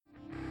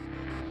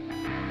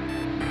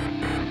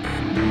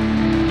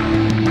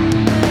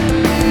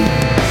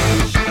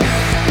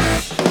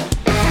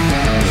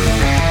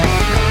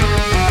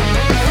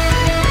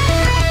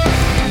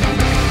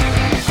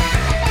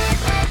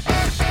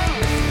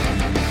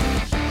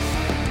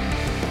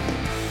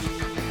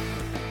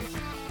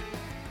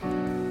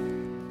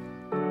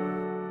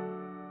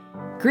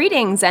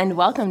Greetings and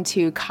welcome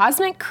to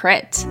Cosmic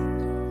Crit.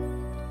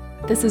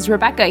 This is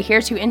Rebecca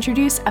here to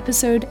introduce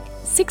episode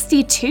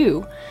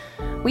 62.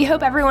 We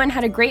hope everyone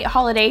had a great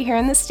holiday here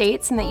in the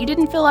States and that you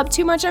didn't fill up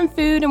too much on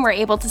food and were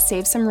able to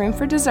save some room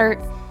for dessert.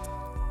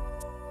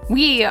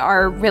 We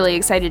are really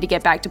excited to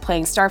get back to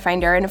playing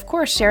Starfinder and of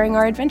course sharing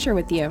our adventure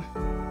with you.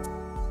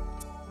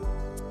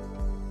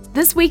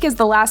 This week is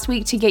the last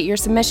week to get your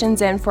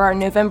submissions in for our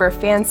November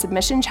fan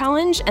submission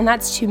challenge, and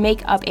that's to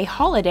make up a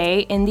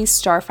holiday in the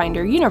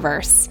Starfinder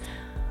universe.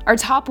 Our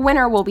top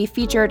winner will be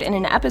featured in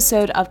an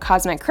episode of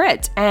Cosmic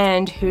Crit,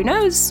 and who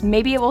knows,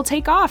 maybe it will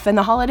take off and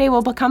the holiday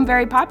will become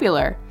very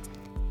popular.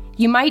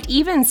 You might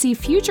even see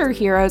future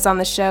heroes on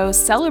the show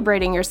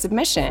celebrating your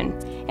submission,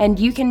 and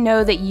you can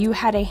know that you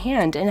had a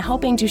hand in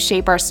helping to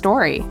shape our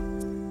story.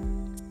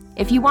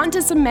 If you want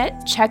to submit,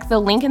 check the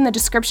link in the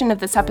description of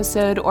this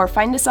episode or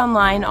find us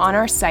online on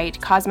our site,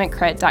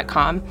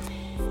 cosmiccrit.com.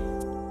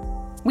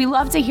 We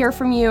love to hear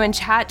from you and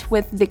chat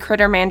with the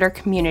Crittermander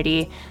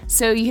community,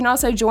 so you can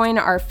also join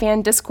our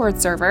fan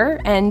Discord server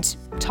and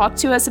talk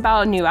to us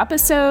about new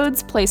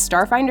episodes, play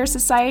Starfinder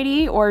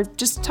Society, or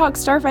just talk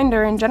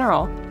Starfinder in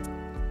general.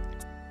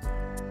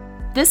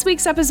 This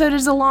week's episode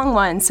is a long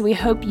one, so we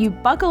hope you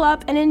buckle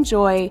up and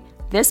enjoy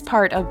this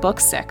part of Book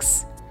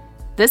 6.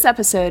 This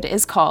episode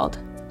is called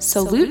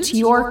Salute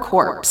Your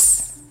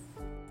Corpse.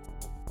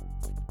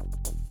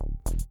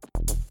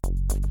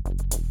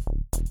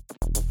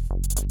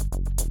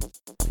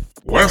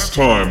 Last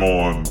time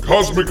on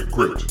Cosmic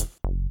Crit.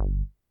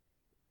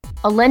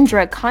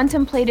 Alindra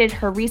contemplated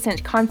her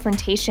recent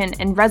confrontation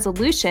and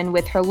resolution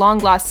with her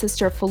long-lost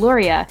sister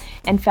Feluria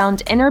and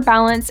found inner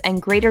balance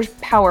and greater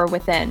power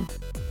within.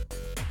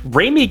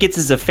 Raimi gets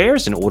his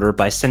affairs in order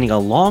by sending a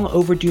long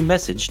overdue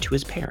message to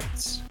his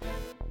parents.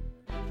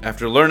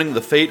 After learning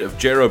the fate of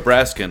Jarrow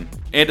Braskin,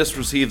 Andis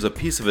receives a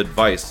piece of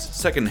advice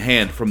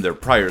secondhand from their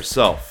prior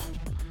self.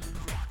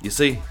 You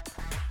see,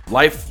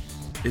 life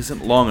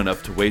isn't long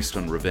enough to waste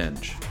on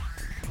revenge.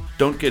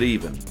 Don't get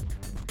even.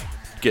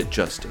 Get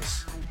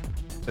justice.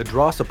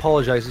 Adros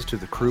apologizes to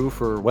the crew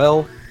for,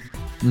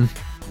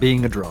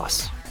 being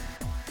Adros.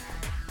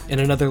 In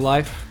another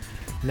life,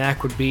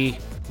 Knack would be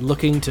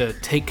looking to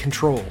take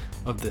control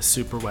of this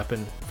super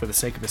weapon for the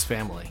sake of his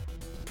family.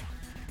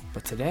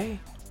 But today,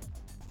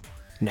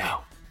 no.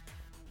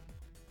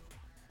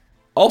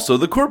 Also,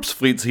 the corpse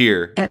fleet's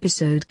here.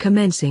 Episode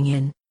commencing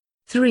in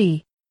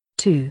 3,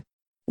 2,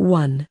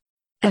 1.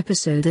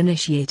 Episode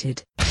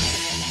initiated.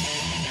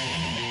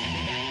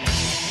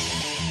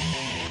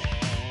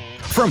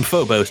 From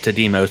Phobos to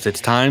Deimos, it's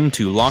time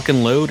to lock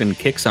and load and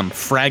kick some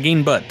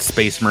fragging butt,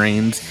 Space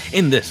Marines,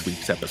 in this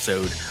week's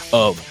episode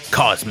of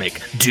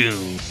Cosmic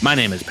Doom. My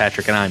name is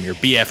Patrick, and I'm your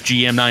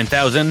BFGM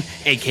 9000,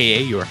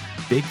 aka your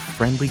big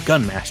friendly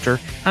gunmaster.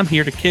 I'm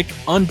here to kick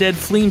undead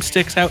fleam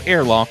sticks out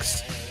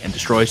airlocks and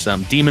destroy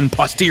some demon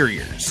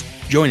posteriors.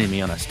 Joining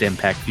me on a stem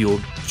pack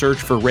fueled search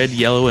for red,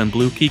 yellow, and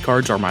blue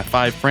keycards are my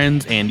 5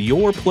 friends and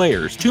your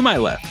players. To my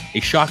left, a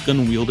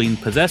shotgun-wielding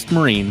possessed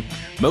marine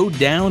mowed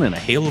down in a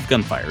hail of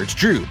gunfire. It's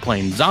Drew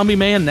playing Zombie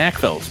Man Knack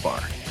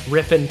Feldspar.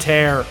 Rip and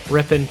tear,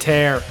 rip and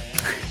tear.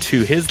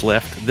 To his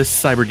left, this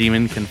cyber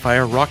demon can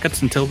fire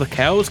rockets until the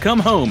cows come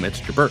home. It's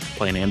Jabert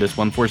playing Andis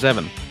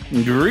 147.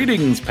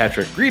 Greetings,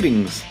 Patrick.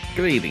 Greetings.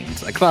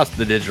 Greetings. Across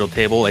the digital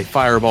table, a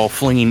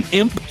fireball-flinging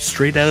imp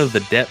straight out of the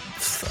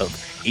depths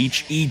of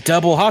HE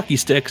double hockey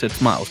sticks. It's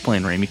Miles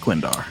playing Raimi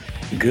Quindar.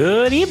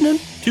 Good evening.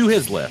 To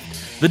his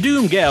left, the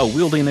Doom Gal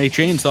wielding a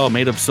chainsaw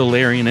made of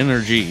Solarian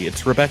energy.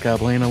 It's Rebecca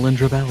playing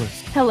Alindra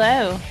Vallis.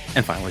 Hello.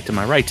 And finally to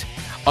my right,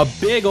 a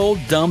big old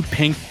dumb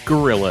pink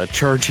gorilla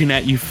charging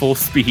at you full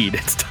speed.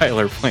 It's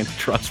Tyler playing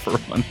Trust for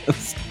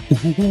Oneness.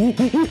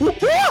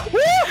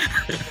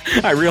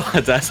 I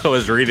realized as I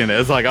was reading it,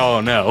 it's like, oh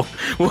no,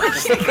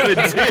 what's he gonna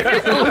do?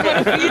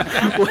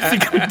 What's he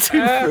gonna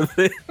do for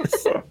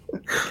this?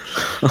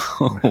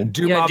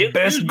 Do my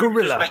best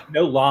gorilla.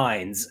 No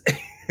lines.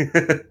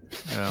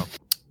 Yeah.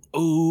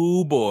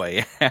 Oh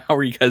boy, how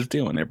are you guys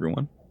doing,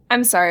 everyone?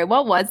 I'm sorry,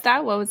 what was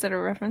that? What was it a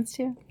reference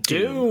to?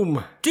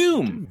 Doom.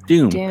 Doom.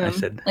 I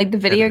said Like the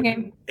video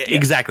game?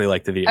 exactly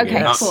like the video Okay,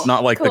 game, cool,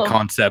 not like cool. the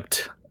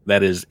concept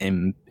that is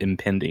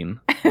impending.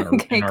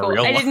 Okay, in our cool.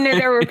 real I didn't know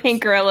there were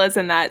pink gorillas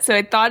in that, so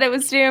I thought it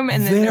was Doom,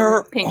 and then there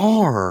were pink.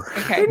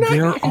 Okay,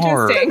 There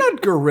are. They're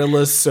not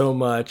gorillas so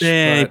much.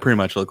 They but pretty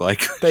much look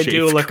like they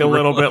do shaved look a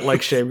little gorillas. bit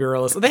like shaved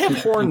gorillas. They have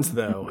horns,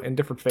 though, and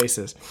different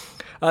faces.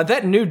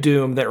 That new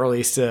Doom that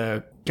released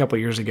a couple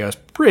years ago is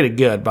pretty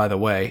good, by the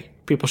way.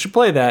 People should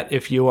play that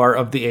if you are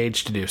of the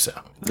age to do so.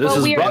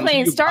 Well, we are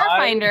playing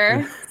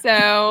Starfinder,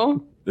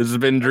 so... This has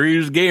been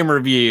Drew's Game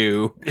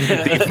Review,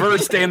 the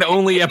first and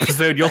only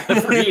episode you'll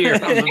ever hear on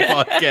the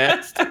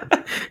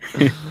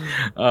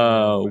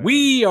podcast.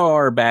 We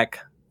are back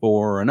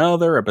for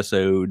another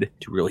episode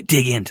to really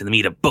dig into the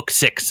meat of Book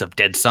 6 of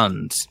Dead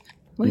Suns.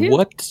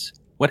 Woohoo.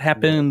 What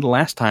happened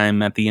last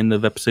time at the end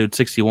of episode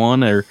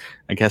 61, or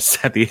I guess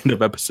at the end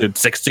of episode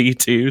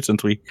 62,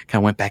 since we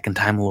kind of went back in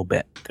time a little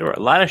bit? There were a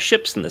lot of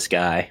ships in the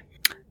sky.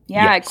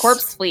 Yeah, Yes.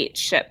 corpse fleet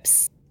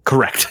ships.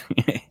 Correct.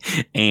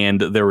 And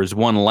there was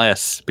one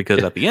less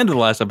because at the end of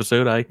the last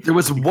episode, there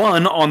was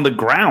one on the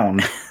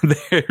ground.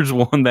 there's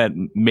one that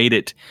made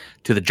it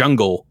to the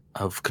jungle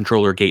of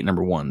controller gate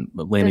number 1,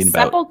 landing The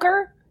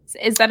Sepulchre?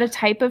 Is that a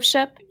type of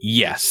ship?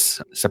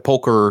 Yes,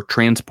 Sepulchre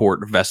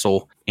transport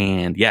vessel.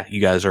 And yeah,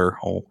 you guys are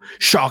all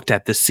shocked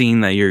at this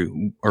scene that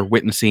you are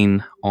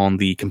witnessing on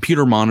the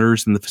computer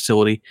monitors in the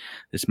facility.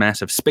 This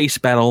massive space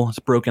battle has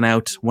broken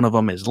out. One of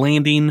them is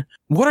landing.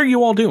 What are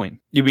you all doing?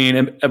 You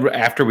mean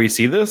after we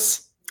see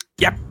this?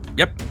 Yep,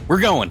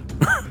 we're going.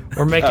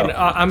 We're making.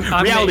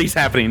 Reality's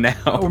happening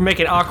now. We're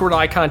making awkward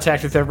eye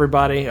contact with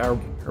everybody. Are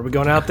we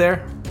going out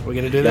there? Are we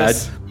going to do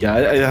this?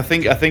 Yeah, I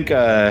think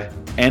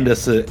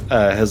Andis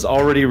has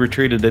already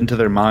retreated into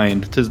their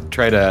mind to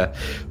try to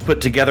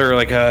put together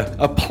like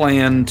a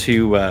plan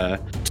to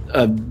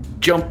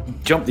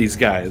jump these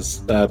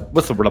guys.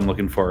 What's the word I'm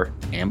looking for?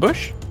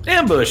 Ambush?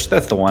 Ambush,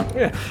 that's the one.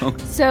 Yeah.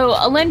 So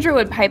Alindra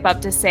would pipe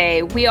up to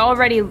say, we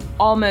already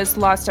almost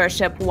lost our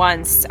ship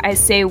once. I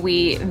say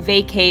we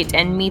vacate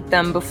and meet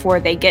them before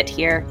they get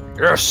here.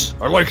 Yes,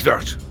 I like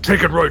that.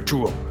 Take it right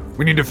to them.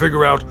 We need to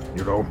figure out,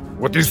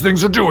 what these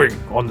things are doing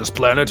on this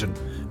planet, and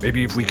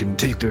maybe if we can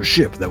take their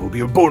ship, that will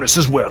be a bonus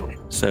as well.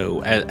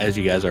 So as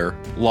you guys are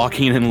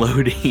locking and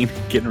loading,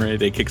 getting ready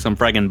to kick some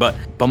fragging butt,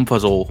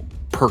 Bumfuzzle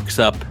perks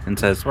up and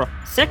says,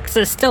 6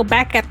 is still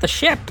back at the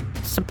ship.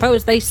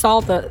 Suppose they saw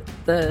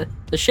the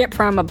ship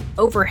from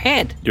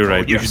overhead. You're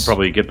right. You should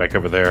probably get back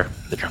over there.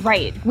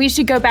 Right. We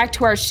should go back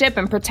to our ship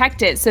and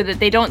protect it so that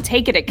they don't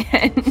take it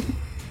again.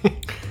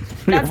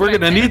 We're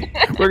gonna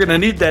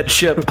need that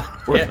ship.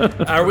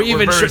 Are we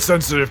even We're very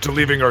sensitive to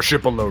leaving our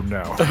ship alone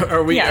now.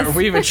 Are we Yes. Are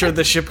we even sure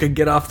the ship could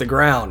get off the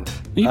ground?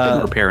 you've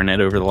been repairing it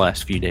over the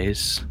last few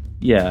days.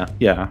 Yeah.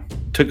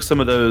 Took some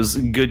of those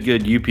good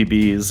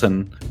UPBs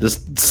and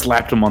just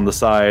slapped them on the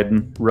side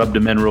and rubbed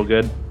them in real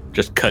good.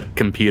 Just cut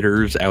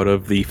computers out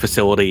of the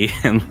facility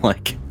and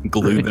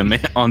glue them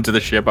onto the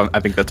ship. I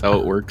think that's how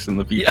it works in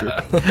the future.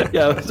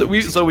 Yeah. So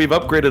we've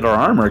upgraded our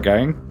armor,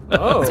 gang.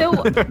 Oh. So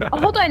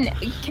hold on.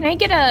 Can I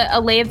get a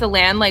lay of the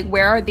land? Like,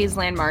 where are these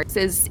landmarks?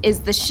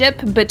 Is the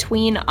ship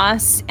between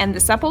us and the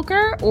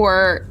Sepulchre,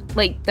 or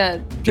like the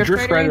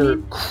Drift Rider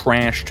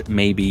crashed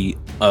maybe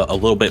a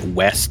little bit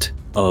west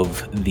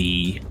of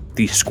the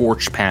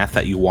scorched path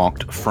that you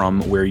walked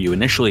from where you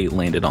initially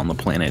landed on the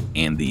planet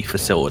and the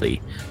facility.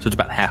 So it's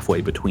about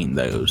halfway between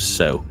those.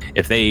 So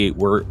if they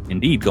were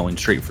indeed going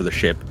straight for the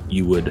ship,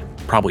 you would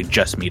probably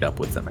just meet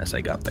up with them as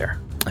they got there,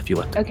 if you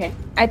let them. Okay.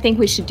 I think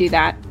we should do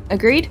that.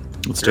 Agreed?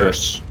 Let's do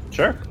it.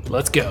 Sure.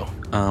 Let's go.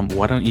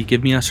 Why don't you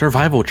give me a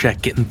survival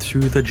check getting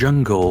through the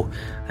jungle?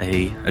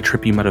 A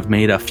trip you might have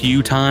made a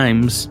few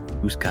times.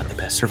 Who's got the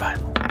best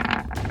survival?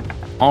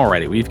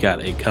 Alrighty, we've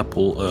got a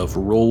couple of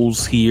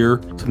rolls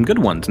here. Some good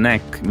ones.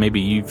 Nick,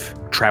 maybe you've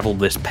traveled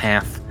this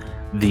path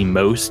the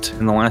most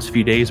in the last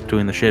few days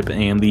between the ship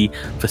and the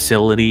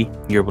facility.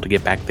 You're able to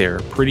get back there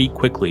pretty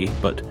quickly,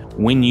 but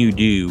when you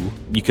do,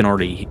 you can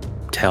already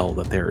tell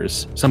that there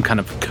is some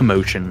kind of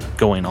commotion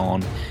going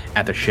on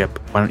at the ship.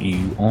 Why don't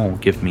you all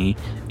give me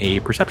a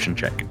perception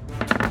check?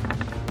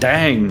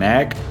 Dang,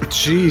 Knack.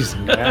 Jeez,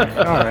 man.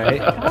 All right.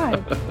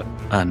 God.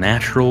 A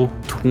natural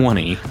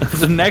 20.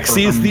 The Knack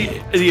sees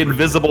the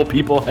invisible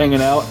people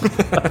hanging out.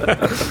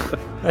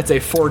 That's a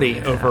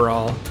 40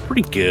 overall.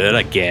 Pretty good,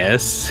 I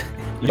guess.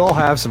 You all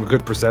have some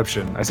good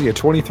perception. I see a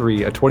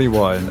 23, a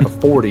 21, a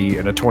 40,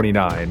 and a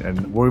 29,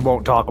 and we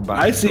won't talk about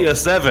it. I see a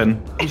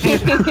 7. I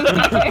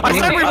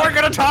said we weren't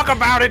going to talk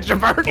about it,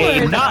 Jabert.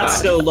 A not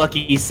so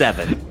lucky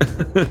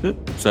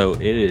 7. So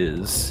it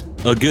is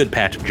a good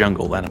patch of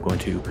jungle that I'm going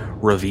to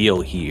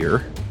reveal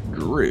here,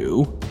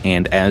 Drew.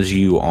 And as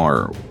you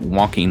are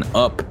walking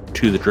up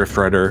to the Drift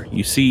Rider,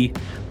 you see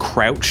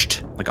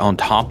crouched on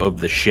top of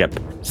the ship,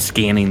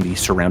 scanning the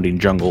surrounding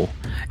jungle,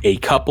 a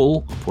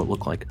couple of what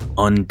look like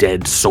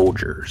undead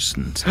soldiers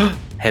and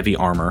heavy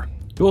armor.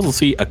 You also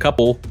see a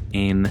couple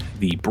in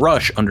the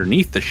brush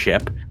underneath the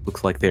ship.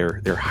 Looks like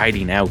they're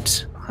hiding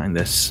out behind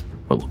this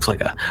what looks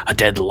like a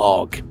dead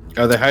log.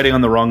 Are they hiding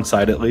on the wrong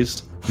side at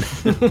least?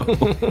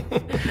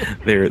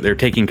 They're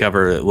taking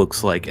cover, it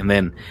looks like, and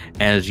then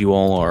as you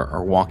all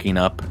are walking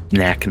up,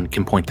 Knack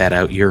can point that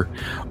out. You're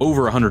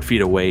over 100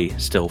 feet away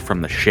still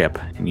from the ship,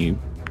 and you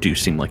do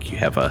seem like you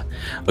have a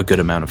good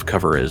amount of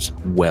cover as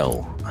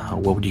well.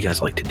 What would you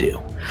guys like to do?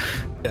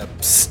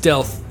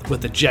 Stealth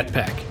with a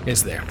jetpack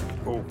is there.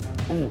 Oh,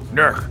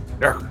 Knack.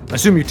 I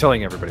assume you're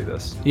telling everybody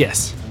this.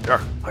 Yes.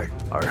 I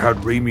had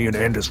Raimi and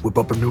Andis whip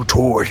up a new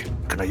toy.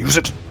 Can I use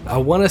it? I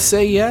want to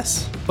say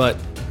yes, but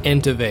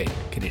Entivate,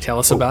 can you tell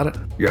us about it?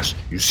 Yes.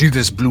 You see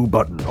this blue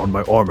button on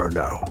my armor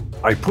now.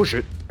 I push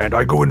it, and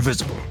I go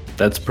invisible.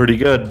 That's pretty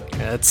good.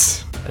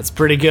 That's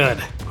pretty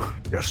good.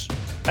 Yes.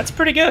 That's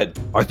pretty good.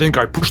 I think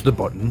I push the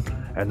button,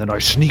 and then I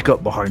sneak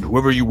up behind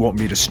whoever you want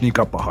me to sneak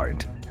up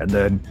behind. And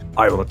then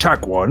I will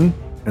attack one,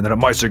 and then at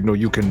my signal,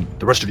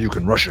 the rest of you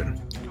can rush in.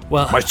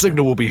 Well, My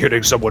signal will be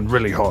hitting someone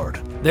really hard.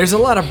 there's a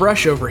lot of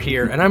brush over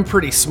here, and I'm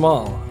pretty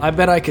small. I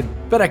bet I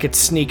could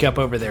sneak up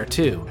over there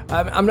too.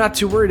 I'm not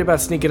too worried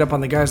about sneaking up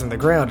on the guys on the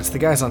ground. It's the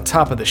guys on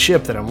top of the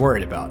ship that I'm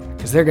worried about,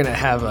 because they're gonna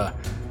have a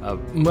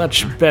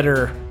much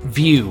better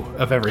view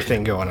of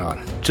everything going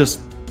on.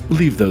 Just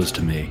leave those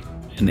to me.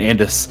 And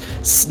Andis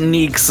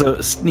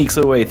sneaks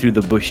away through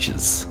the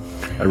bushes,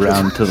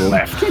 around to the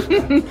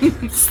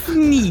left.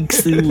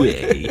 Sneaks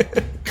away.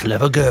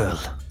 Clever girl.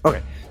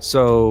 Okay,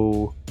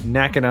 so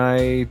Knack and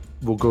I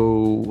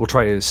we'll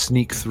try to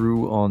sneak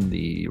through on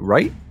the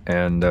right,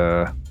 and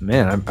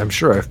man, I'm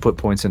sure I've put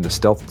points into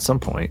stealth at some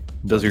point.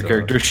 Does your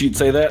character sheet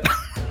say that?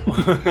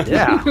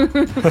 Yeah.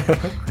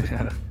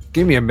 Yeah.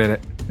 Give me a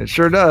minute. It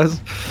sure does.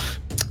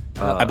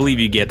 I believe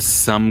you get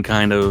some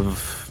kind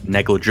of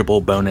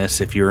negligible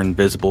bonus if you're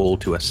invisible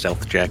to a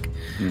stealth check.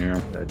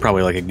 Yeah.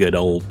 Probably like a good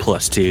old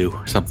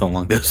 +2, something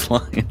along those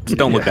lines.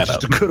 Don't look that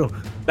up.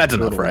 That's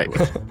enough, right?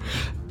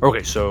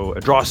 Okay, so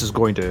Adros is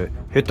going to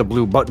hit the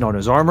blue button on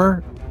his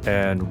armor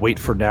and wait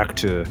for Knack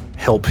to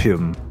help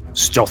him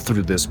stealth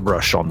through this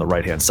brush on the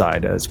right-hand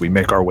side as we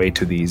make our way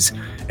to these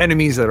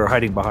enemies that are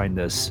hiding behind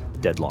this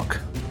deadlock.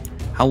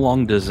 How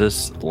long does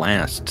this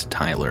last,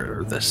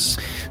 Tyler, this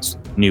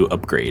new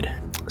upgrade?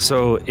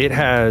 So it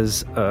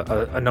has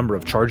a number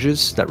of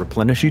charges that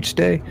replenish each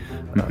day.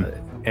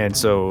 And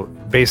so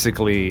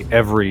basically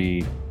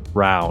every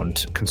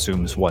round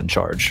consumes one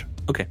charge.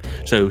 Okay,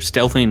 so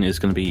stealthing is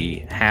going to be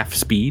half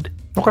speed.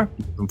 Okay.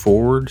 Moving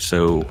forward,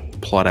 so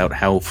plot out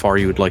how far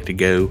you would like to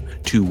go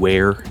to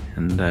where,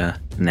 and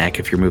Knack,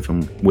 if you're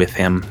moving with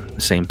him,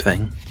 the same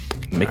thing.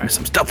 Make me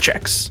some stealth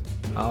checks.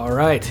 All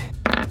right.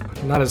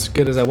 Not as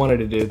good as I wanted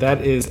to do.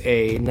 That is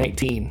a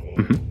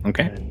 19.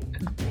 Okay.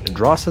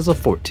 Dross has a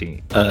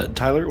 14.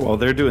 Tyler, while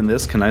they're doing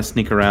this, can I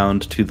sneak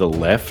around to the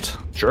left?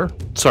 Sure.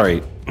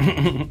 Sorry.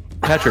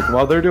 Patrick,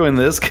 while they're doing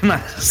this, can I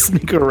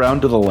sneak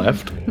around to the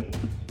left?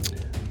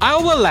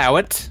 I'll allow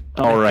it.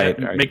 All right.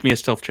 Make me a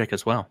stealth check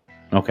as well.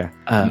 Okay.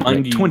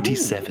 Mind you-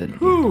 27.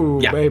 Ooh,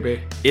 Yeah.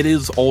 baby. It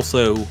is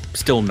also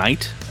still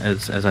night,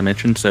 as I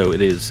mentioned, so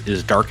it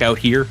is dark out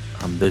here.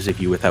 Those of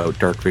you without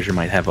dark vision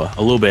might have a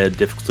little bit of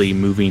difficulty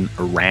moving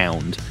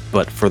around,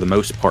 but for the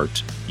most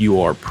part,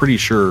 you are pretty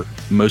sure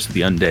most of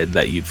the undead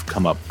that you've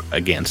come up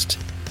against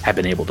have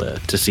been able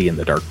to see in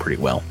the dark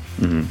pretty well.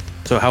 Mm-hmm.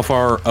 So how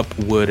far up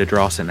would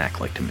Adros and Knack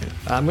like to move?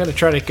 I'm going to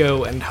try to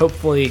go, and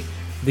hopefully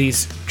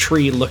these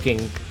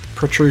tree-looking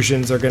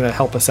protrusions are going to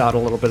help us out a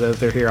little bit if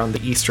they're here on the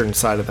eastern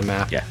side of the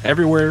map. Yeah,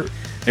 everywhere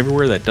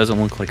that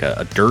doesn't look like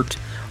a dirt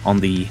on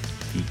the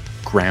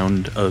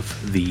ground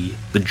of the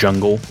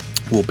jungle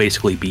will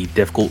basically be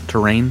difficult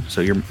terrain.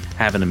 So you're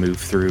having to move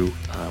through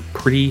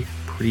pretty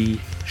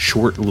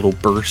short little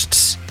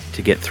bursts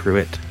to get through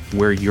it.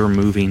 Where you're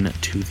moving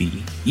to the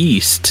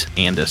east,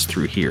 Andis,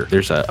 through here,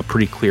 there's a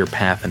pretty clear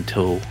path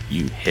until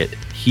you hit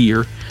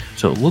here.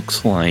 So it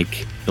looks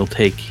like it'll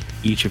take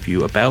each of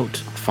you about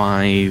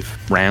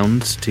 5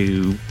 rounds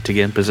to get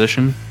in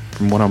position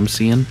from what I'm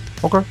seeing.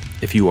 Okay.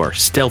 If you are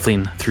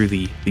stealthing through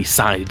the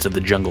sides of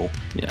the jungle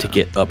to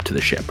get up to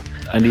the ship.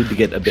 I need to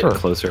get a bit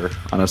closer,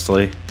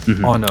 honestly.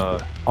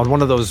 On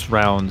one of those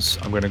rounds,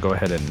 I'm going to go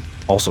ahead and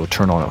also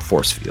turn on a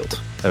force field.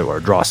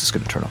 Or Dross is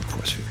going to turn on a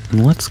force field.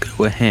 And let's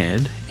go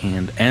ahead,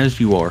 and as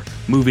you are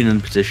moving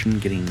in position,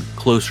 getting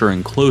closer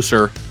and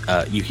closer,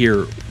 you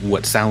hear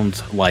what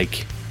sounds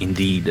like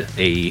indeed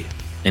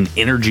an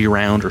energy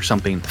round or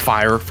something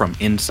fire from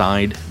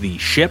inside the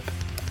ship,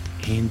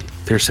 and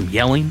there's some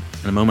yelling,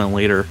 and a moment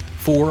later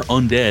 4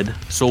 undead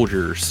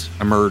soldiers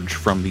emerge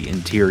from the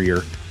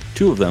interior,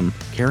 2 of them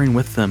carrying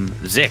with them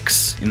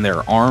Zix in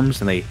their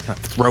arms, and they kind of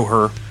throw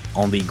her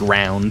on the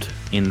ground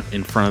in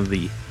front of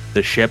the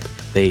ship.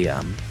 They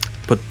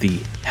put the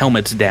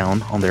helmets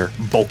down on their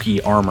bulky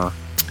armor,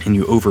 and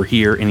you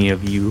overhear any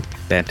of you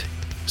that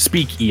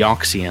speak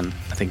Eoxian.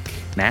 I think,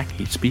 Knack,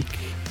 you speak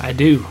I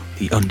do.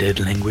 the undead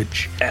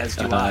language. As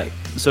do I.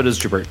 So does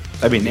Jabert.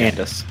 I mean,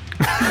 Andis.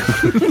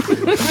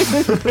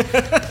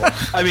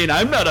 I mean,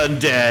 I'm not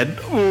undead.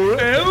 Or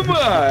am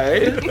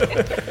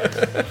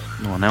I?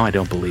 Well, now I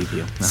don't believe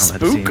you. Now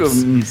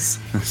Spookums.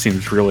 That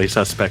seems really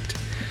suspect.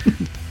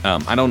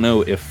 I don't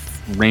know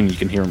if, Rain, you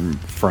can hear him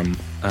from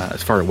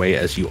as far away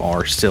as you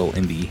are still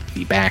in the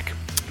back,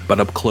 but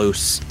up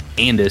close,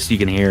 Andis, you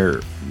can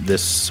hear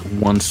this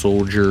one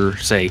soldier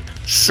say,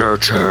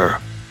 "Search her,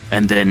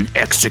 and then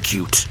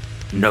execute.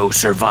 No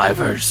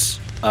survivors."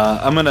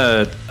 I'm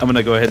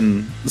gonna go ahead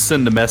and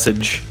send a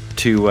message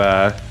to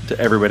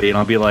everybody, and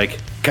I'll be like,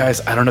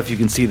 guys, I don't know if you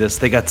can see this.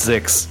 They got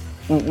Zix.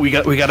 We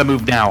got to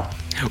move now.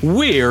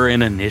 We're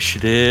in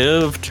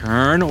initiative.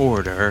 Turn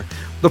order.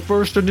 The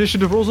first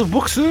initiative rolls of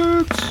book 6.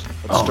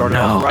 Let's start no.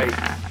 out right.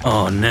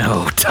 Oh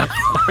no, Tyler.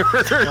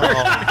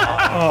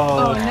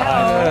 Oh,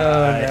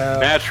 no.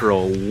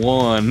 Natural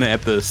 1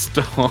 at the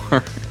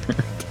start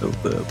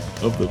of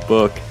the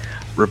book.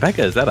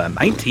 Rebecca, is that a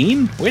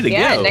 19? Way to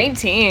Yeah, go.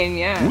 19,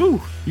 yeah.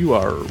 Woo, you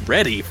are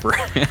ready for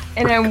it.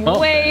 And I'm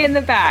way in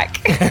the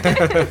back.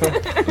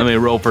 Let me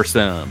roll for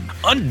some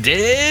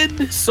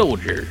undead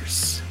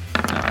soldiers.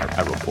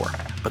 I roll 4.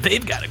 but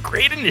they've got a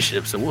great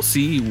initiative, so we'll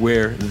see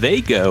where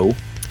they go.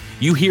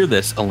 You hear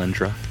this,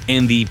 Alindra.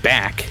 In the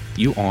back,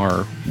 you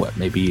are,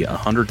 maybe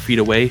 100 feet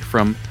away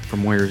from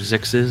where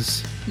Zix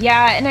is?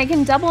 Yeah, and I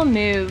can double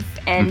move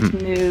and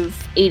move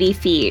 80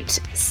 feet,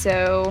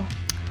 so...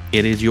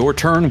 It is your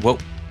turn.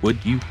 What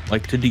would you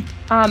like to do?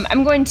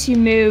 I'm going to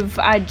move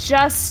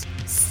just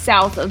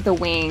south of the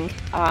wing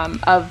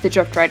of the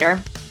Drift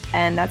Rider,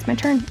 and that's my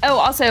turn. Oh,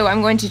 also,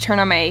 I'm going to turn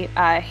on my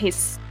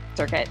haste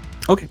circuit.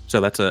 Okay, so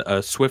that's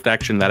a swift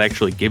action that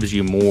actually gives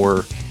you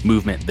more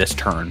movement this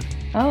turn.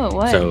 Oh,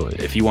 what? So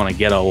if you want to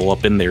get all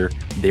up in their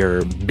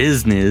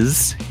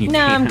business, you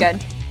can. I'm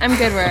good. I'm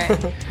good where I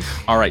am.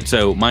 All right,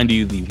 so mind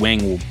you, the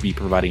wing will be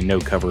providing no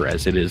cover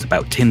as it is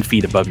about 10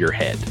 feet above your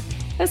head.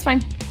 That's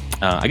fine.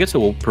 I guess it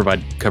will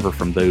provide cover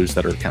from those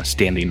that are kind of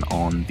standing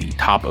on the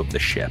top of the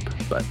ship.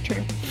 But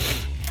true.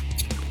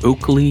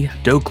 Oakley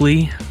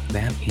Dokley,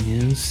 that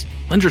is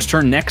Lindra's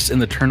turn. Next in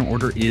the turn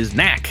order is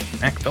Knack.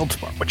 Knack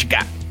Feldspar, what you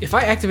got? If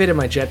I activated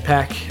my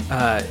jetpack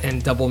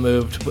and double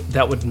moved,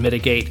 that would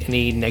mitigate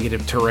any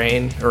negative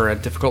terrain or a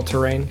difficult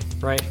terrain,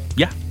 right?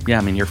 Yeah,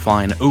 I mean, you're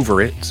flying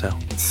over it, so.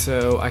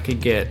 So I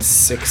could get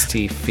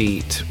 60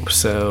 feet,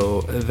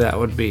 so that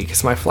would be,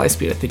 because my fly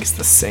speed I think is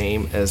the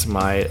same as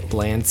my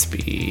land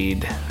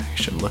speed. I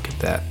should look at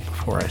that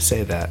before I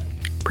say that.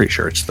 Pretty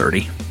sure it's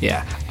 30.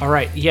 Yeah. All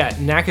right. Yeah.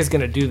 Knack is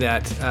gonna do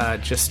that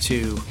just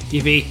to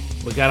Evie.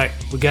 We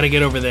gotta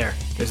get over there.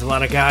 There's a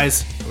lot of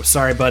guys. I'm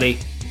sorry, buddy.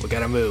 We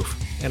gotta move.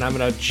 And I'm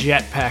gonna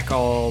jetpack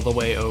all the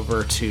way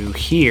over to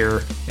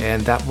here,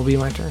 and that will be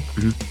my turn.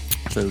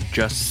 So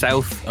just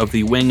south of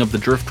the wing of the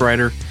Drift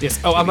Rider. Yes.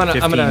 Oh, I'm gonna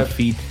 15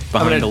 feet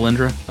behind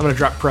Alindra. I'm gonna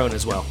drop prone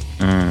as well.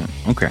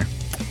 Okay.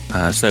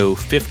 So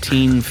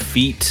 15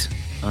 feet.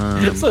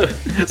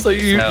 So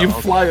you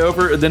fly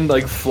over and then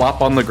like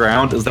flop on the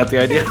ground. Is that the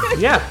idea?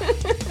 Yeah.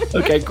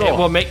 Okay, cool.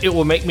 It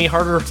will make me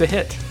harder to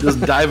hit.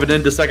 Just diving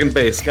into second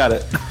base. Got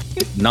it.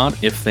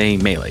 Not if they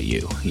melee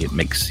you. It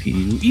makes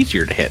you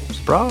easier to hit.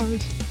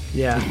 Surprise.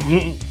 Yeah.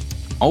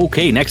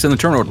 Okay, next in the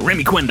turn order,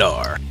 Remy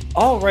Quindar.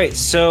 All right,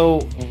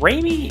 so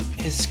Remy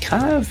is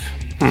kind of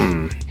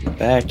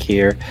back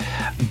here,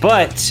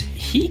 but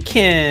he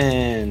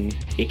can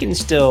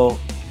still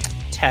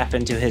tap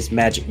into his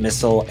magic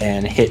missile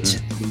and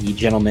hit the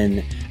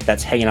gentleman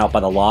that's hanging out by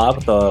the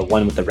log, the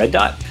one with the red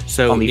dot.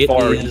 So on the it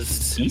far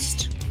is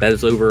east. That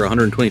is over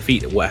 120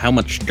 feet. How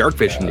much dark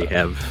vision do you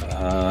have?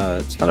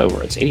 It's not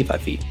over. It's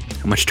 85 feet.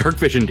 How much dark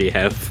vision do you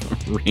have,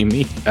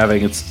 Remy? I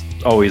think it's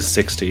always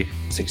 60.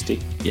 60.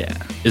 Yeah.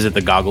 Is it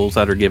the goggles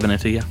that are giving it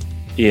to you?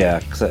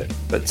 Yeah,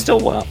 but still,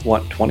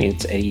 what 20?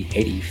 It's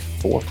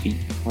 84 feet.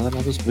 Well, then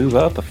I'll just move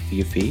up a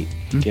few feet,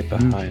 get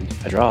behind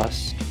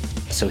Adros.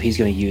 So he's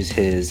going to use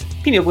his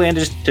pineal gland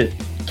just to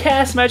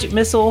cast magic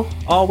missile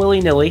all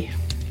willy-nilly.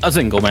 A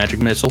single magic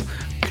missile.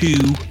 2.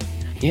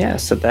 Yeah,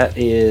 so that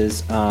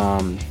is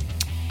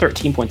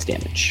 13 points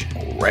damage.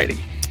 Alrighty.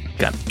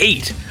 Got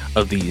 8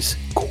 of these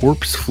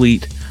corpse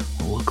fleet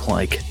look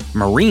like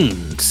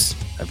Marines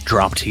have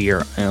dropped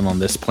here and on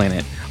this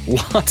planet.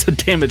 Lots of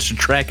damage to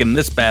track in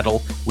this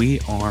battle. We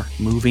are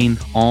moving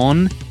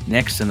on.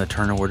 Next in the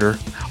turn order.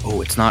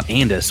 Oh, it's not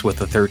Andis with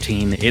the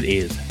 13. It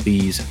is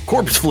these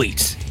corpse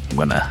fleets. I'm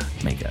gonna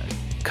make a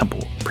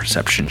couple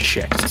perception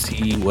checks to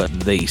see what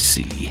they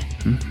see.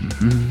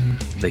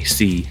 They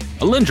see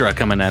Alindra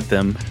coming at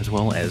them, as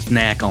well as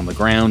Knack on the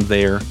ground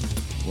there.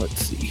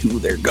 Let's see who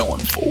they're going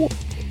for.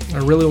 I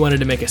really wanted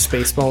to make a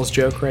Spaceballs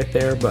joke right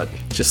there, but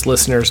just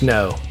listeners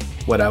know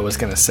what I was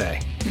going to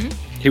say.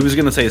 He was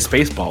going to say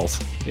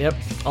Spaceballs. Yep,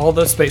 all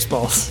those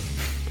Spaceballs.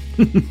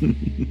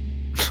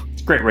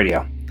 It's great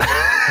radio.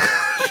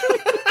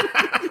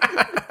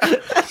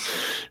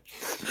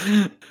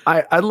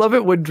 I love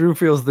it when Drew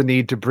feels the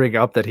need to bring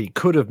up that he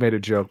could have made a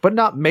joke, but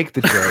not make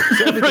the joke.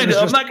 So Right,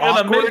 I'm not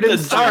going to make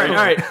the joke. All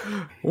right.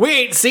 We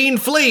ain't seen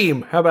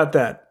Fleam. How about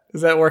that?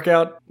 Does that work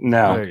out?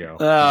 No. There you go.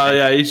 Oh,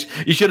 yeah.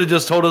 You should have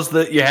just told us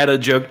that you had a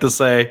joke to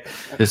say.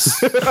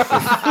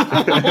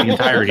 The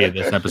entirety of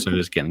this episode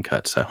is getting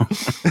cut, so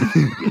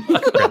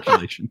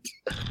congratulations.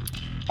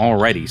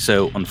 Alrighty,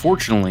 so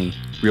unfortunately,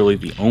 really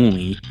the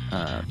only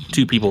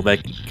 2 people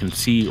that can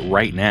see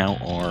right now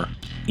are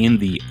in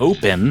the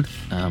open,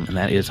 and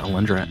that is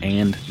Alindra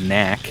and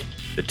Knack.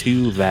 The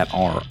 2 that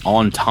are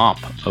on top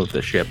of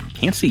the ship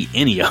can't see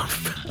any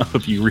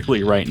of you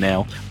really right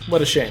now.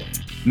 What a shame.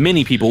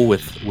 Many people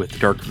with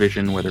dark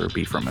vision, whether it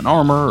be from an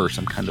armor or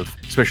some kind of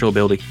special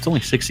ability, it's only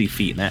 60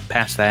 feet, and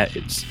past that,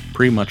 it's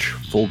pretty much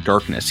full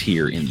darkness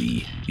here in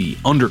the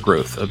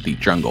undergrowth of the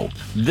jungle.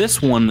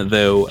 This one,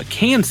 though,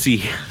 can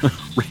see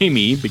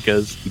Remy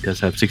because he does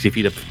have 60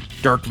 feet of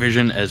dark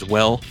vision as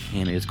well,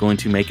 and is going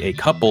to make a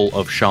couple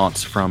of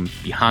shots from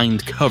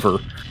behind cover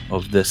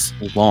of this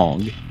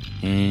log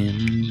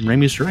in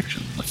Remy's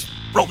direction. Let's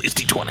roll these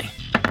d20.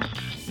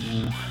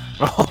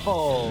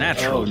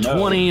 Natural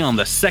 20 on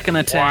the second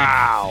attack.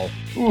 Wow.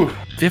 Ooh.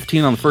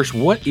 15 on the first.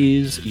 What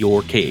is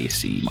your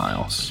KAC,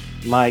 Miles?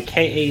 My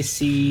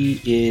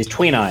KAC is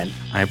 29.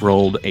 I've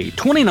rolled a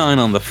 29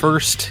 on the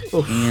first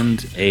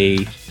and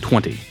a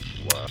 20.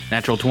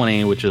 Natural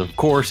 20, which of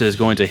course is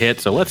going to hit.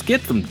 So let's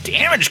get some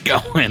damage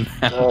going.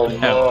 Oh,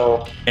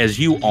 no. As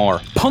you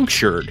are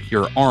punctured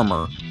your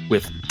armor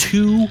with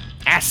 2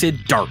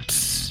 acid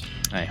darts.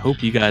 I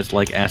hope you guys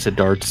like acid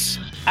darts.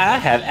 I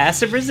have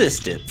acid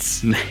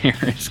resistance. There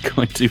is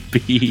going to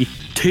be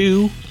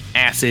 2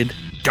 acid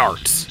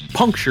darts.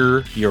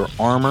 Puncture your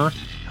armor.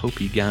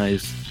 Hope you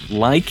guys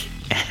like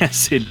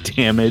acid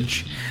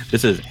damage.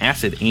 This is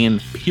acid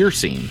and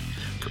piercing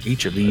for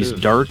each of these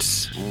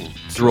darts.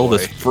 Let's roll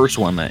this first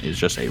one that is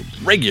just a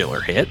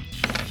regular hit.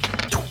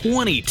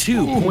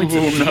 22 points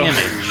of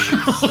damage.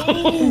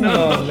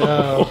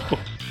 No.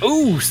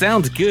 Ooh,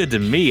 sounds good to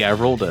me. I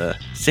rolled a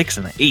 6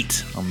 and an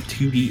 8 on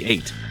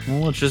 2d8.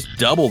 Well, let's just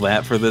double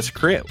that for this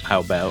crit.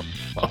 How about?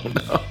 Oh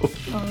no.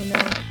 Oh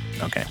no.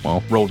 Okay,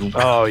 well, rolled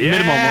yeah.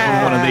 minimum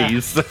on one of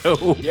these,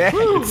 so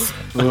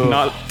it's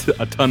not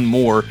a ton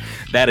more.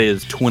 That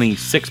is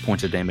 26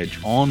 points of damage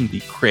on the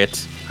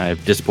crit.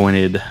 I've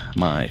disappointed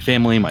my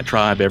family, my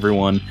tribe,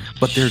 everyone,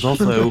 but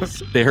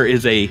there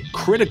is a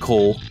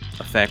critical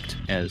effect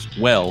as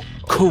well.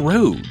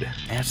 Corrode.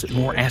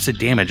 More acid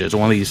damage as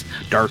one of these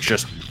darts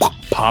just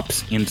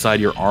pops inside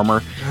your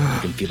armor.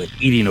 You can feel it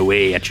eating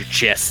away at your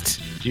chest.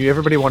 Do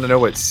everybody want to know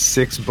what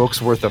 6 books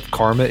worth of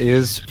karma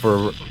is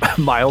for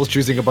Miles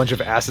choosing a bunch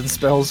of acid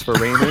spells for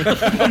Raimi?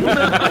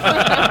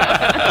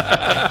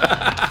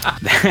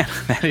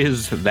 that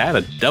is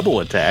a double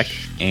attack,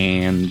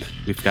 and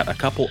we've got a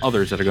couple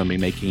others that are going to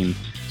be making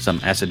some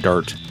acid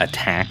dart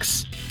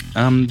attacks.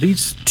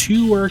 These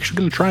 2 are actually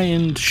going to try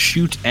and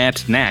shoot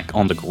at Knack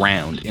on the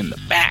ground in the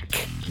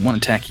back. 1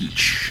 attack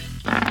each.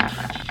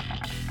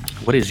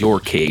 What is your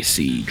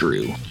KC,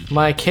 Drew?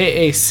 My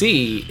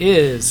KAC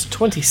is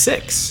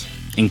 26.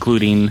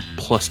 Including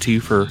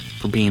 +2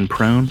 for being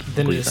prone?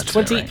 Then it is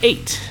 28.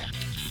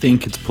 I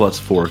think it's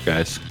 +4,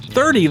 guys.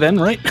 30 then,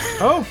 right?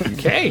 Oh,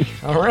 okay.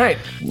 All right.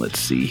 Let's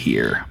see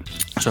here.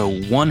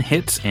 So 1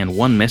 hits and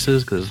 1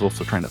 misses because it's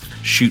also trying to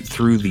shoot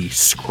through the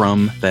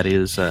scrum that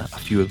is a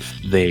few of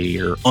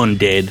their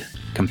undead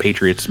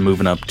compatriots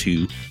moving up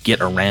to get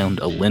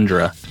around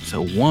Alindra.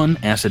 So 1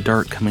 acid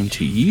dart coming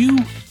to you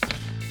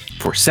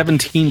for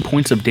 17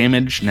 points of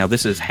damage. Now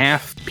this is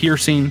half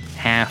piercing,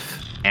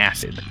 half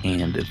acid.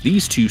 And if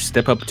these 2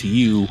 step up to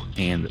you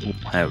and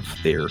have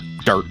their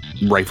dart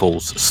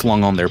rifles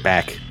slung on their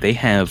back, they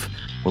have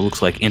what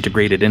looks like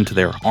integrated into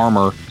their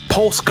armor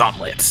pulse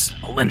gauntlets.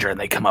 Alindra, and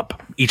they come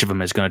up. Each of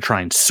them is going to try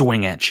and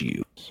swing at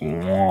you.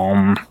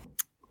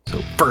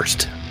 So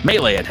first,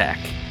 melee attack.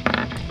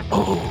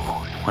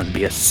 Oh, I want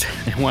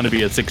to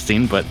be a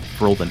 16, but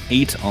rolled an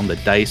 8 on the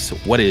dice.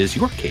 What is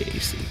your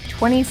KAC?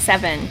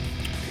 27.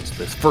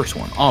 This first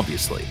one,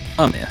 obviously,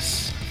 a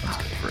miss. Let's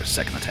go for a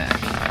second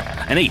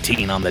attack. An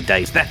 18 on the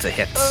dice, that's a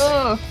hit.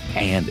 Oh.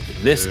 And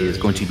this is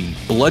going to be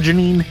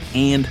bludgeoning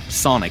and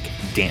sonic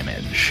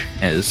damage,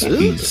 as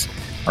these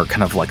are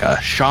kind of like a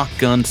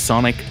shotgun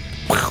sonic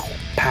pow,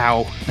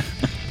 pow.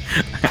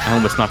 I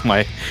almost knocked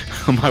my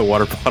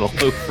water bottle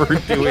over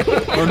doing it.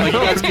 You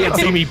guys can't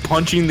see me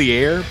punching the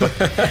air, but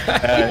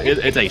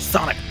it's a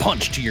sonic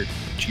punch to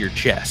your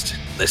chest.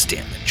 This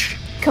damage.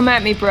 Come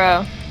at me,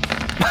 bro.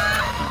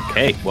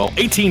 Okay, well,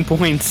 18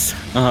 points,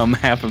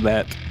 half of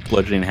that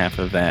bludgeoning, half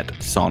of that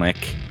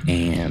sonic.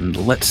 And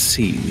let's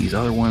see, these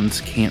other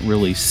ones can't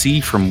really see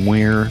from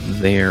where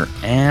they're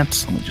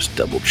at. Let me just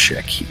double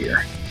check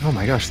here. Oh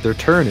my gosh, their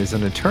turn is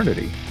an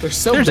eternity. There's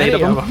so There's many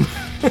 8 of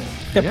them.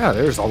 Yeah,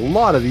 there's a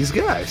lot of these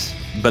guys.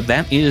 But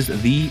that is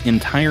the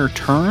entire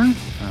turn.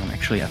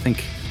 Actually, I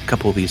think a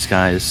couple of these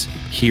guys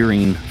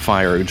hearing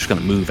fire are just going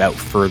to move out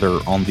further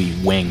on the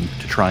wing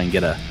to try and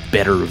get a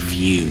better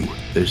view.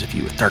 Those of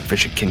you with dark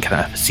vision can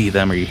kind of see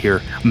them, or you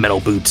hear metal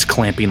boots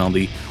clamping on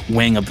the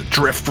wing of the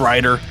Drift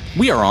Rider.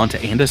 We are on to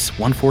Andis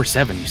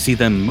 147. You see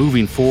them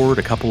moving forward,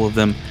 a couple of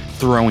them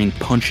throwing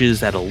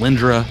punches at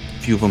Alindra, a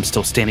few of them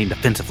still standing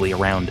defensively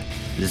around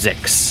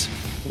Zix.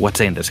 What's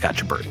Andis got,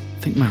 your bird?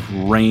 I think my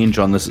range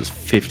on this is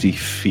 50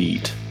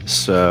 feet,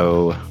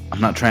 so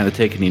I'm not trying to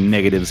take any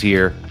negatives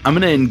here. I'm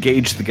going to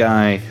engage the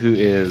guy who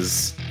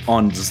is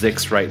on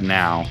Zix right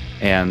now,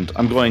 and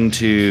I'm going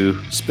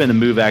to spend a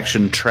move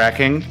action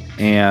tracking,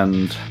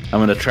 and I'm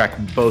going to track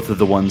both of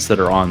the ones that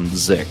are on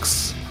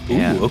Zix.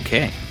 Ooh,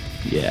 okay.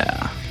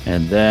 Yeah.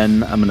 And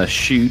then I'm going to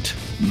shoot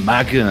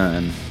my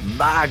gun.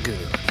 My gun.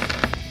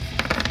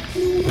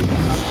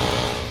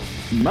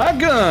 My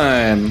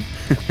gun!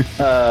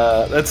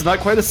 That's not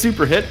quite a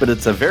super hit, but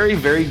it's a very,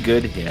 very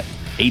good hit.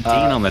 18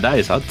 on the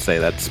dice, I'd say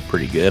that's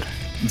pretty good.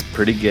 It's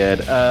pretty good.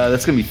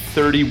 That's going to be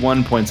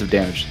 31 points of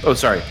damage. Oh,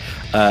 sorry.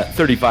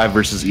 35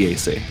 versus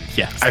EAC.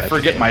 Yes, I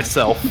forget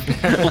myself.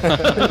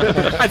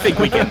 I think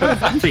we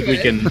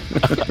can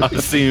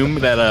assume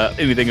that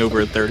anything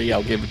over a 30,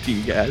 I'll give it to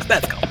you guys.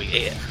 That's gonna be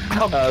it.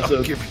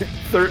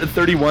 So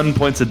 31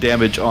 points of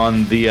damage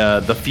on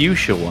the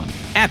fuchsia one.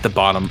 At the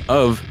bottom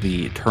of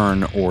the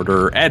turn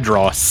order,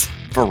 Adros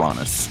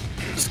Varanus,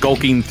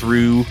 skulking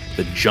through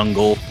the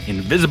jungle,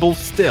 invisible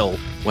still.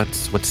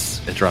 What's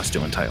Adros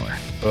doing, Tyler?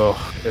 Oh,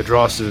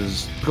 Adros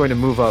is going to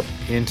move up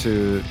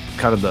into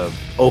kind of the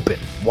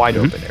wide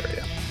open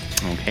area.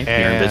 Okay,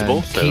 And you're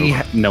invisible,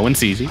 so no one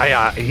sees you.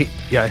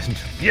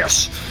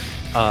 Yes.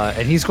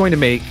 And he's going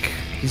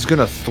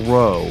to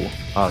throw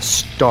a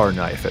star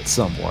knife at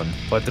someone,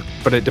 but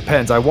it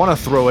depends. I want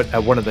to throw it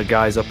at one of the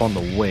guys up on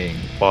the wing,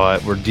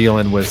 but we're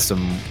dealing with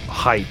some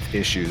height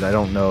issues. I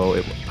don't know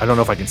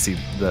if I can see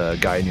the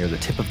guy near the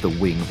tip of the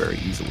wing very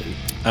easily.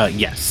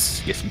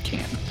 Yes, you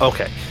can.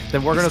 Okay,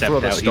 then we're going to throw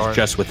the star. He's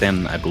just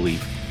within, I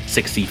believe,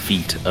 60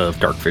 feet of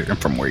dark vision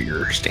from where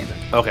you're standing.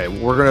 Okay,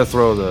 we're going to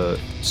throw the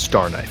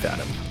star knife at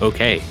him.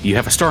 Okay, you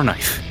have a star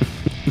knife.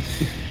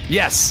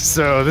 Yes,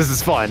 so this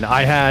is fun.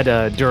 I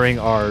had during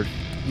our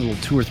little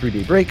 2 or 3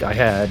 day break, I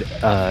had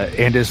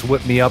Andis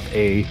whip me up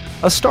a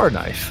star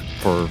knife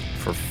for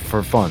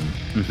fun,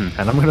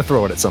 and I'm going to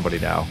throw it at somebody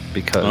now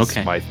because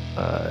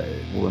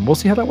we'll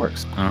see how that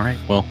works. All right.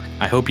 Well,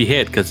 I hope you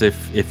hit, because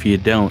if you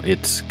don't,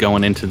 it's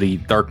going into the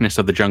darkness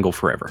of the jungle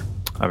forever.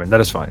 I mean, that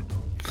is fine.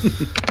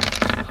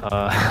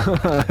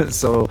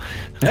 So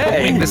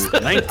hey,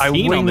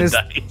 19 on the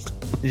dice.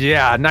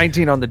 Yeah,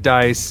 19 on the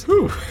dice.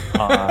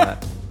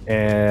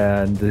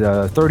 And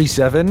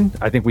 37,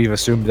 I think we've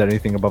assumed that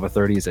anything above a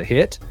 30 is a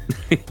hit.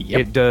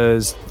 Yep. It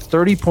does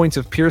 30 points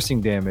of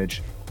piercing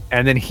damage.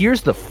 And then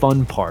here's the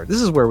fun part.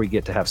 This is where we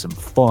get to have some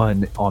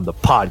fun on the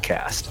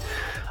podcast.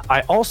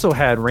 I also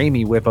had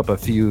Raimi whip up a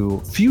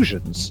few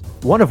fusions,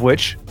 one of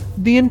which,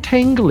 the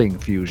entangling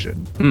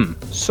fusion.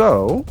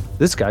 So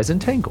this guy's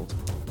entangled,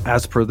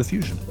 as per the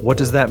fusion. What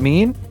does that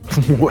mean?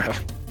 Well,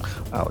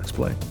 I'll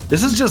explain.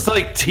 This is just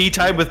like tea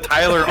time with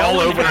Tyler all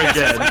over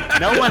again.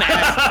 No one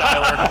asked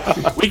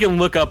Tyler. We can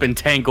look up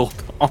entangled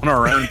on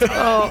our own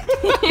time.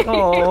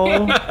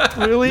 Oh,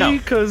 really? No.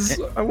 Because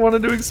I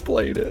wanted to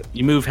explain it.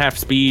 You move half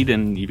speed,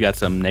 and you've got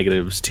some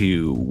negatives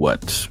to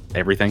what?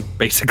 Everything,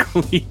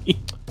 basically.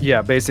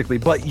 Yeah, basically.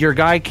 But your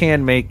guy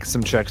can make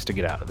some checks to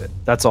get out of it.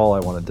 That's all I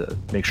wanted to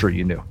make sure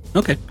you knew.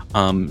 Okay.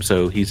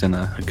 So he's in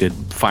a good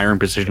firing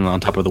position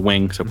on top of the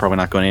wing, so probably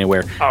not going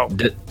anywhere. Oh.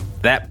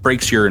 That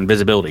breaks your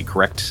invisibility,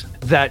 correct?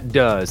 That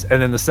does. And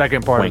then the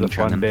second part Wing of the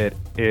fun chunning. bit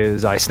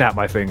is I snap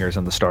my fingers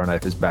and the star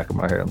knife is back in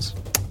my hands.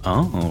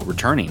 Oh,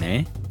 returning,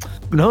 eh?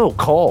 No,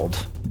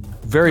 called.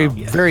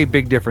 Very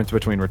big difference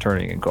between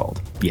returning and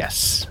called.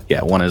 Yes.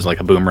 Yeah, one is like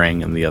a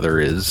boomerang, and the other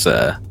is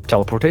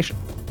teleportation.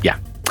 Yeah.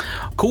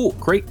 Cool.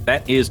 Great.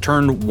 That is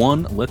turn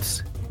 1.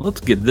 Let's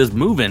get this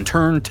moving.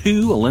 Turn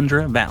 2,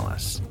 Alindra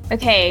Valis.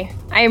 Okay,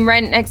 I am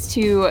right next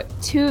to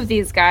 2 of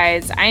these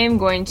guys. I am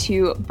going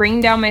to bring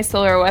down my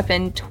solar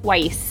weapon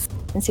twice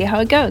and see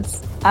how it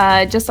goes.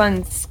 Just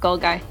on Skull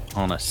Guy.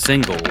 On a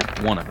single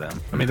one of them.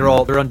 I mean, they're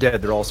undead.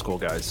 They're all skull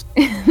guys.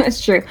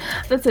 That's true.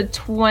 That's a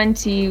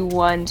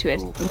 21 to it.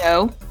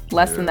 No,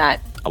 less than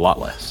that. A lot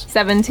less.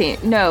 17.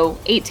 No,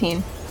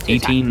 18.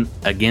 18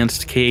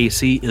 against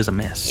KAC is a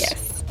miss.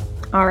 Yes.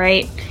 All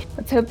right.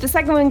 Let's hope the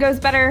second one goes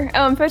better.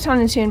 Oh, and Photon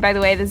and Tune, by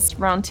the way. This is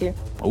round 2.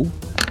 Oh.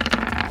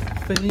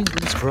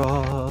 Fingers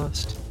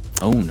crossed.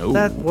 Oh, no.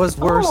 That was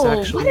worse,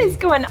 actually. What is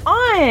going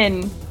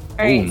on? All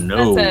right,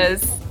 no. That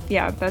says,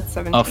 yeah, that's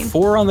 17. A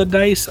 4 on the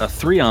dice, a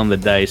 3 on the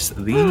dice.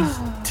 These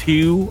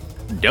two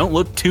don't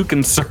look too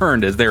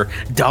concerned as they're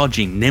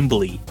dodging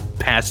nimbly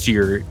past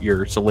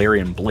your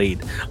Solarian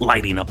blade,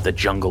 lighting up the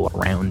jungle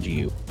around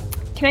you.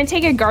 Can I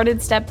take a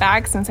guarded step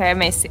back since I have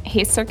my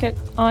haste circuit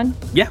on?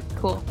 Yeah.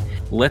 Cool.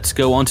 Let's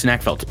go on to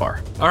Knack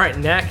Feldspar. All right,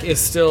 Knack is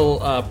still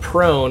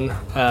prone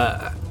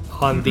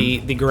on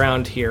the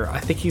ground here. I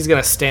think he's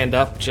going to stand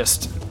up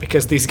just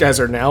because these guys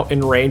are now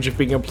in range of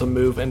being able to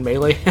move and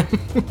melee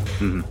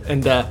him.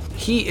 And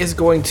he is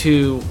going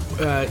to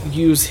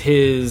use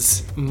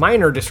his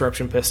minor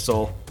disruption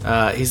pistol.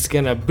 He's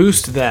going to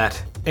boost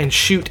that and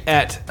shoot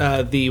at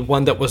the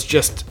one that was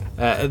just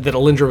that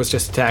Alindra was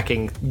just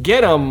attacking.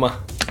 Get him!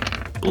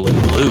 Blue.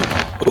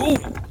 Ooh.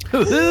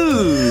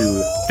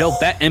 Felt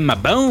that in my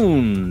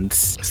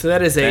bones. So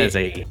that is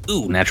a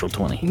natural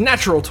 20.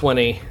 Natural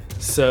 20.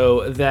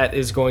 So that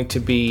is going to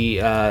be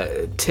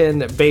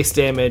 10 base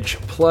damage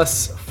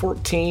plus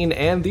 14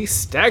 and the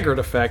staggered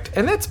effect.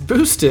 And that's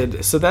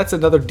boosted, so that's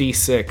another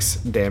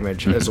d6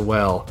 damage as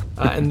well.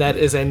 And that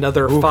is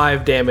another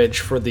 5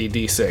 damage for the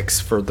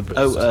d6 for the boost.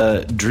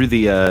 Oh, Drew,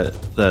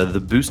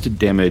 the boosted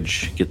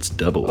damage gets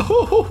doubled.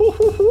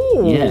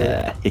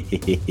 Yeah.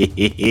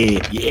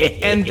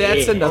 And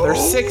that's another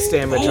 6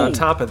 damage on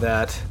top of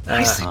that.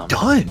 Nicely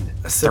done.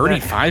 So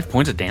 35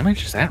 points of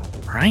damage? Is that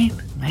right?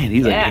 Man,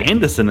 he's like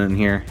Anderson in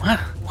here. What?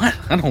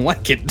 I don't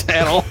like it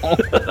at all.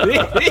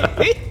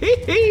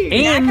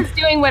 Knack is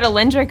doing what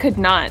Alindra could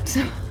not.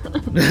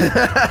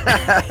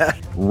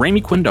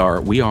 Raimi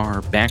Quindar, we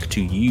are back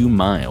to you,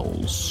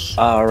 Miles.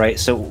 All right,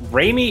 so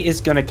Raimi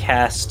is going to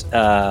cast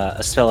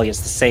a spell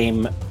against the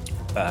same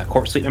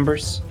Corpse Fleet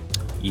members.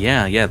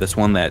 Yeah, this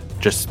one that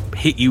just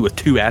hit you with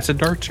 2 acid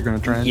darts. You're going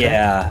to try and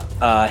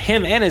Yeah,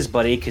 him and his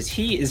buddy, because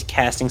he is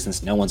casting,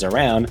 since no one's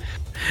around,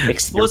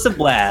 Explosive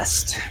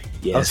Blast.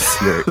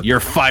 Yes, your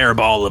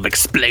fireball of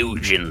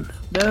explosion.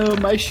 No,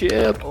 my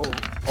ship.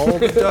 All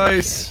the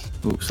dice.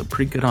 Ooh, so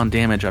pretty good on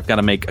damage. I've got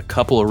to make a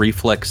couple of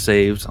reflex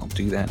saves. I'll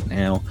do that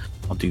now.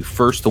 I'll do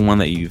first the one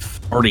that you've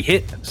already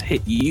hit. Let's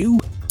hit you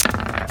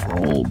for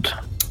rolled.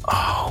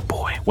 Oh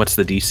boy, what's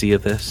the DC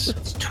of this?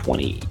 It's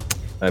 20.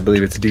 I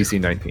believe it's DC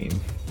 19.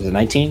 Is it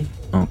 19?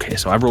 Okay,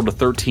 so I've rolled a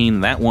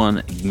 13. That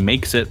one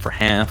makes it for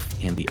half,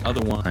 and the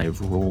other one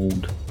I've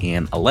rolled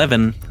an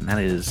 11, and that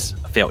is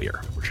a failure,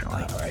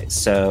 unfortunately. All right,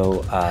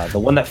 so the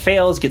one that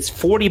fails gets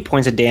 40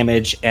 points of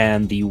damage,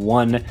 and the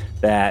one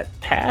that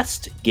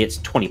passed gets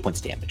 20 points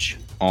of damage.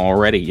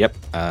 Already, yep.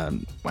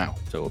 Wow.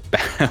 So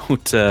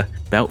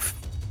about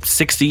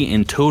 60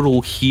 in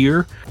total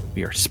here.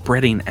 We are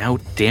spreading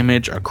out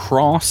damage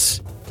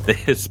across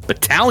this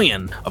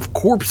battalion of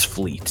Corpse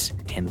Fleet,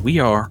 and we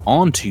are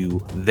on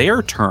to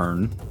their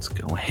turn. Let's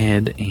go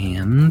ahead,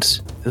 and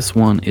this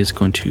one is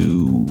going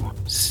to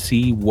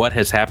see what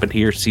has happened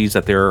here, sees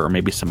that there are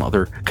maybe some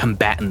other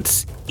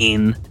combatants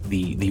in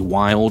the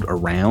wild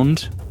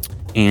around,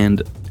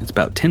 and it's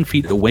about 10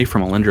 feet away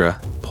from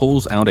Alindra,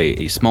 pulls out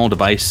a small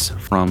device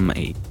from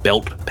a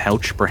belt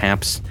pouch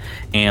perhaps,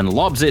 and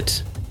lobs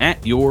it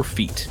at your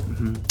feet.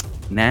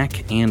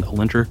 Knack and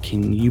Alindra,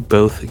 can you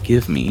both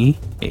give me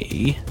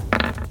a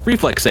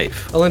reflex save?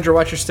 Alindra,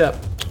 watch your step.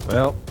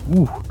 Well,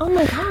 Oh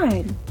my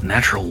god.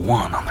 Natural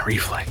 1 on the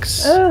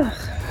reflex. Ugh.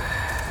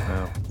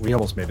 well, we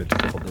almost made it to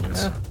double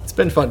digits. It's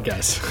been fun,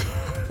 guys.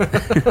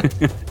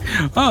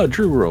 Oh,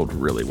 Drew rolled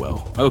really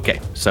well.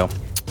 Okay, so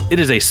it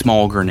is a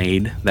small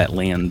grenade that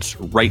lands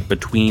right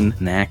between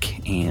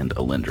Knack and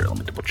Alindra. Let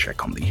me double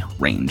check on the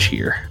range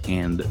here.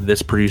 And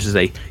this produces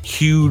a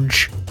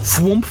huge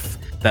thwoomph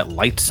that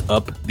lights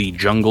up the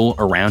jungle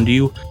around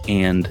you.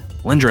 And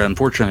Alindra,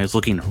 unfortunately, is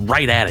looking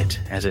right at it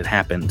as it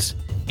happens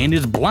and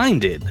is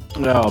blinded.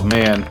 Oh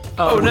man.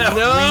 Oh,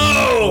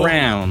 no!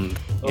 Round.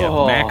 Yeah,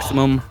 Oh.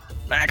 maximum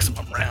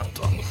rounds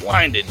on the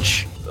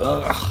blindage.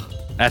 Ugh.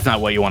 That's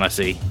not what you want to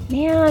see.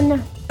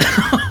 Man.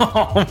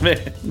 Oh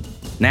man.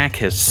 Knack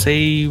has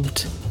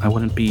saved. I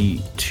wouldn't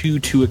be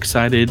too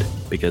excited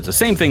because the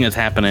same thing is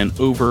happening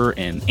over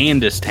in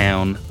Andis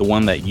Town. The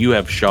one that you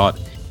have shot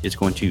is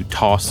going to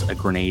toss a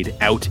grenade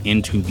out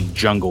into the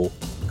jungle.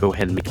 Go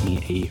ahead and make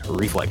me a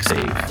reflex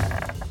save.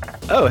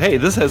 Oh, hey,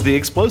 this has the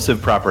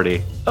explosive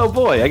property. Oh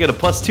boy, I get a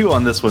 +2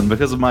 on this one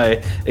because of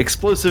my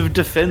explosive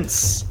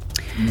defense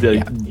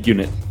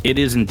unit. It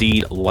is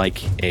indeed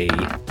like a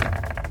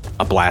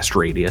blast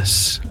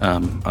radius, a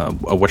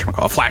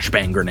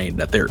flashbang grenade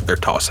that they're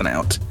tossing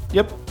out.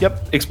 Yep.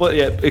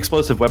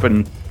 Explosive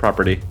weapon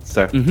property.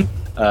 So,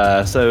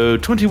 so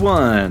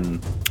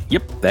 21.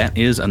 Yep, that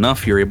is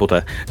enough. You're able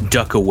to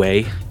duck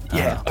away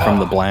from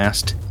the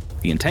blast.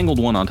 The entangled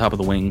one on top of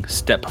the wing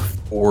step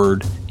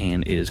forward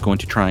and is going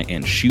to try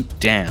and shoot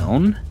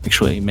down.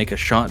 Actually, make a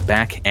shot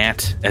back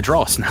at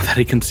Adros now that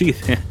he can see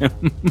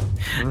him.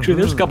 Actually,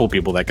 there's a couple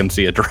people that can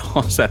see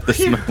Adros at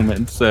this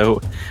moment. So,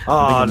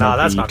 Oh, no,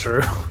 that's not true.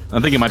 I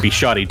think it might be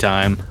shotty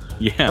time.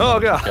 Yeah. Oh,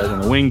 God. Guys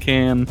on the wing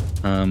can.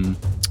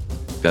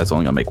 Guy's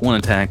only gonna make one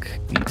attack.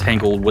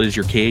 Entangled. What is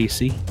your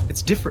KAC?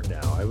 It's different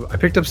now. I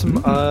picked up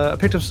some. I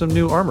picked up some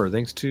new armor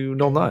thanks to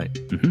Null Knight.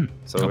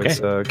 So Okay.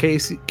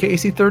 it's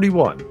KAC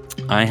 31.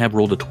 I have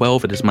rolled a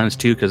 12. It is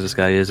 -2 because this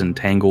guy is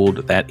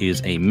entangled. That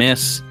is a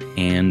miss.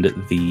 And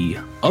the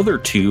other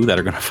two that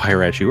are going to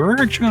fire at you are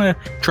actually going to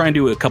try and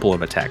do a couple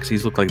of attacks.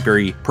 These look like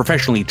very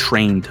professionally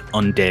trained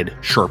undead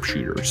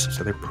sharpshooters.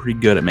 So they're pretty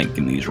good at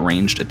making these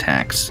ranged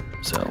attacks.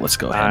 So let's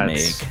go ahead and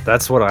make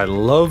That's what I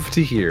love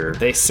to hear.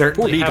 They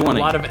certainly have a 4d20.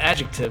 lot of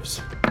adjectives.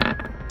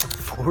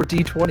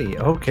 4d20.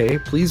 Okay,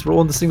 please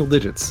roll in the single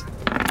digits.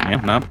 Yeah,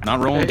 not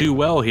rolling too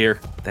well here.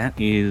 That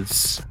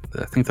is,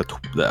 I think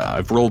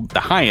I've rolled the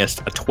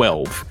highest, a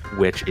 12,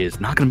 which is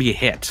not going to be a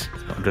hit.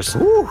 So I'm just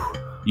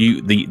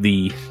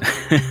the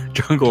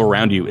jungle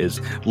around you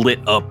is lit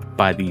up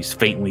by these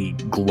faintly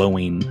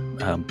glowing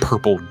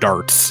purple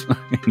darts.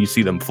 You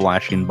see them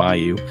flashing by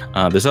you.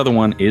 This other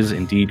one is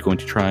indeed going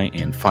to try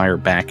and fire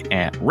back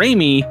at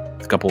Raimi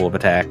with a couple of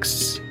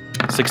attacks.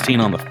 16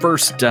 on the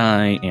first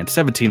die and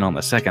 17 on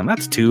the second.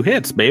 That's 2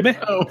 hits, baby.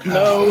 Oh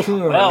no.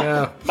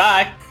 Well,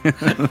 bye.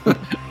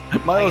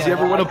 Miles, you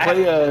ever want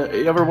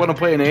to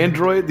play an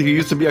android who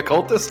used to be a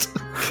cultist?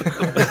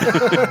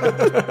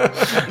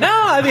 No,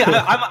 I mean,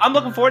 I'm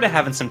looking forward to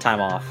having some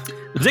time off.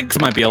 Ziggs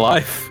might be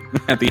alive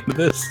at the end of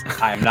this.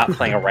 I am not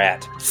playing a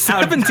rat.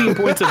 17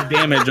 points of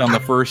damage on the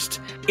first,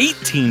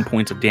 18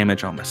 points of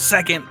damage on the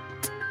second.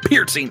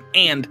 Piercing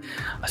and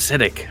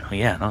acidic. Oh,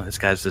 yeah, no, this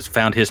guy's just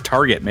found his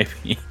target.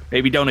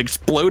 Maybe don't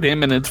explode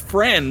him and his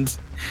friends.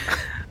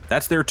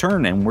 That's their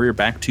turn, and we're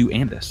back to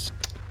Andis.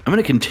 I'm going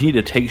to continue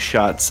to take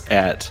shots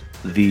at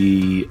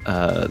the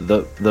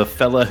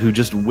fella who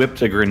just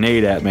whipped a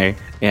grenade at me,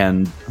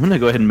 and I'm going to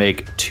go ahead and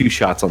make 2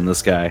 shots on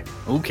this guy.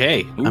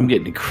 Okay. Ooh. I'm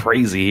getting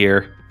crazy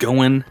here.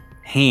 Going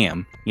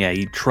ham. Yeah,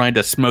 he tried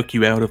to smoke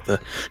you out of the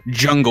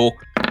jungle.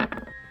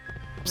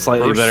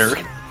 Slightly better.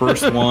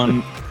 First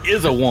one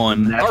is a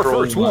 1. Our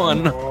Natural first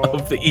one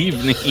of the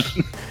evening.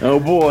 Oh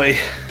boy.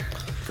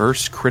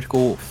 First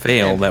critical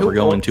fail that we're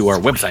going to our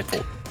website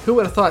for. Who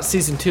would have thought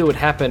season 2 would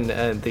happen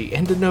at the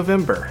end of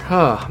November?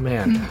 Oh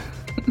man.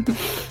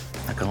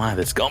 Not gonna lie,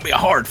 this is gonna be a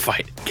hard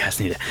fight. You guys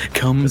need to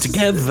come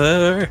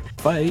together.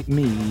 Fight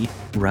me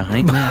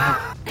right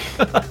now.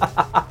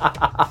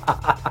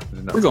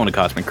 We're going to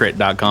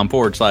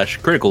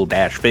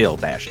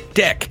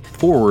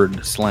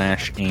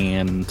cosmiccrit.com/critical-fail-deck/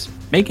 and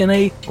making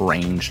a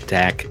ranged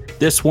attack.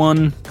 This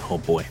one, oh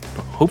boy,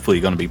 hopefully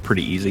going to be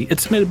pretty easy.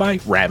 It's submitted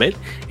by Rabbit.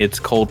 It's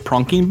called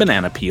Pronking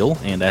Banana Peel,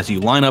 and as you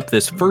line up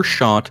this first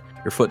shot,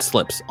 your foot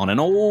slips on an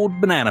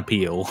old banana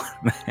peel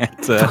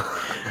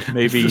that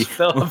maybe Just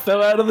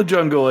fell out of the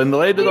jungle and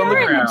landed on the We're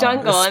in the ground.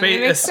 jungle. I mean,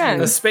 it makes The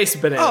sense. space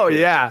banana. Oh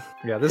yeah,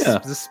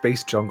 this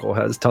space jungle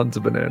has tons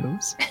of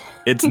bananas.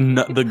 it's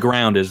the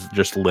ground is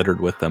just littered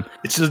with them.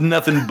 It's just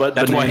nothing but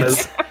That's why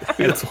bananas.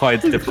 that's why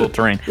it's difficult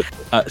terrain.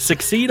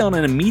 Succeed on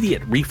an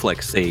immediate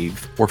reflex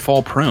save or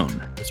fall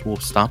prone. This will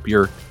stop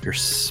your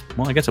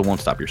well, I guess it won't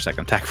stop your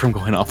second attack from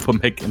going off,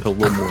 but make it a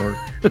little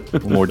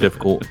more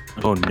difficult.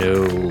 Oh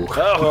no!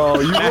 Oh,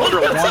 you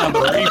Natural one,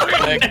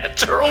 reflex.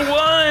 natural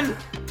one.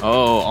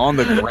 Oh, on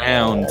the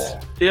ground.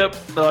 Yep.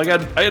 No, I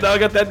got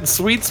that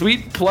sweet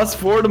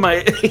 +4 to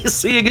my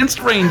AC against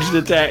ranged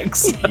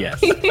attacks.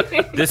 Yes.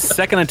 This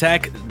second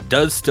attack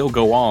does still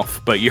go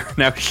off, but you're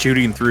now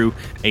shooting through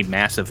a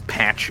massive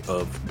patch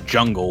of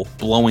jungle,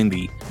 blowing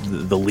the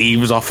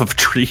leaves off of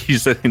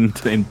trees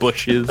and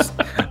bushes,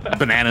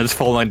 bananas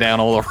falling down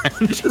all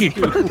around you.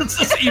 It's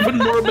just even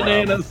more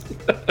bananas.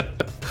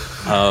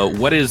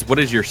 What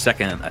is your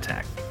second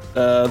attack?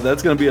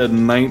 That's gonna be a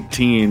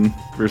 19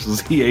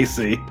 versus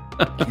EAC.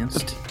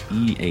 Against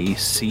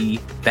EAC.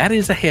 That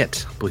is a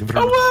hit, believe it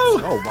or not.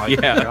 Oh my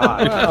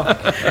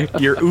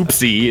god! Your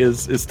oopsie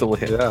is still a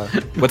hit. Yeah.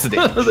 What's the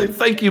damage? Say,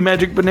 thank you,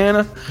 Magic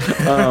Banana.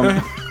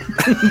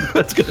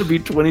 That's gonna be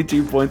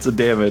 22 points of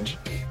damage.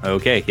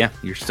 Okay, yeah,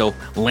 you're still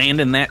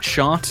landing that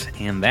shot,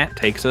 and that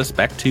takes us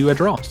back to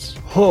Adros.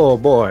 Oh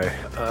boy,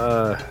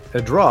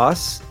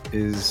 Adros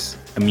is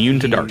Immune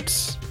to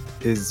darts.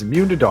 Is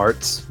immune to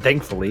darts,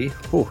 thankfully.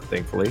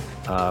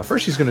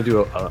 First, he's going to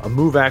do a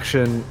move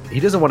action.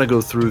 He doesn't want to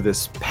go through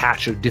this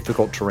patch of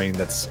difficult terrain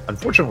that's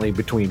unfortunately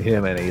between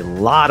him and a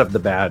lot of the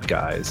bad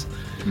guys.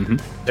 Mm-hmm.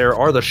 There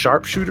are the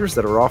sharpshooters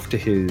that are off to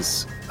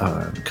his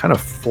kind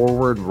of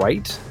forward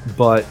right,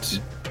 but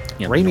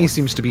Yeah, Raimi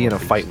seems to be in a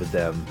fight with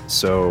them.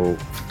 So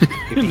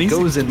if he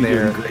goes in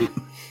there, he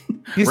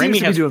seems Raimi to be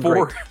has doing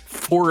great.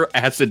 four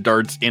acid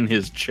darts in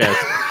his chest.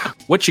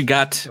 What you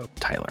got,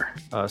 Tyler?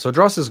 So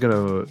Dross is going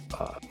to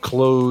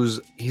close.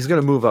 He's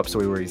going to move up so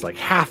where he's like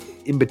half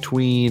in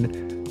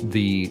between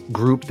the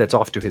group that's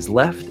off to his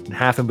left and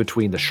half in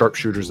between the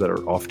sharpshooters that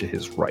are off to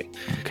his right.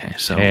 Okay,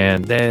 so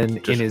And then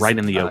just right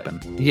in the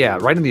open. Yeah,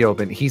 right in the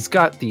open. He's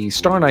got the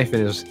star knife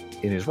in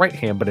his right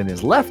hand, but in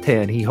his left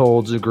hand he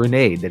holds a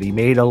grenade that he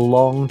made a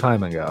long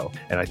time ago.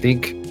 And I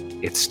think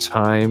it's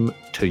time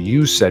to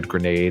use said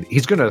grenade.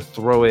 He's going to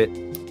throw it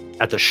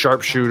at the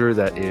sharpshooter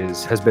that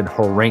has been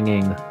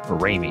haranguing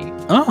Raimi.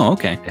 Oh,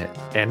 okay.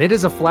 And it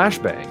is a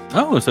flashbang.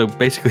 Oh, so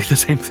basically the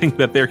same thing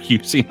that they're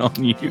using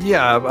on you.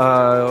 Yeah,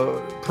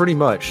 pretty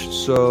much.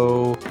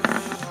 So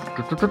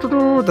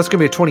that's gonna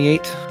be a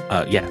 28.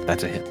 Yeah,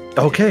 that's a hit.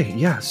 Okay,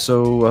 yeah.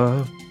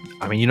 So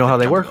I mean, you know how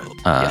they work.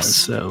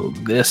 So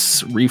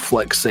this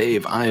reflex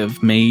save I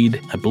have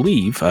made, I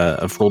believe,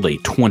 I've rolled a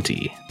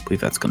 20. I believe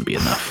that's going to be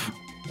enough.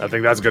 I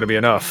think that's gonna be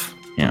enough.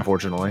 Yeah.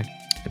 Unfortunately.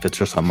 If it's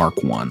just a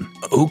Mark 1.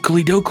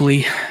 Oakley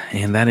dokley.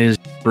 And that is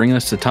bringing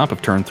us to top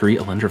of turn 3,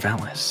 Alindra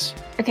Vallis.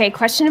 Okay,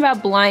 question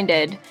about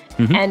blinded.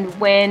 Mhm. And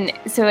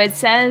so it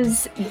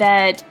says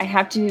that I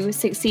have to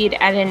succeed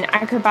at an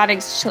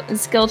acrobatics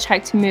skill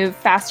check to move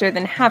faster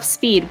than half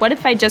speed. What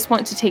if I just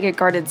want to take a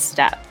guarded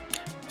step?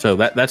 So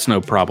that's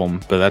no problem,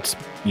 but that's,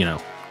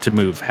 to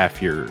move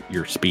half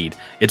your speed.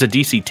 It's a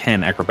DC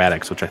 10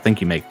 acrobatics, which I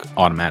think you make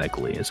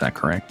automatically. Is that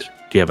correct?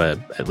 Do you have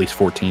at least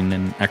 14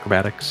 in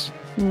acrobatics?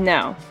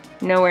 No,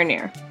 nowhere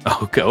near.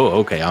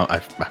 Okay.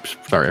 I'm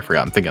sorry, I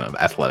forgot. I'm thinking of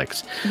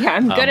athletics. Yeah,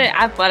 I'm good at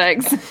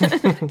athletics.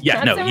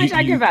 Yeah, Not so much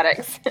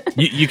acrobatics.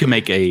 You can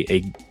make a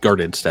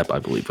guarded step, I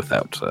believe,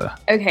 without.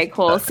 Okay,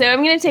 cool. So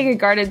I'm going to take a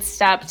guarded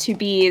step to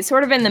be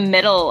sort of in the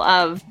middle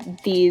of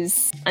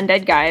these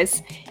undead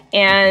guys.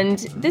 And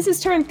this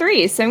is turn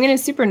 3, so I'm going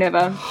to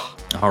supernova.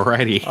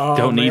 Alrighty. Oh,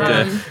 Don't need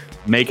man. to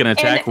make an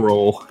attack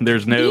roll.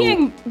 There's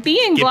no.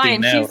 Being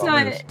blind,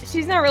 out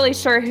she's not really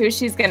sure who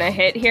she's going to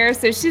hit here.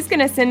 So she's going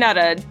to send out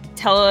a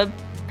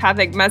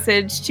telepathic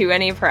message to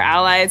any of her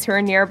allies who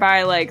are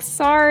nearby, like,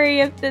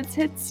 sorry if this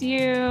hits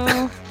you.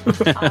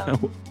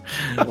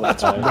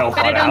 But I don't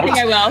think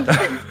I will.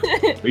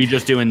 Are you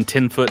just doing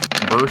 10-foot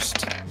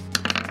burst?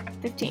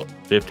 15.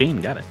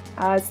 15, got it.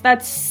 So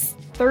that's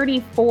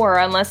 34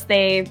 unless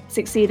they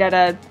succeed at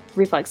a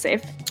reflex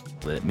save.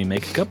 Let me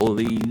make a couple of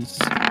these.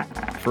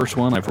 First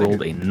one, I've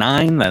rolled a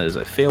 9. That is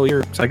a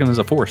failure. Second is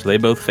a 4, so they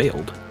both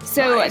failed.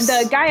 So Nice.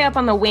 the guy up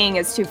on the wing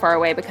is too far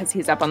away because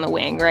he's up on the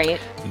wing, right?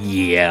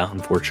 Yeah,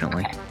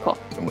 unfortunately. Okay, cool.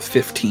 And with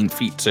 15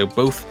 feet. So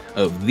both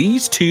of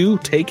these two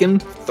taken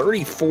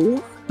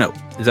 34? No,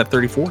 is that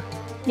 34?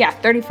 Yeah,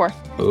 34.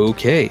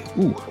 Okay.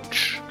 Ooh.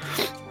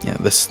 Yeah,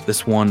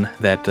 this one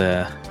that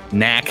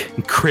Knack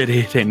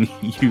critted and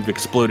you've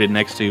exploded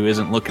next to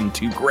isn't looking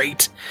too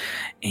great.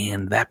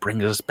 And that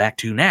brings us back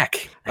to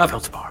Knack at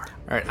Feldspar.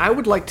 All right, I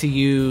would like to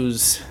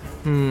use...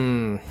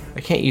 I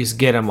can't use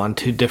get him on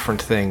two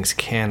different things,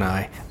 can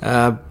I?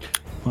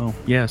 Well,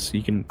 yes,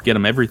 you can get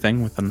him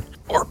everything with an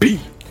RP.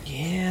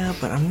 Yeah,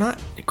 but I'm not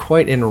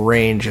quite in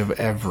range of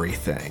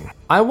everything.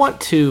 I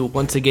want to,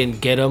 once again,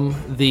 get him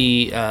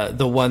the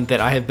one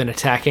that I have been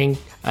attacking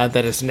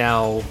that is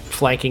now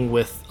flanking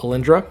with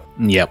Alindra.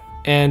 Yep.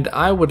 And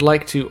I would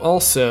like to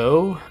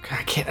also...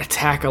 I can't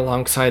attack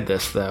alongside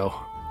this, though.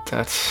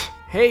 That's...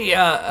 Hey,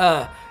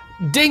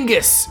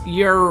 Dingus,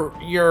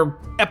 your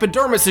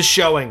epidermis is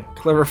showing.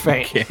 Clever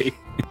feint. Okay.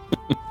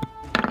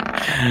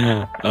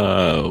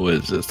 What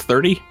is this,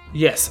 30?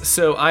 Yes,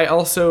 so I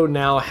also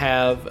now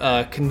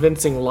have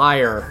Convincing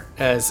Liar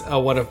as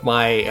one of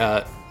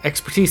my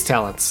expertise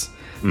talents.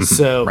 Mm-hmm.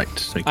 So right,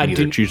 so you can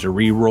either choose to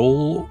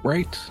re-roll,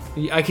 right?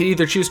 I can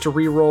either choose to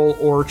re-roll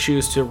or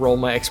choose to roll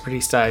my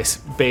expertise dice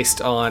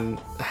based on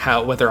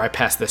whether I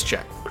pass this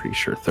check. Pretty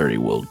sure 30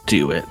 will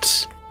do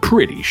it.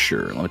 Pretty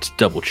sure. Let's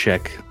double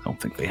check. I don't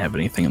think they have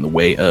anything in the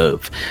way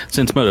of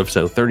sense motive,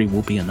 so 30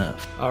 will be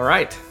enough. All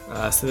right.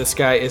 So this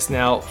guy is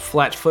now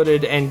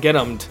flat-footed and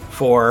get-emmed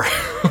for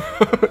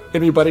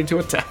anybody to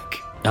attack.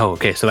 Oh,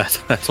 okay. So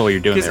that's all you're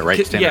doing there,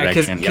 right? Standard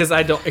action. Because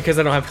I don't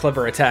have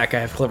clever attack.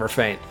 I have clever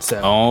feint. So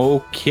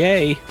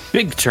okay,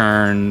 big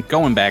turn.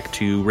 Going back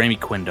to Raimi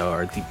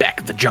Quindar, the back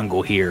of the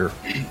jungle here.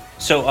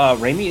 So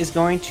Raimi is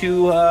going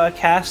to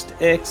cast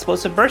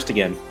Explosive Burst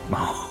again.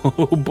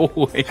 Oh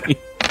boy.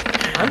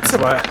 I'm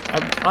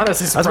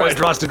honestly surprised. That's why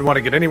Dross didn't want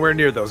to get anywhere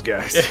near those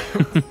guys.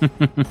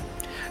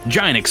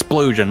 Giant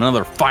explosion,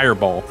 another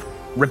fireball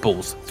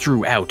ripples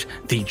throughout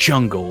the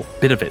jungle.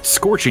 Bit of it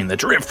scorching the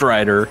Drift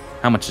Rider.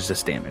 How much is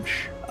this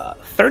damage?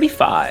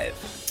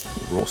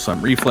 35. Roll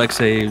some reflex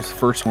saves.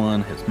 First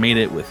one has made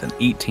it with an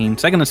 18.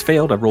 Second has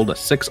failed. I've rolled a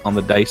 6 on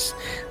the dice.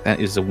 That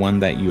is the one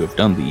that you have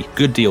done the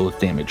good deal of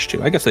damage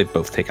to. I guess they've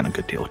both taken a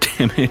good deal of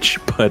damage,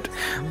 but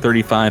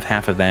 35,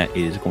 half of that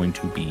is going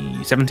to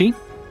be 17.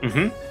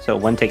 Mm-hmm. So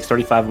one takes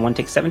 35 and one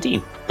takes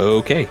 17.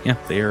 Okay, yeah,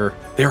 they're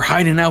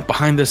hiding out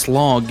behind this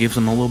log. Gives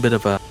them a little bit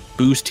of a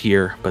boost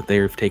here, but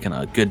they've taken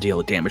a good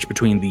deal of damage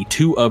between the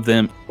two of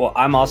them. Well,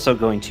 I'm also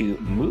going to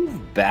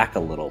move back a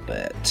little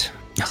bit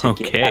to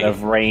get out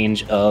of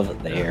range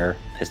of their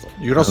pistol.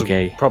 You could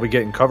also probably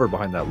get in cover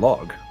behind that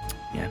log.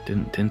 Yeah,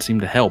 didn't seem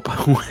to help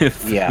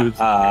with.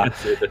 Yeah,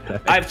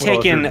 I've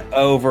taken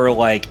over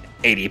like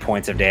 80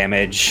 points of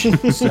damage,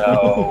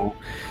 so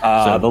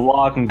the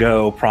log can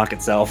go pronk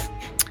itself.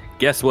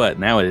 Guess what?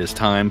 Now it is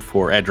time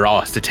for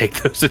Adros to take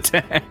those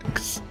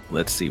attacks.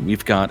 Let's see.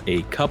 We've got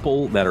a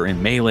couple that are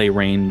in melee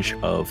range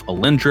of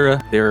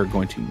Alindra. They're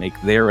going to make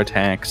their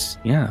attacks.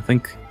 Yeah, I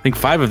think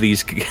 5 of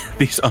these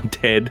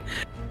undead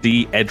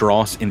see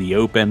Adros in the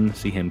open,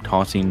 see him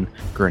tossing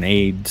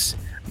grenades.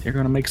 They're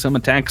going to make some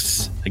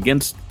attacks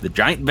against the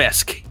giant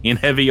Vesk in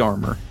heavy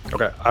armor.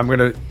 Okay,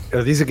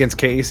 are these against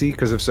KAC?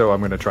 Because if so,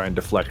 I'm gonna try and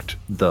deflect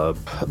the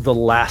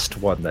last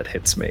one that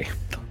hits me.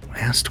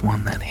 Last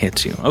one that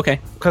hits you. Okay.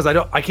 Because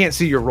I can't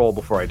see your roll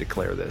before I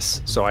declare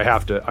this. So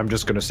I'm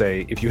just gonna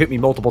say if you hit me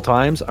multiple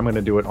times, I'm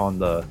gonna do it on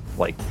the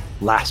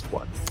last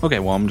one. Okay,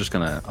 well I'm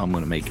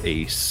gonna make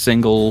a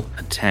single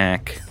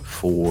attack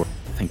for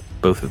I think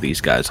both of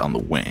these guys on the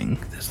wing.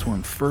 This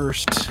one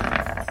first.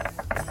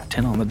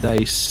 10 on the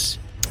dice.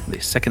 The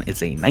second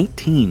is a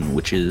 19,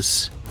 which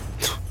is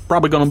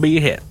probably gonna be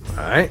a hit.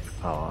 Alright.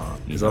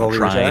 Is that all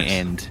your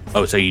attacks?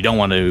 So you don't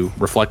want to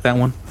reflect that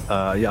one?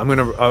 Yeah,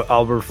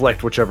 I'll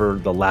reflect whichever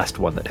the last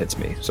one that hits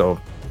me. So,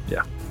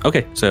 yeah.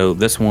 Okay, so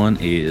this one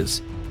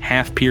is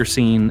half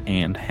piercing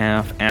and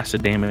half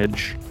acid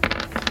damage.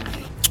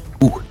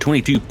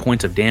 22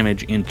 points of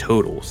damage in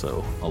total.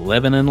 So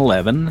 11 and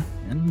 11.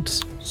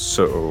 And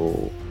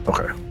so,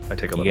 okay. I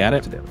take 11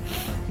 points of damage.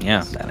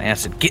 Yeah, that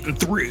acid getting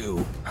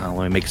through. Let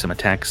me make some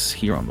attacks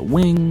here on the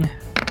wing.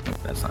 Oh,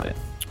 that's not it.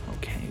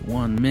 Okay,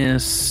 one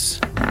miss.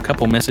 A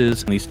couple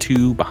misses. And these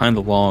 2 behind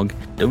the log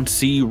don't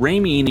see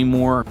Raimi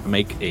anymore.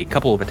 Make a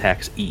couple of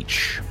attacks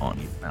each on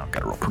you. Now I've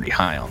got to roll pretty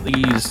high on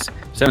these.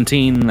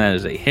 17, that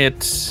is a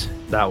hit.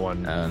 That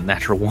one.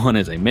 Natural 1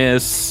 is a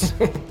miss.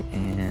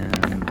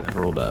 And I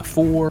rolled a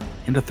 4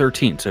 and a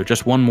 13. So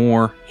just one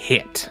more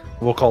hit.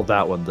 We'll call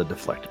that one the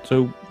deflect.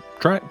 So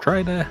try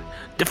to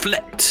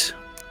deflect.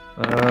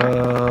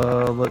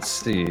 Let's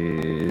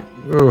see.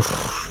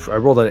 Oof, I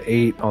rolled an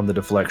 8 on the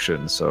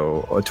deflection,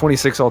 so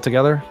 26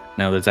 altogether.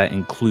 Now, does that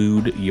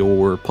include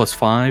your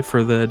 +5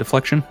 for the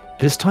deflection?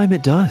 This time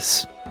it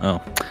does.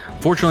 Oh,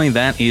 fortunately,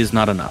 that is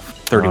not enough.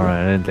 31. All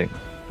right,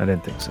 I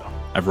didn't think so.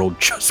 I've rolled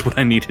just what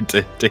I needed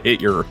to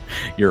hit your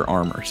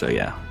armor. So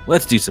yeah,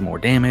 let's do some more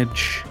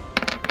damage.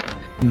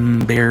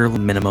 Bare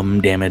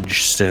minimum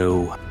damage.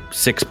 So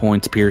 6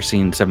 points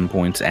piercing, 7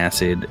 points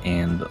acid,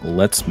 and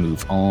let's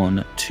move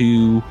on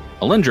to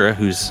Alindra,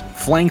 who's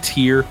flanked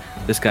here.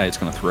 This guy is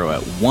going to throw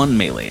out 1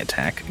 melee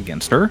attack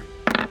against her.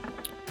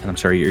 And I'm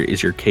sorry,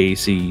 is your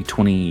KC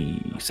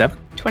 27?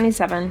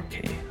 27.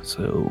 Okay,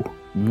 so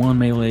 1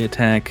 melee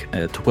attack.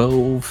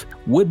 12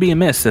 would be a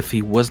miss if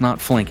he was not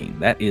flanking.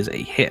 That is a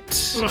hit.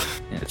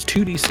 And it's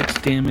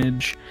 2d6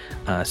 damage,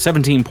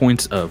 17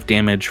 points of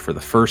damage for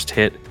the first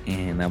hit.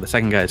 And now the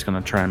second guy is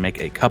going to try and make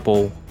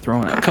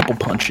throwing a couple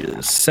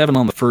punches. 7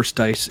 on the first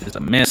dice is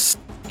a miss,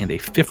 and a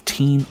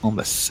 15 on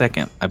the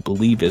second, I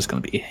believe, is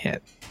going to be a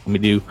hit. Let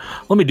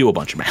me do a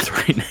bunch of math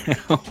right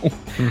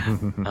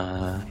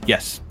now.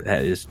 Yes,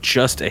 that is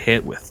just a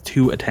hit with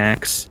 2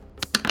 attacks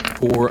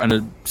for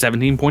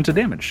 17 points of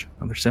damage.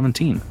 Another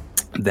 17.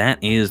 That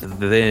is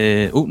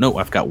oh no,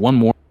 I've got one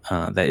more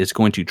that is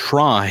going to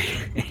try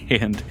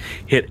and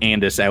hit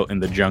Andis out in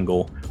the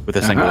jungle with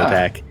a single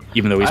attack,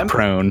 even though he's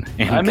prone.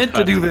 And I meant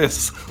to do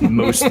this.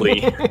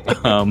 Mostly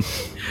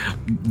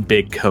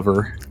big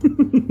cover. I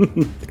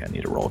think I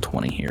need to roll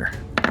 20 here.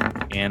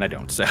 And I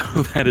don't, so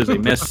that is a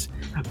miss.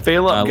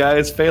 Fail up,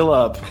 guys, fail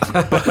up.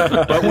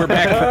 But we're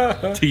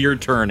back to your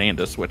turn,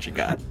 Andis. What you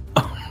got?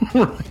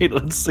 Right,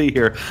 let's see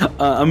here.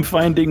 I'm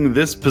finding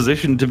this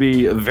position to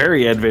be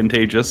very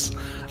advantageous.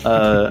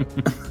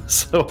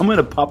 So I'm going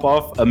to pop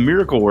off a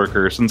Miracle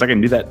Worker since I can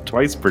do that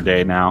twice per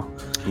day now.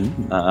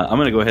 I'm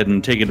going to go ahead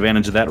and take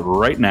advantage of that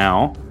right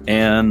now.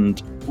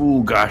 And,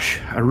 oh gosh,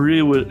 I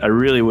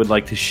really would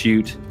like to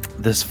shoot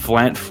this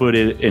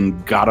flat-footed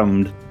and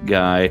got-emed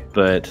guy,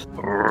 but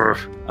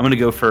I'm gonna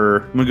go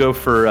for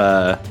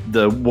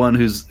the one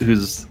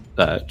who's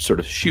sort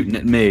of shooting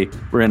at me.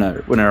 We're in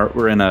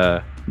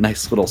a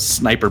nice little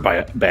sniper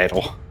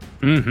battle.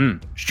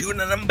 Shooting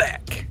them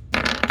back.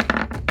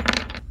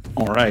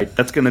 All right,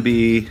 that's gonna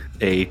be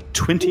a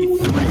 23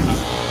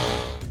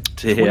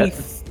 to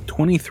hit.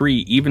 23,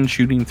 even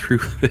shooting through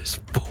this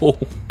full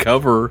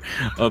cover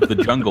of the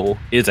jungle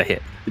is a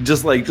hit.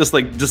 Just like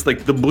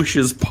the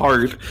bushes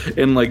part,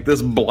 and like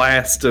this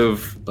blast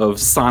of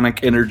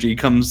sonic energy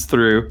comes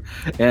through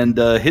and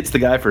hits the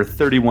guy for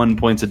 31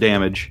 points of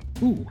damage.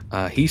 Ooh.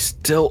 He's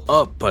still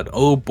up, but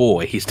oh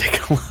boy, he's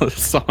taking a lot of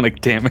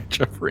sonic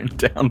damage. I've written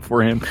down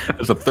for him.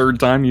 That's the third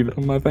time you've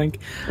done, I think.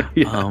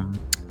 Yeah.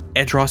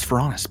 Edros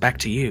Veronis, back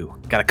to you.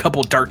 Got a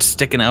couple darts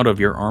sticking out of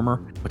your armor.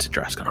 What's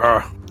Edros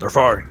gonna do? They're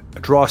fine.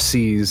 Edros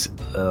sees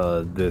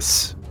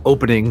this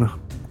opening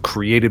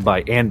created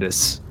by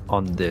Andis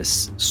on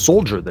this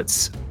soldier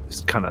that's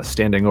kind of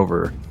standing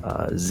over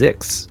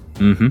Zix.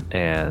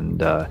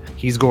 And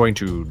he's going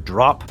to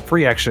drop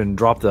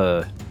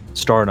the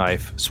Star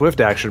Knife,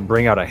 swift action,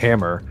 bring out a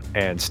hammer,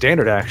 and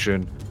standard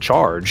action,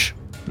 charge.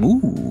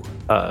 Ooh.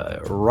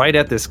 Right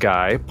at this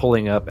guy,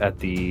 pulling up at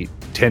the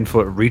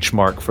 10-foot reach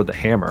mark for the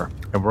hammer.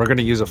 And we're going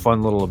to use a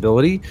fun little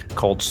ability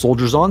called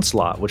Soldier's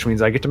Onslaught, which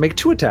means I get to make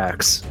 2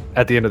 attacks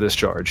at the end of this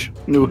charge.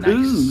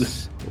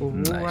 Nice.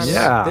 Nice.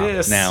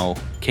 Yeah. Now,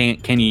 can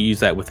you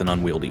use that with an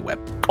unwieldy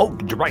weapon? Oh,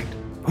 you're right.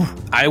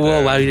 I will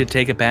allow you to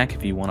take it back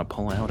if you want to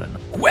pull out a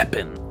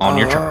weapon on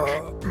your charge.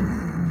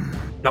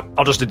 Nope,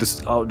 I'll just do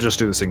this. I'll just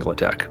do the single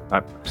attack.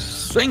 I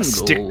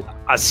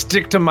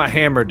stick to my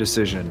hammer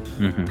decision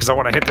because I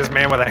want to hit this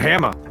man with a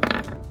hammer.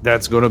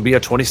 That's going to be a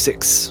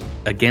 26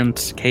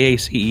 against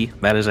KACE.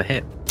 That is a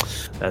hit.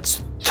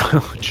 That's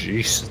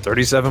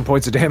 37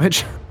 points of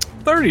damage.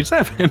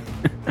 37.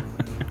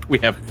 We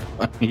have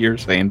you're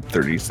saying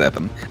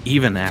 37.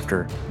 Even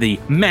after the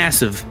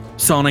massive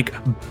sonic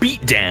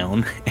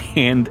beatdown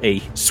and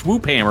a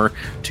swoop hammer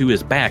to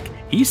his back,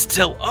 he's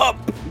still up.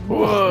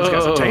 Whoa, this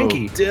guy's a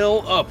tanky.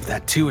 Still up.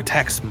 That 2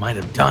 attacks might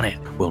have done it.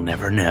 We'll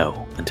never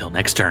know until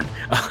next turn.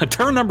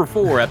 Turn number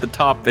 4 at the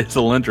top is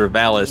Alindra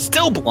Valis,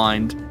 still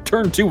blind.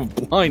 Turn 2 of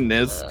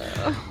blindness.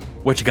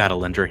 What you got,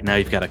 Alindra? Now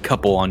you've got a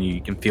couple on you.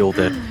 You can feel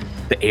the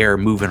air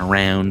moving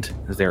around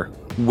as they're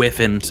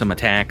whiffing some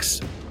attacks.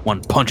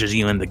 One punches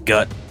you in the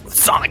gut with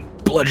sonic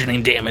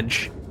bludgeoning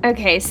damage.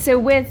 Okay, so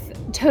with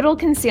total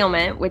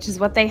concealment, which is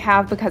what they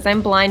have because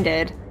I'm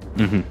blinded,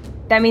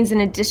 that means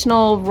an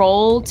additional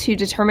roll to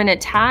determine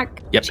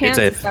attack chance,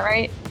 is that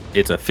right?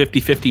 It's a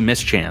 50-50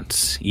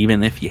 mischance,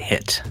 even if you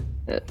hit.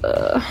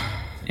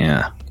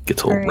 Yeah,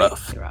 gets a little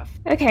rough.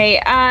 Okay,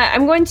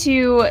 I'm going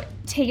to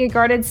take a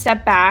guarded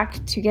step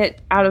back to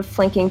get out of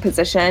flanking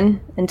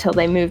position until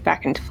they move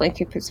back into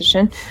flanking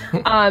position.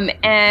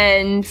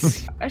 And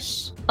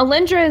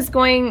Alindra is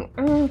going,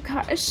 oh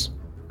gosh.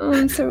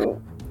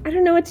 So I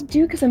don't know what to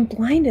do because I'm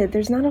blinded.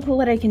 There's not a whole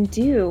lot I can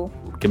do.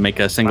 You can make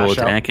a single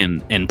attack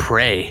and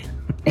pray.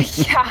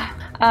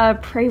 Yeah,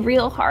 pray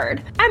real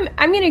hard. I'm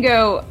gonna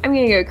go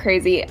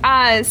crazy.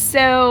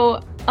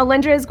 So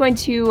Alindra is going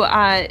to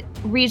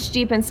reach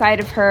deep inside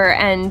of her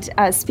and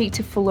speak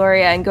to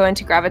Feloria and go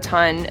into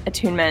Graviton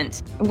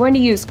attunement. I'm going to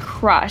use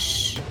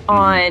Crush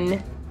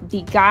on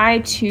the guy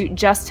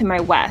just to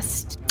my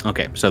west.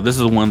 Okay, so this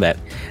is the one that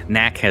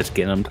Knack has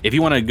given. If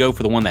you want to go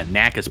for the one that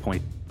Knack has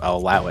pointed, I'll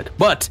allow it.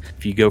 But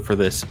if you go for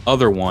this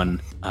other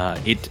one,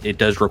 it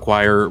does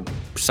require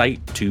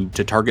sight to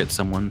target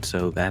someone,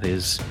 so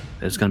there's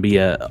going to be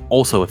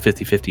also a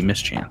 50-50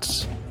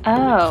 mischance.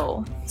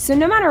 Oh, so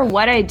no matter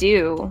what I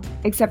do,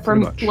 except for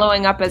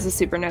blowing up as a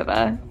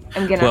supernova,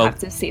 I'm going to have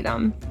to see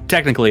them.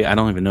 Technically, I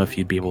don't even know if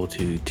you'd be able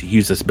to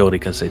use this ability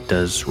because it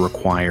does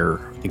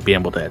require being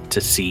able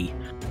to see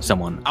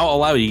someone. I'll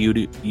allow you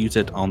to use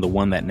it on the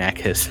one that Knack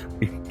has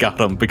got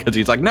him because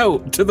he's like, no,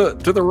 to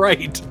the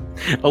right,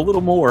 a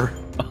little more,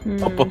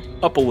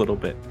 up a little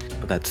bit.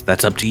 But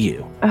that's up to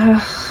you.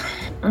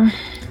 I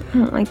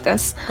don't like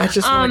this. I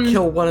just want to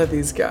kill one of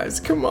these guys.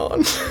 Come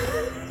on.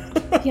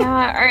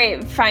 Yeah, all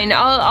right, fine.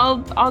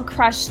 I'll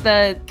crush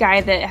the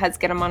guy that has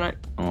get him on it.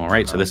 All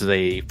right, so this is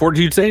a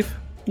fortitude save.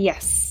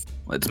 Yes.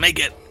 Let's make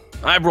it.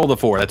 I've rolled a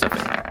 4. That's a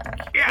fail.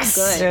 Yes.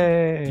 Good.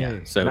 Yay. Yeah.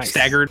 So Nice.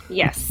 staggered.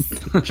 Yes.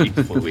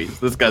 Jeez Louise,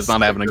 this guy's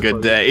not having a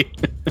good day.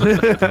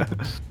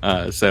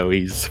 So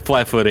he's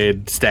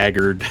flat-footed,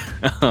 staggered.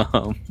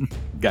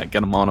 Got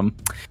him on him.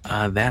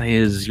 That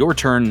is your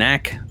turn,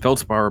 Knack.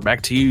 Feldspar,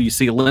 back to you. You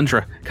see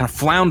Alindra kind of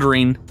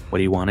floundering. What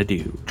do you want to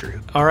do,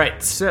 Drew? All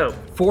right, so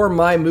for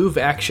my move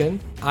action,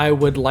 I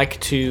would like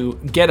to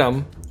get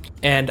him,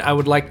 and I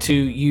would like to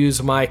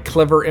use my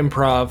clever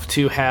improv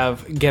to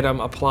have get him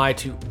apply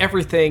to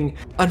everything.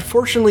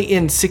 Unfortunately,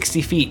 in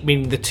 60 feet,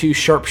 meaning the 2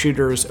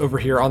 sharpshooters over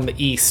here on the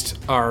east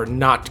are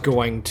not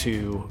going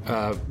to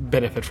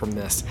benefit from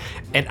this.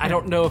 And I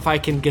don't know if I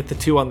can get the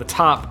 2 on the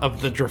top of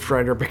the Drift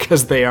Rider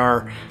because they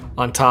are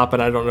on top,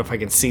 and I don't know if I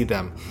can see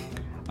them.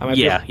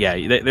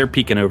 They're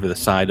peeking over the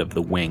side of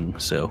the wing,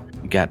 so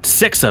you got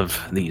 6 of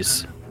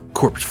these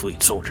Corpse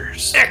Fleet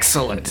soldiers.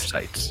 Excellent.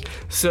 Sights.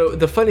 So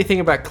the funny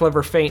thing about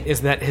Clever Feint is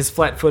that his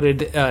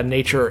flat-footed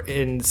nature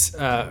ends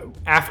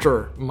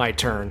after my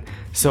turn.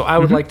 So I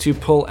would like to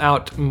pull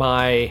out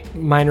my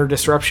Minor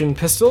Disruption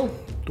pistol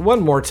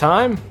one more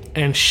time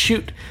and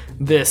shoot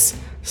this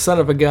son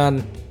of a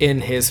gun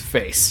in his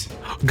face.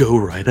 Go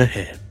right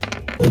ahead.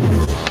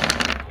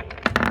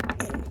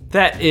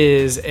 That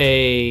is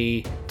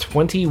a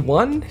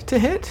 21 to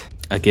hit?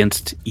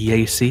 Against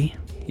EAC?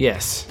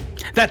 Yes.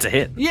 That's a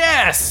hit.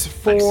 Yes!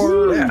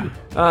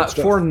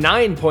 For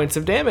 9 points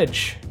of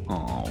damage.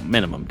 Oh,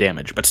 minimum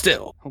damage, but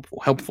still.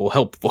 Helpful.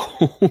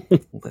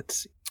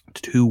 Let's see.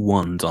 2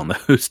 1s on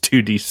those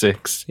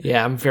 2d6.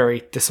 Yeah, I'm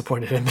very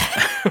disappointed in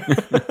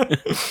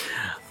that.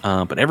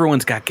 But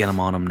everyone's got get 'em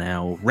on them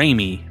now.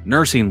 Raimi,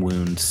 nursing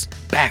wounds,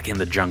 back in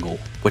the jungle.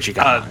 What you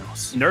got,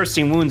 Miles?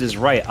 Nursing wounds is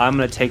right. I'm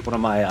going to take one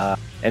of my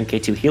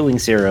MK2 healing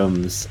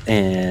serums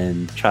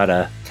and try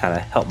to kind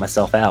of help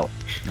myself out.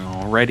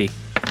 Alrighty.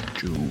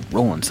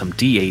 Rolling some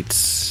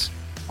d8s.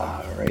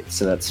 All right,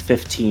 so that's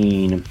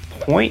 15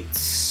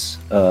 points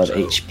of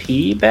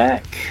HP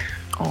back.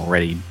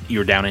 Already,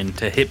 you're down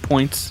into hit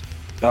points.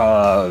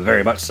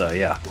 Very much so,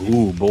 yeah.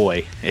 Ooh,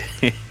 boy.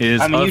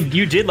 I mean,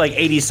 you did like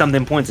 80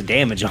 something points of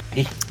damage on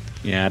me.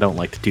 Yeah, I don't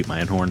like to toot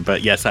my own horn,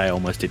 but yes, I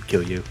almost did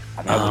kill you.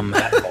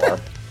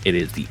 It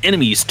is the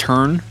enemy's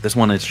turn. This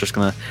one is just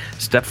going to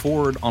step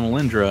forward on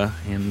Alindra,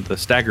 and the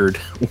staggered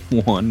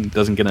one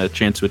doesn't get a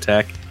chance to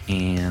attack.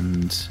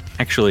 And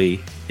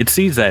actually, it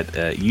sees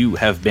that you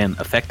have been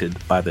affected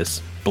by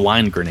this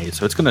blind grenade,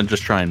 so it's going to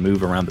just try and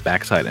move around the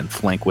backside and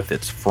flank with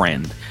its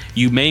friend.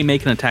 You may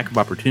make an attack of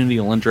opportunity,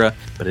 Alindra,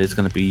 but it's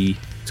going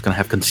to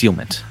have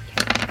concealment.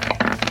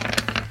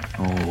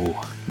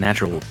 Oh,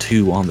 natural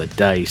 2 on the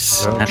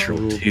dice.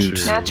 Natural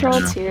toot.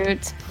 Natural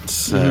toot.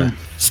 It's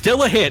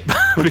still a hit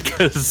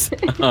because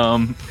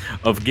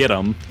of get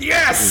 'em.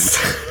 Yes!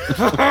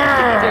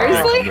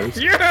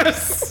 Seriously?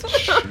 Yes!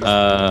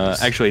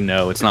 Actually,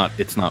 no, it's not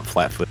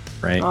flat-footed,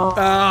 right?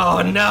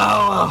 Oh,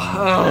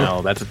 no!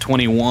 No, that's a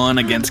 21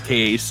 against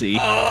KAC.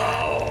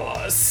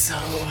 Oh, so...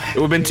 It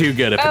would have been too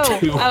good if a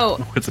 2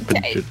 was a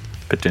okay.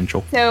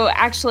 potential. So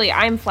actually,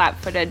 I'm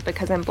flat-footed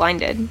because I'm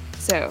blinded.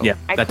 So Yeah,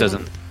 that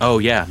doesn't... Oh,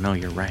 yeah, no,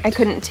 you're right. I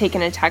couldn't take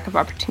an attack of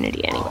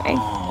opportunity anyway.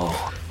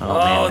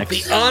 Oh man,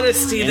 the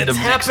honesty end that's of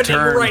next happening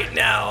turn. right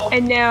now. I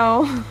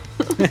know.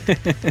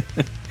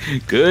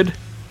 Good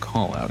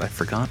call out. I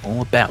forgot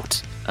all about.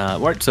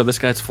 Right, so this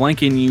guy's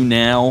flanking you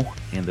now,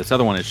 and this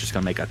other one is just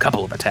going to make a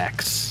couple of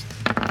attacks.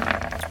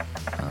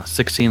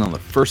 16 on the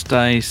first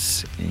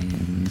dice,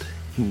 and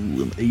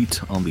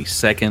 8 on the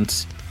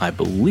second. I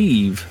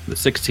believe the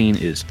 16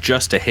 is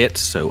just a hit,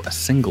 so a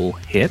single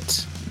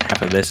hit.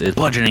 Half of this is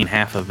bludgeoning,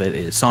 half of it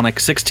is sonic.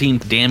 16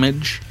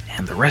 damage.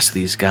 And the rest of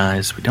these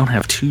guys, we don't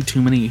have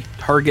too many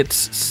targets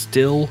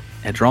still.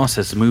 Edros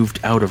has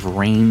moved out of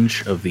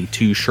range of the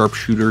 2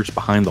 sharpshooters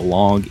behind the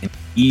log in the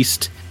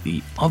east.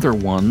 The other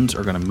ones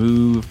are going to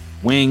move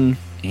wing,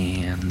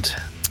 and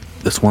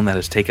this one that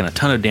has taken a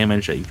ton of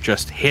damage that you've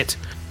just hit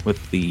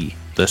with the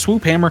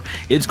swoop hammer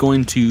is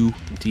going to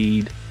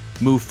indeed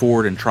move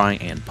forward and try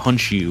and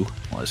punch you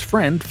while his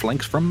friend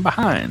flanks from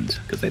behind,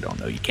 because they don't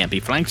know you can't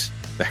be flanked.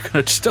 They're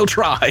going to still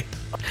try.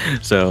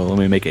 So let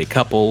me make a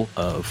couple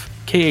of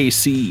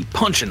KAC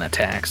punching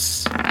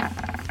attacks.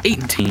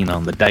 18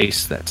 on the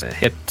dice, that's a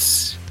hit.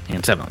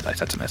 And 7 on the dice,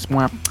 that's a miss.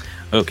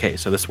 Okay,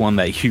 so this one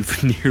that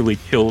you've nearly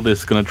killed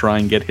is going to try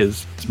and get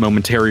his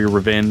momentary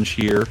revenge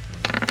here.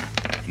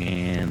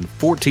 And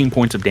 14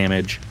 points of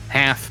damage,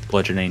 half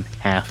bludgeoning,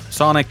 half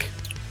sonic.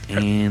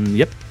 And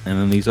yep, and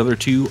then these other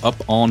 2 up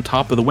on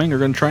top of the wing are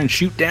going to try and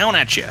shoot down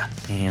at you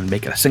and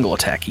make it a single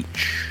attack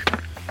each.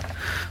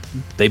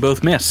 They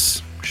both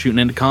miss. Shooting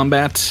into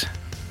combat.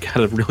 got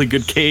a really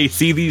good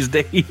KAC these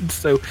days,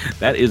 so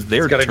that is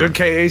their Got a turn. good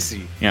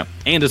KAC. Yeah,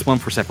 and it's 1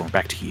 for Sephiroth.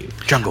 Back to you.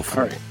 Jungle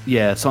Floor. All right.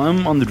 Yeah, so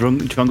I'm on the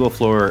jungle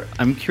floor.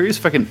 I'm curious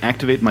if I can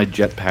activate my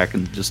jetpack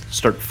and just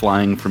start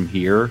flying from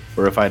here,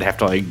 or if I'd have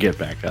to like get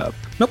back up.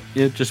 Nope,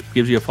 it just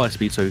gives you a fly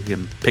speed so you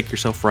can pick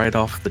yourself right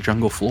off the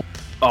jungle floor.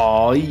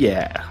 Oh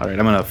yeah. All right,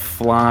 I'm gonna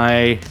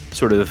fly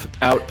sort of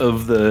out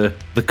of the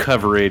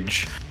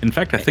coverage. In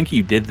fact, I think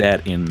you did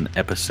that in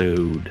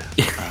episode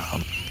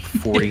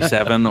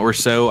 47 or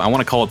so. I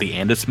want to call it the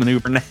Andis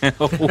maneuver now.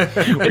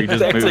 Where you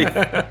just Actually,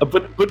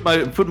 move.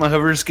 I put my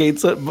hover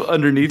skates up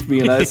underneath me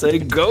and I say,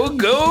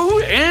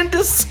 "Go and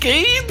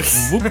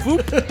skates!" Whoop,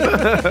 whoop.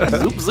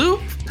 Zoop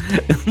zoop.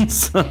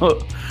 So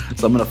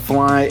I'm gonna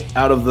fly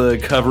out of the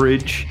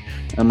coverage.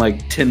 I'm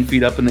like 10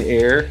 feet up in the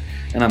air,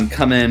 and I'm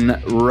coming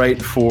right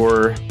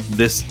for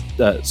this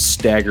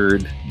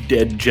staggered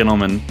dead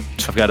gentleman.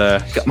 I've got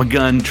my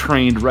gun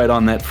trained right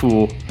on that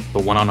fool. The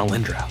one on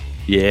Alindra.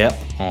 Yep.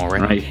 All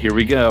right. All right, here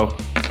we go.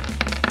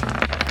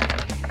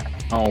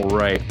 All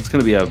right, it's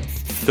gonna be a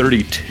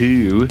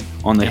 32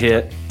 on the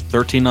hit.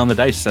 13 on the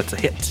dice. That's a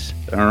hit.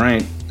 All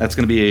right, that's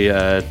gonna be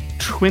a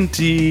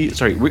 20.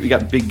 Sorry, we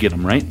got big get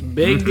 'em, right?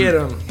 Big get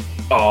 'em.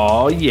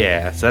 Oh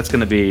yeah, so that's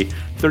gonna be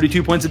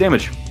 32 points of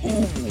damage.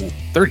 Ooh,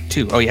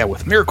 32. Oh, yeah,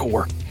 with miracle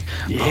work.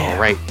 Yeah. All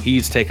right,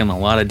 he's taken a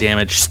lot of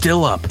damage.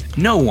 Still up.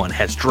 No one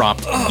has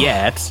dropped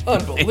yet.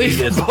 Unbelievable. In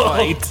this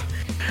fight.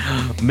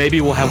 Maybe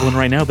we'll have one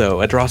right now, though.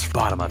 Adros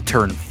bottom of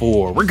turn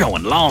 4. We're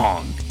going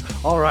long.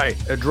 All right,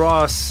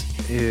 Adros,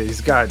 he's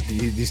got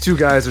these two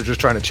guys are just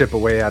trying to chip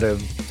away at him.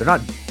 They're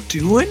not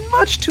doing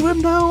much to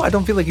him, though. I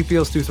don't feel like he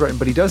feels too threatened,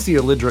 but he does see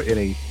Alindra in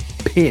a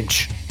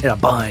pinch, in a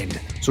bind.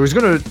 So he's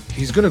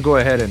gonna go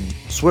ahead and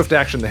swift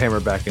action the hammer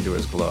back into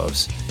his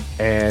gloves.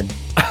 And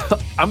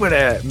I'm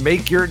gonna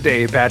make your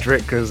day,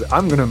 Patrick, because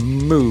I'm gonna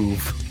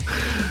move.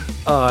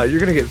 You're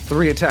gonna get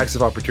 3 attacks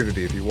of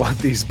opportunity if you want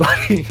these,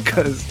 buddy.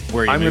 Because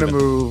Where are you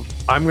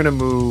I'm gonna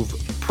move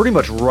pretty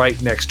much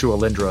right next to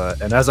Alindra.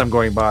 And as I'm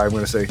going by, I'm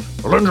gonna say,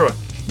 Alindra,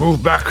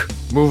 move back.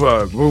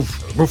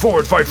 Move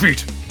forward 5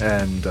 feet.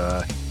 and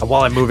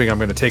while I'm moving, I'm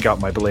gonna take out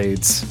my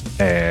blades.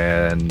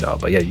 And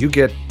but yeah, you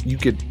get.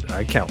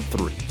 I count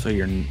 3. So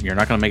you're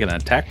not going to make an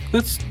attack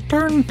this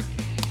turn?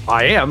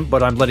 I am,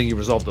 but I'm letting you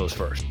resolve those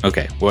first.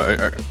 Okay.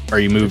 Well, are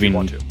you moving?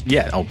 want to.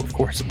 Yeah. Oh, of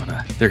course.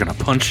 They're gonna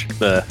punch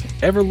the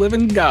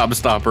ever-living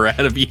gobstopper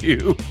out of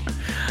you.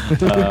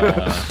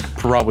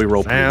 Probably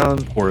roll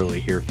poorly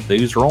here.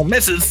 These are all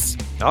misses.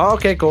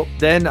 Okay, cool.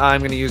 Then I'm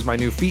going to use my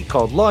new feat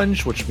called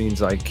Lunge, which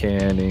means I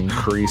can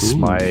increase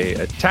my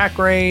attack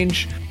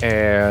range.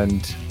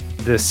 And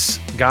this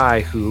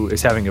guy who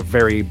is having a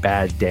very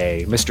bad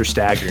day, Mr.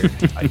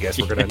 Staggard, I guess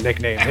we're going to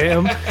nickname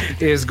him,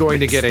 is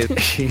going to get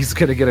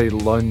a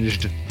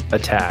lunged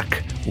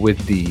attack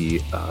with the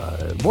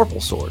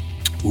Vorpal sword.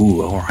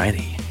 Ooh,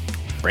 alrighty.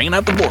 Bringing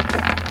out the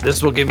Vorpal.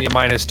 This will give me a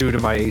 -2 to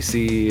my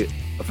AC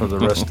for the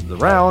rest of the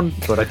round,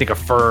 but I think a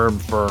firm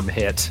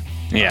hit.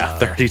 Yeah,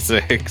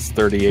 36,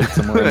 38,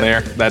 somewhere in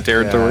there, that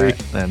territory.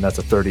 Yeah, and that's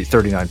a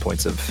 39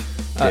 points of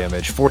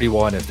damage.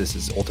 41 if this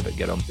is ultimate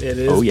get 'em. It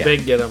is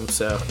big get 'em,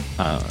 so.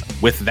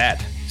 With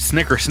that,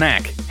 Snicker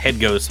Snack,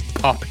 head goes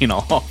popping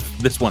off.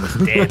 This one is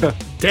dead.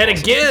 Dead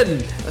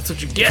again! That's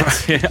what you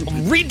get.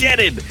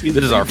 Redeaded!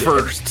 This is our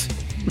first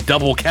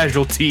double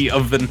casualty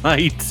of the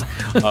night.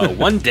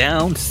 1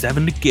 down,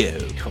 7 to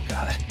go. Oh,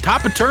 God.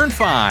 Top of turn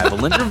 5,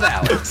 Alindra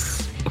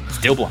Vallis.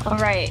 Still blind. All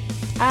right.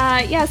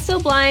 Yeah, still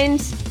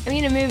blind. I'm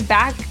going to move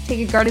back, take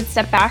a guarded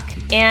step back,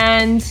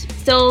 and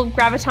still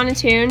Graviton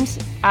attuned.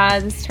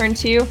 This turn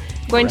 2.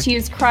 I'm going to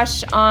use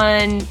Crush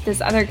on this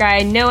other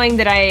guy, knowing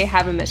that I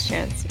have a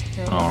mischance.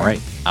 All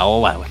right, I'll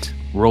allow it.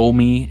 Roll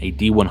me a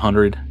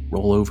D100,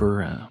 roll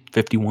over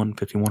 51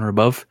 or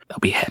above.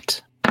 That'll be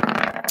hit.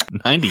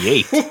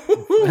 98.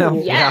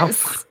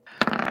 Yes.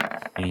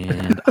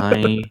 And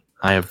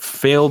I have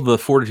failed the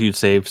fortitude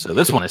save, so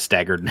this one is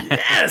staggered now.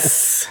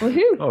 Yes!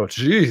 Woohoo. Oh,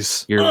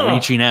 jeez. You're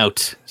reaching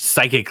out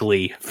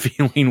psychically,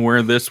 feeling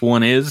where this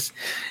one is.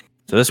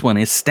 So this one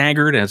is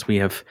staggered, as we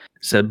have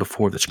said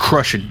before. This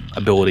crushing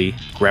ability,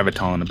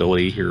 graviton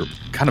ability, you're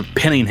kind of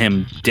pinning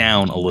him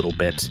down a little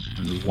bit.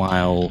 And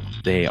while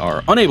they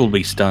are unable to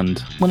be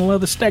stunned, I'm going to allow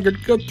the stagger to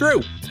go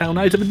through. That's how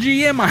nice of a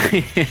GM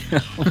I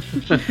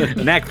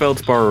am. Knack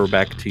Feldspar,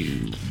 back to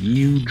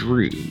you,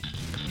 Drew.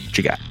 What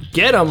you got?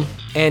 Get 'em!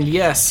 And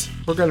yes,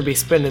 we're going to be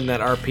spending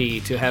that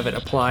RP to have it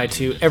apply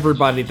to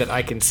everybody that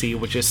I can see,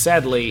 which is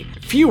sadly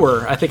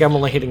fewer. I think I'm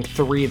only hitting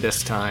 3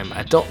 this time.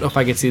 I don't know if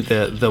I can see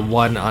the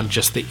one on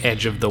just the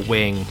edge of the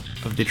wing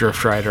of the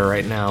Drift Rider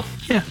right now.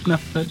 Yeah, no,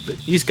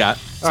 he's got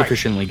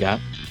sufficiently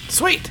got.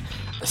 Sweet!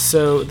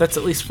 So that's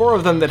at least 4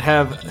 of them that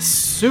have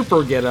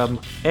super get 'em.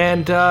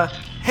 And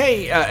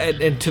hey,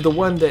 and to the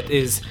one that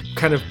is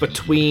kind of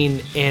between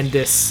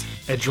Andis,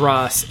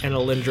 Adros, and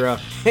Alindra,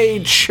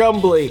 hey,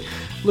 Chumbly!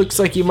 Looks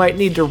like you might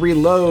need to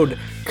reload.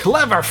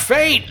 Clever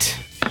fate!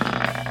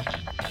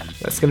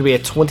 That's going to be a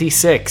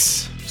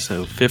 26.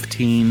 So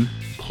 15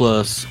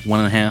 plus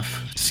 1.5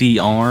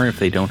 CR if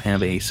they don't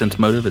have a sense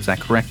motive. Is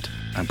that correct?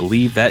 I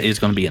believe that is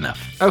going to be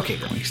enough. Okay,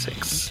 good.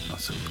 26.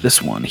 So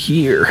this one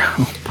here.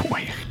 Oh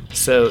boy.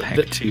 So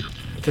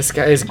this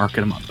guy is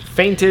marking him up.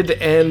 Fainted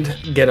and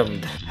get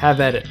him. Have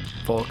at it,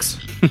 folks.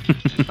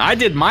 I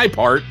did my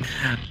part.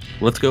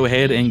 Let's go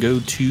ahead and go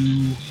to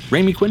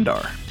Raimi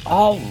Quindar.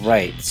 All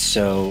right,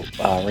 so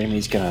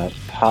Raimi's gonna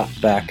pop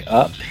back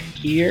up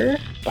here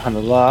behind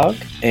the log,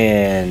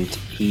 and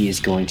he is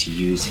going to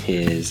use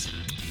his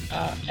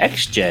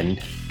X-Gen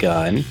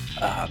gun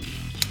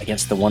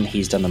against the one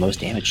he's done the most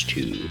damage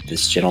to.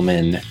 This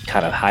gentleman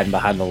kind of hiding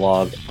behind the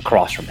log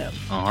across from him.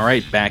 All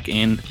right, back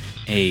in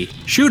a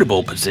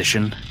shootable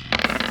position.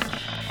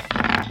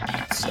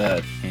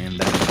 And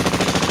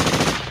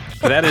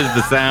that is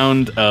the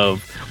sound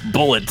of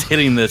bullets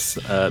hitting this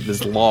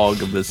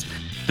log of this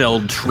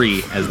felled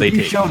tree as they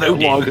take show that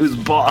log who's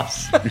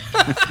boss.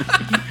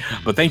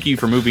 But thank you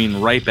for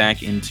moving right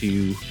back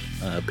into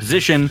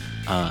position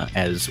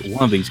as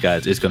one of these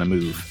guys is going to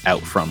move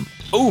out from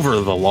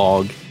over the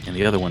log, and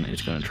the other one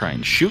is going to try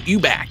and shoot you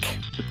back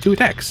with 2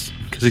 attacks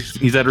because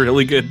he's had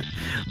really good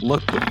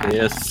luck with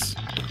this.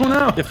 Oh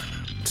no!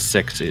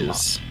 6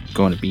 is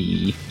going to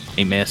be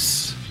a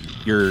miss.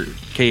 Your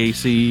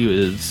KAC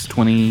is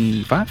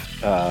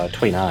 25?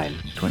 29.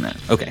 29.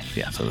 Okay,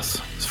 yeah, so this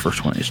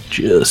first one is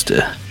just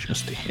a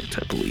hit,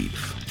 I believe.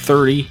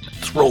 30.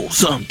 Let's roll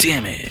some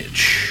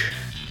damage.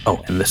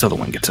 Oh, and this other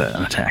one gets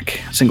an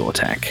attack. Single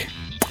attack.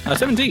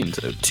 17,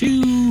 so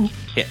 2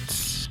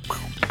 hits.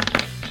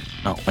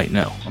 Oh, wait,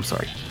 no, I'm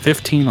sorry.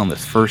 15 on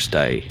this first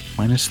die,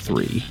 minus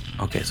 3.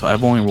 Okay, so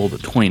I've only rolled a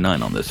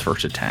 29 on this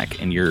first attack,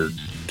 and your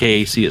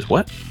KAC is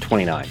what?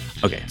 29.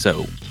 Okay,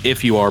 so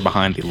if you are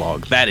behind the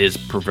log, that is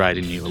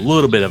providing you a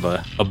little bit of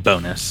a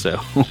bonus.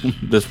 So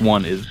this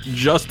one is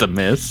just a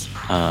miss.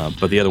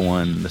 But the other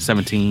one, the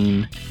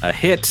 17,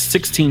 hit,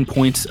 16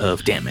 points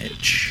of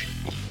damage.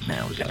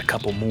 Now we got a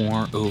couple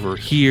more over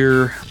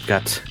here.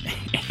 Got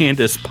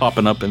Andis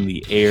popping up in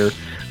the air.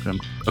 Gonna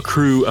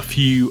accrue a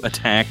few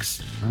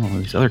attacks. Oh,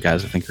 these other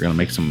guys I think are gonna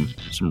make some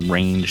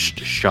ranged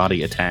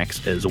shoddy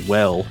attacks as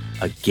well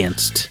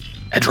against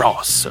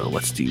Edros. So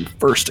let's do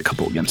first a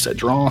couple against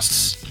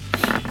Edros.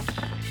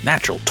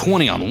 Natural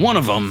 20 on one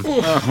of them.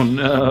 Oh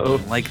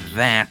no. Like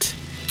that.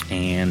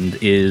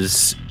 And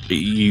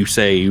you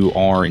say you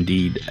are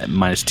indeed at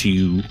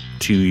 -2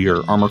 to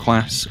your armor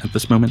class at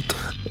this moment?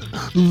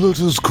 That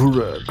is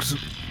correct.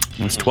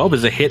 This 12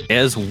 is a hit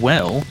as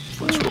well.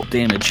 Let's roll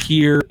damage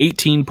here.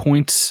 18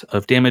 points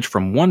of damage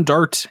from one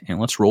dart. And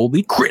let's roll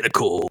the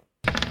critical.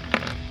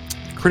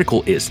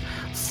 Critical is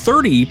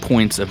 30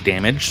 points of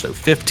damage. So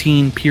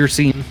 15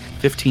 piercing,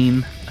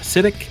 15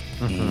 acidic.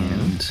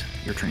 And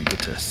you're trying to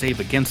get to save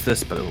against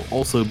this, but it will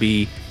also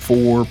be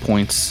 4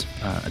 points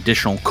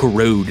additional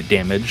corrode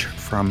damage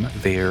from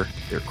their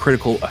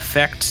critical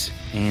effect.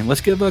 And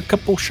let's give a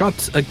couple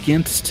shots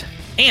against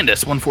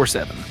Andis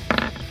 147.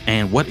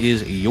 And what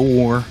is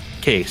your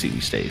KAC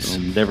these days?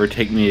 It'll never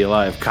take me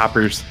alive,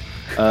 coppers.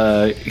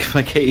 My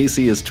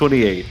KAC is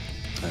 28.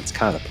 That's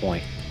kind of the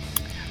point.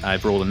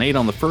 I've rolled an 8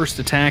 on the first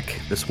attack.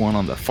 This one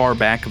on the far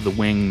back of the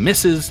wing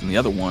misses, and the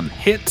other one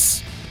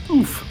hits.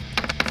 Oof.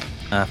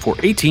 For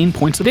 18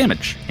 points of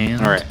damage.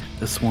 And all right,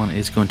 this one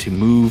is going to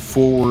move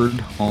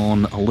forward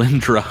on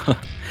Alindra.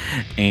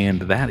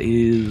 And that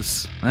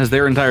is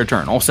their entire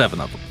turn, all 7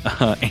 of them.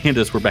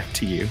 Andis, we're back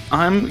to you.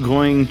 I'm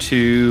going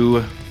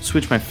to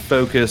switch my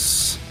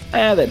focus.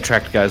 That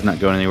tracked guy's not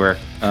going anywhere.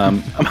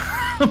 I'm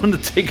going to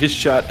take a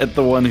shot at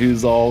the one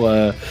who's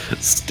all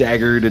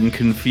staggered and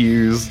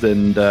confused,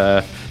 and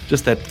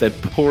just that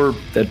poor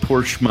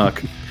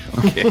schmuck.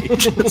 Okay,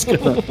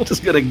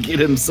 just gonna get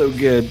him so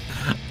good.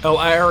 Oh,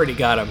 I already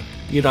got him.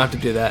 You don't have to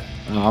do that.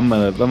 I'm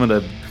gonna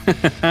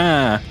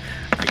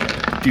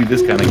do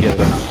this kind of get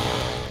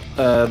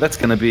him. That's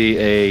gonna be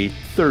a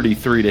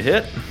 33 to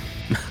hit.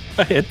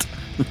 A hit.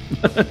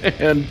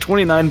 And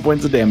 29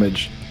 points of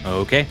damage.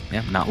 Okay,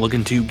 yeah, not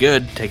looking too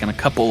good. Taking a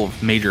couple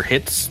of major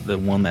hits. The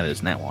one that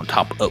is now on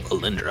top of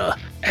Alindra.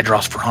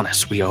 Edros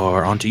Ferranis, we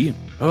are on to you.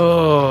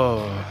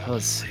 Oh,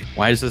 let's see.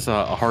 Why is this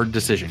a hard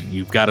decision?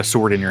 You've got a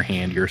sword in your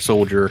hand. You're a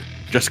soldier.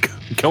 Just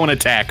go and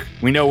attack.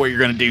 We know what you're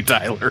going to do,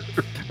 Tyler.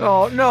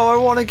 Oh, no, I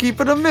want to keep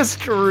it a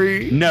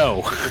mystery.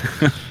 No.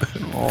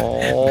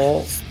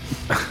 Oh.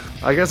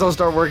 I guess I'll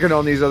start working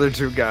on these other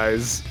 2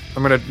 guys.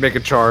 I'm going to make a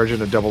charge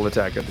and a double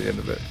attack at the end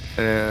of it.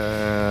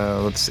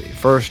 Let's see.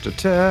 First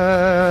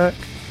attack.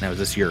 Now, is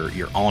this your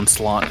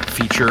onslaught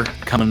feature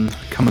coming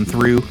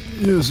through?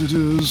 Yes, it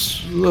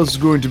is. That's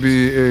going to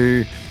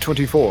be a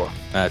 24.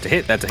 To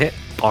hit, that's a hit.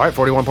 All right,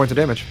 41 points of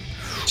damage.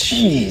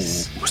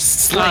 Jeez. Ooh,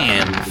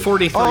 slam.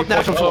 43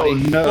 natural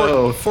 20.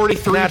 No.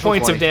 43 Natural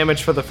points 20. of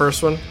damage for the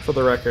first one, for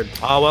the record.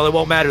 Oh, well, it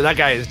won't matter. That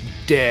guy is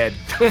dead.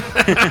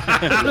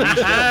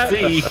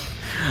 See.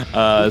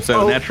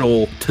 So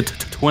natural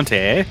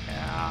 20.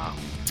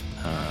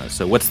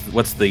 So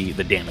what's the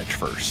damage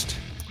first?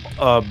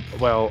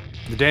 Well,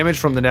 the damage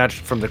from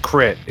the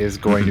crit is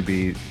going to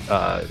be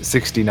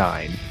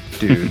 69,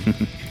 dude.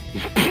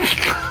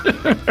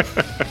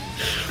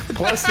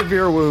 Plus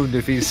severe wound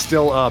if he's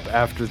still up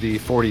after the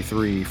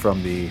 43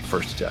 from the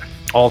first attack.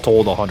 All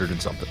told, 100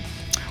 and something.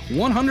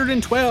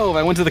 112.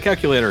 I went to the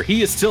calculator.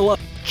 He is still up.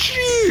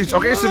 Jeez.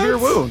 Okay, severe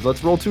wounds.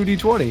 Let's roll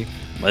 2d20.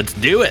 Let's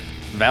do it.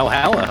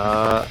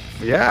 Valhalla.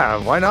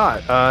 Yeah, why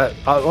not?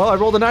 Well, I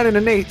rolled a 9 and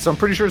an 8, so I'm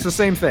pretty sure it's the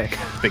same thing.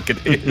 I think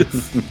it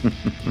is.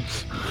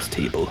 This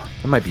table.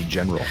 That might be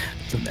general.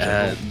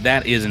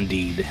 That is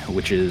indeed,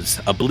 which is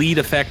a bleed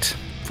effect.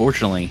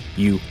 Fortunately,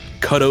 you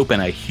cut open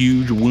a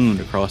huge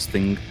wound across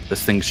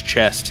this thing's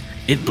chest.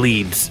 It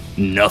bleeds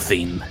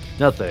nothing.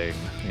 Nothing.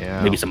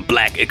 Yeah. Maybe some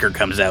black ichor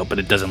comes out, but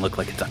it doesn't look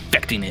like it's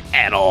affecting it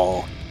at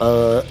all.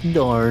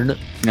 Darn.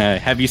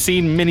 Have you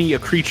seen many a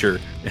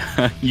creature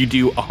you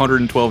do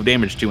 112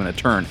 damage to in a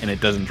turn and it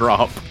doesn't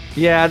drop?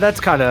 Yeah, that's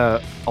kind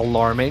of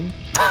alarming.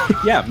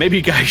 Yeah, maybe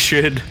you guys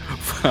should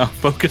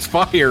focus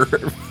fire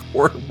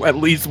for at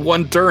least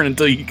one turn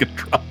until you can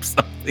drop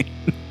something.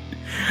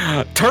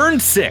 Turn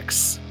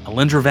 6,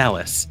 Alindra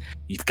Vallis.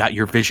 You've got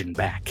your vision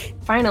back.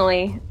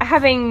 Finally,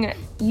 having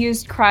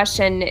used Crush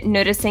and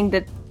noticing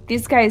that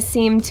these guys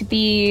seem to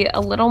be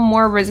a little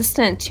more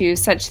resistant to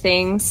such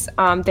things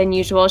than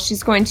usual,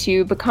 she's going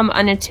to become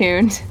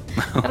unattuned.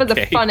 That was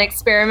a fun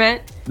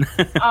experiment.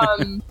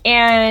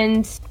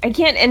 And I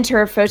can't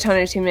enter photon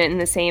attunement in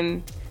the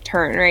same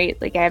turn, right?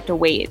 Like I have to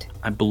wait.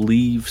 I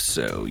believe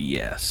so,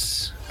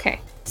 yes.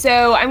 Okay.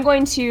 So I'm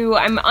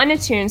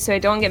unattuned, so I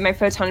don't get my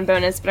photon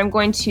bonus, but I'm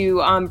going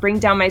to bring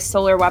down my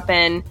solar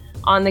weapon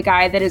on the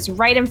guy that is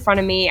right in front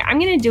of me. I'm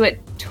going to do it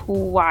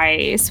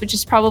twice, which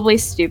is probably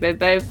stupid,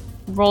 but I've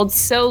rolled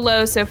so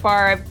low so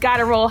far. I've got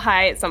to roll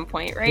high at some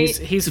point, right?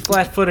 He's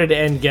flat-footed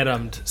and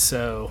get-emmed,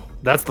 so...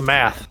 That's the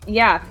math.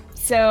 Yeah.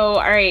 So,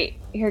 all right,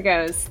 here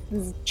goes.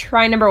 This is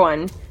try number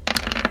 1.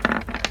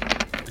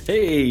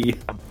 Hey.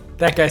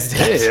 That guy's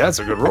dead. Hey, that's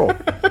a good roll.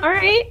 All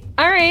right.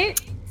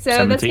 So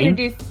 17? that's going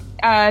to do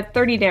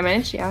 30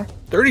 damage, yeah.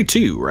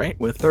 32, right?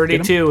 With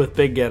 32 with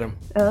big get him.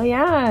 Oh,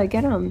 yeah,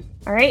 get him.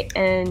 All right,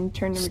 and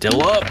turn number 2.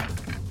 Still up.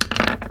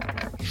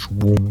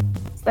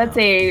 That's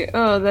a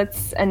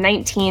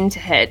 19 to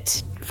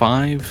hit.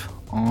 5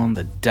 on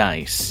the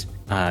dice.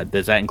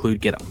 Does that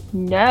include get 'em?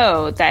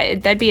 No,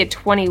 that'd be a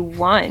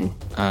 21.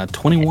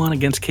 21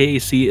 against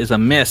KAC is a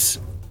miss.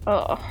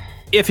 Oh.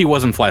 If he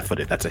wasn't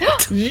flat-footed, that's a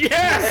hit.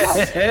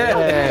 Yes!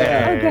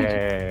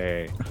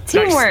 Hey.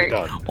 Teamwork.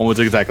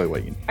 Almost exactly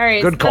what you need. All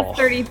right, Good so call. that's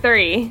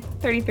 33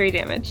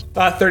 damage.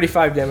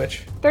 35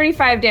 damage.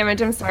 35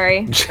 damage, I'm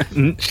sorry.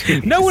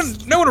 No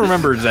one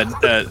remembers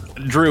that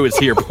Drew is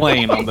here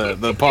playing on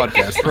the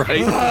podcast,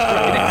 right?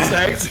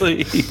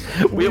 Exactly.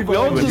 We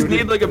all just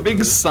need like a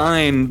big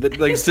sign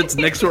that like sits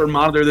next to our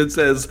monitor that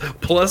says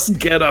plus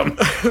get 'em.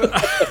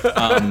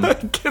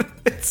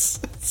 It's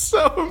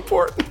so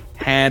important.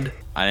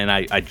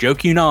 I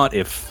joke you not,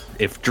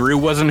 if Drew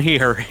wasn't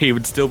here, he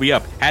would still be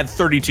up. Had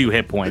 32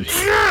 hit points.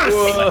 Yes!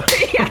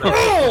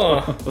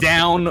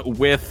 Down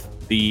with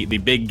the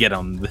big get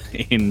 'em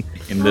in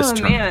this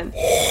turn. Man.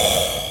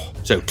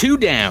 So 2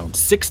 down,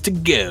 6 to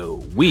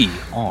go. We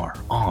are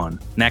on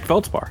Knack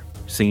Feldspar.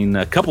 Seen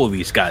a couple of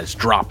these guys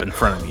drop in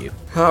front of you.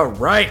 All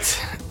right.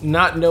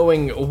 Not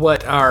knowing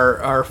what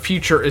our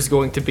future is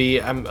going to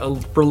be, I'm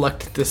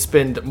reluctant to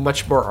spend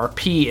much more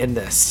RP in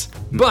this.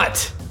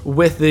 But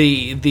with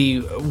the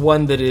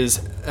one that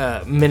is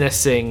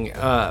menacing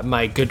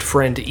my good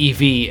friend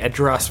EV,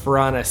 Adras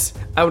Varanus,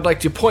 I would like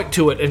to point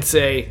to it and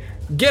say,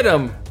 get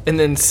him, and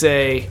then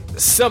say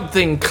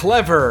something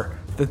clever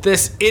that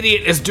this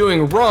idiot is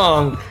doing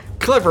wrong.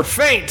 Clever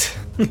feint.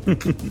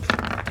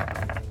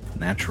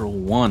 Natural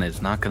 1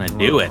 is not going to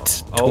do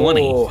it.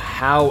 20. Oh,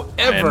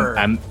 however...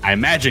 I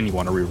imagine you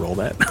want to re-roll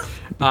that.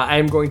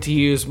 I'm going to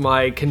use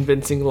my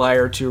convincing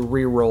liar to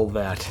re-roll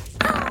that.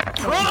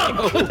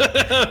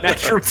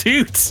 Natural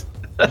 2.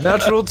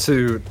 Natural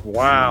 2.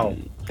 Wow.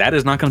 That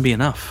is not going to be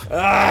enough.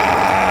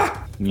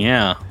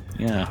 Yeah.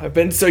 I've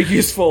been so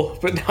useful,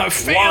 but now I've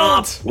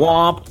failed.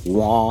 Womp,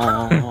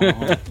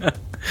 womp.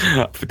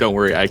 But don't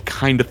worry, I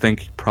kind of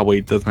think he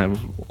probably doesn't have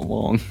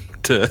long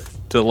to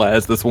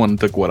last. This one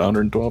took,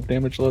 112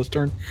 damage last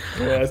turn?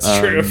 Yeah, that's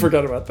true. I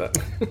forgot about that.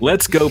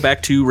 Let's go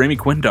back to Remy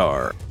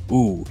Quindar.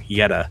 Ooh, he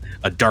had a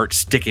dart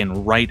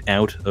sticking right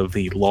out of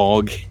the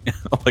log,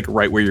 like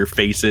right where your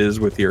face is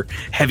with your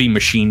heavy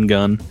machine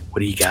gun. What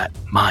do you got,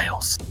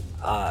 Miles?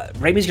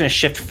 Remy's going to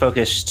shift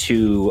focus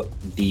to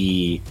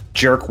the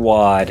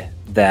jerkwad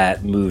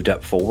that moved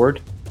up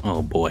forward.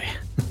 Oh boy.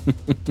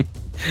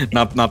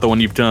 Not the one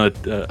you've done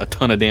a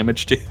ton of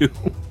damage to.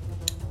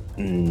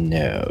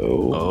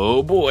 No.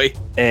 Oh boy.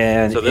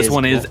 And so this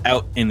one is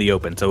out in the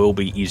open, so it'll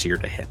be easier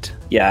to hit.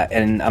 Yeah,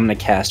 and I'm going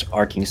to cast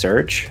Arcing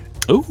Surge.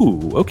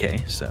 Ooh,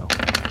 okay. So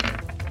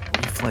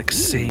reflex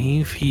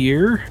save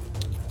here.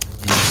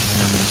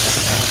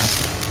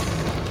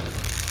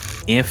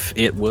 If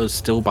it was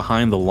still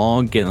behind the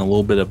log, getting a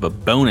little bit of a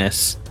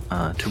bonus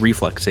to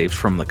reflex saves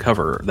from the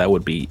cover, that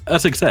would be a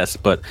success,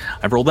 but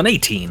I've rolled an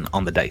 18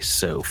 on the dice,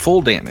 so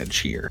full damage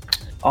here.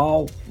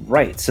 All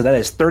right, so that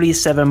is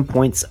 37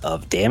 points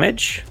of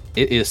damage.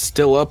 It is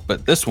still up,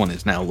 but this one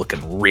is now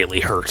looking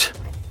really hurt.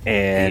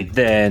 And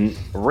then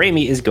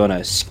Raimi is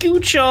gonna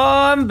scooch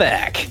on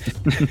back.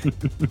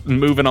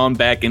 Moving on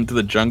back into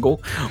the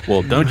jungle.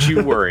 Well, don't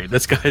you worry.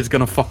 This guy's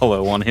gonna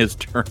follow on his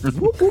turn.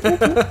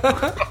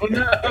 Oh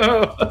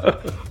no!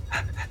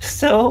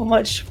 So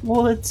much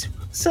woods.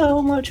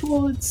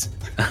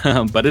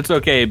 But it's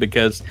okay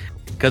because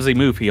they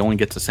move, he only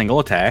gets a single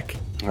attack.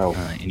 Oh.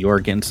 And you are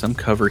getting some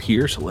cover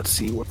here, so let's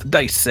see what the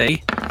dice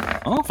say.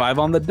 Oh, 5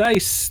 on the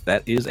dice.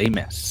 That is a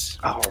miss.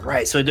 All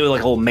right, so do like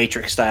a whole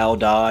Matrix style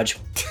dodge.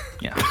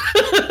 Yeah.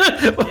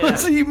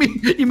 So you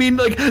mean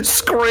like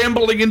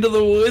scrambling into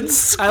the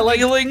woods? I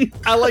like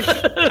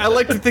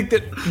to think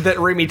that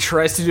Raimi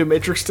tries to do a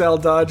Matrix style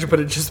dodge, but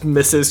it just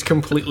misses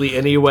completely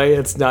anyway.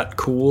 It's not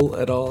cool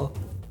at all.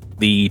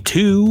 The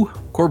 2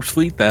 corpse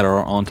fleet that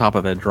are on top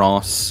of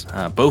Edros,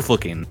 both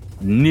looking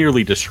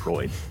nearly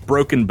destroyed.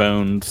 Broken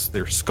bones,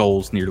 their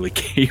skulls nearly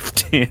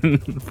caved in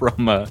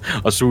from a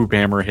swoop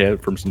hammer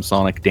hit from some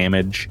sonic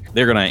damage.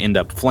 They're going to end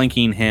up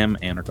flanking him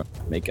and are going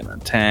to make an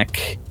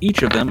attack.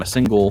 Each of them a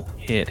single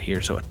hit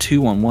here. So a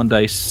 2 on one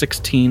dice,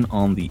 16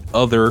 on the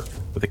other,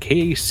 with a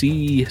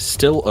KC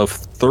still of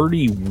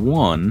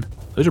 31.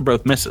 Those are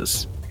both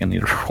misses. I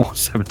need to roll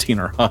 17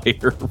 or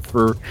higher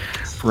for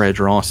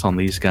Edros on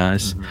these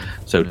guys.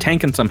 So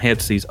tanking some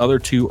hits, these other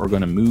 2 are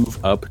going to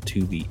move up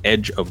to the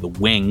edge of the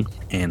wing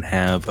and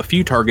have a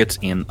few targets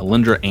in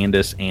Alindra,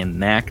 Andis, and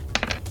Knack.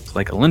 It's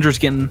like Alindra's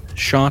getting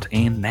shot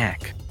and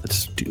Knack.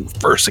 Let's do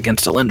first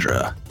against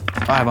Alindra.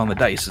 5 on the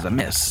dice is a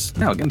miss.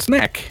 Now against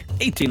Knack.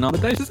 18 on the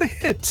dice is a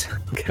hit.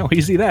 Look how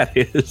easy that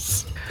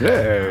is.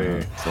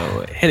 Yay.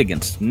 So hit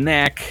against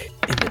Knack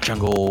in the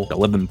jungle,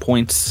 11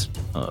 points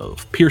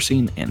of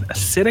piercing and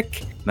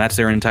acidic. That's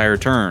their entire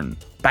turn.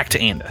 Back to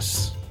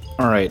Andis.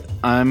 All right,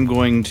 I'm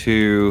going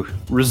to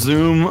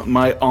resume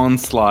my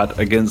onslaught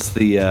against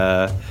the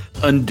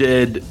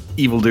undead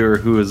evildoer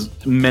who was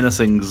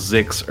menacing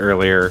Zix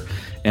earlier,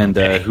 and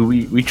who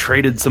we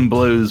traded some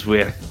blows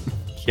with.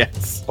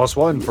 Yes.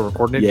 +1 for a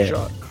coordinated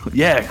shot.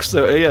 Yeah,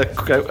 so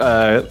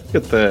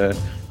get the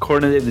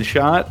coordinated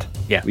shot.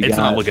 Yeah, it's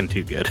not looking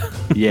too good.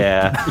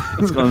 Yeah,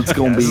 it's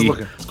gonna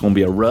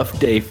be a rough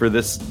day for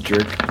this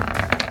jerk.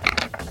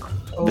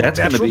 That's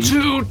gonna be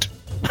toot.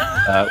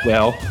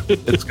 Well,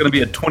 it's gonna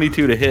be a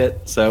 22 to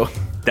hit, so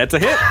that's a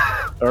hit.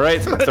 All right,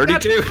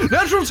 32.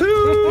 Natural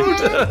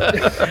toot.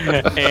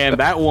 And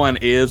that one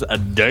is a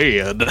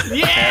dead.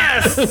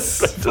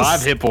 Yes.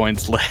 5 hit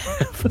points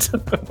left.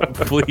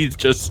 Please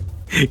just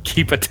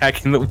keep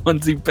attacking the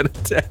ones you've been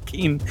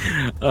attacking.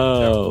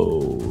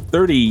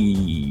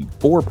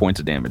 34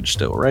 points of damage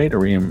still, right? Are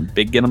we in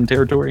Big Get 'em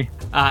territory?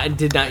 I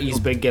did not use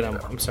Big Get 'em.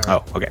 I'm sorry.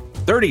 Oh, okay.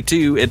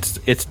 32,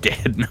 it's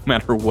dead no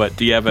matter what.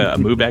 Do you have a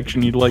move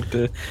action you'd like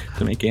to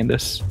make,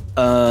 Andis?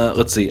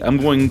 Let's see. I'm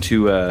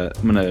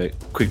gonna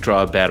quick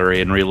draw a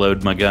battery and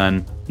reload my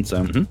gun.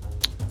 So,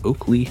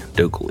 Oakley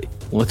Dokley.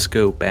 Let's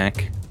go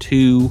back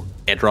to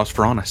Edros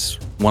Veronis.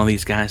 One of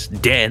these guys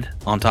dead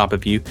on top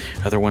of you.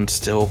 Other one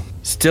still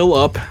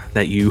up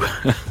that you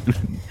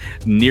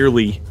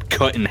nearly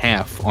cut in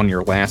half on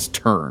your last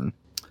turn.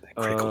 That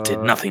critical did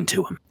nothing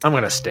to him. I'm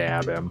gonna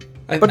stab him,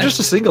 but just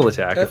a single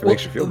attack if it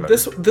makes you feel better.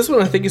 This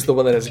one I think is the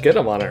one that has Get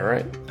 'em on it,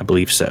 right? I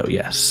believe so.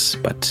 Yes,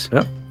 but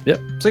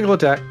yep, single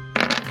attack.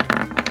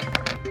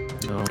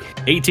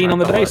 18 on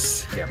the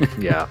dice.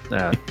 Yeah.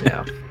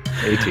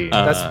 18.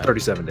 That's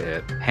 37 to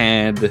hit.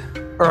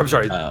 Or I'm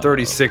sorry,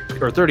 36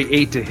 or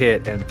 38 to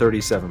hit and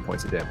 37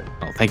 points of damage.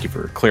 Oh, thank you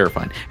for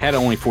clarifying. Had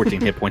only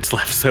 14 hit points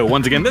left, so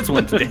once again, this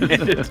one's dead.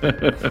 Okay.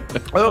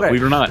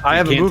 Believe it or not, I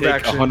have a move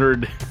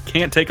action.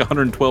 Can't take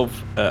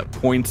 112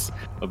 points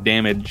of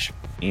damage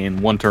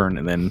in one turn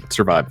and then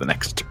survive the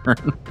next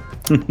turn.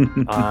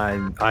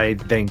 I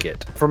think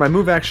it. For my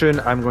move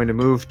action, I'm going to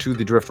move to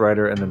the Drift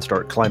Rider and then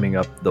start climbing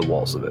up the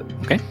walls of it.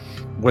 Okay.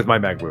 With my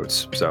mag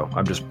boots, so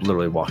I'm just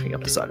literally walking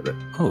up the side of it.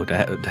 Oh,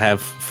 to have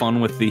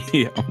fun with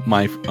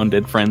my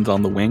undead friends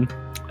on the wing.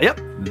 Yep.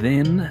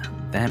 Then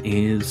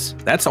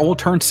that's all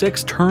turn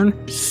 6. Turn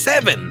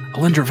 7.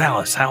 Alindra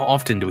Vallis, how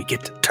often do we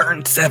get to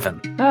turn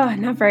 7? Oh,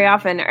 not very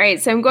often. All right,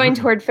 so I'm going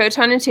toward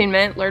Photon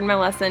Attunement. Learn my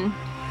lesson.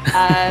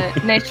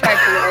 Nice try,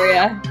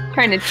 Valeria.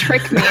 Trying to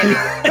trick me.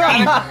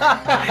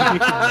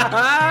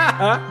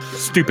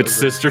 Stupid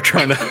sister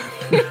trying to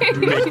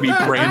make me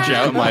branch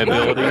out my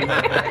ability.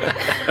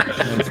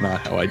 That's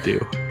not how I do.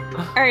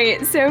 All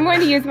right, so I'm going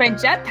to use my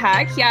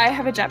jetpack. Yeah, I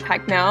have a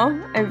jetpack now.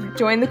 I've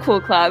joined the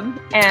Cool Club,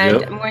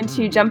 and I'm going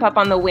to jump up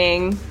on the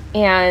wing.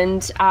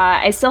 And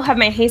I still have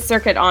my haste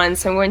circuit on,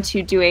 so I'm going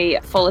to do a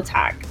full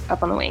attack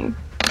up on the wing.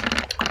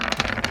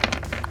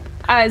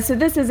 So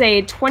this is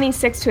a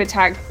 26 to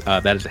attack.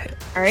 That is a hit.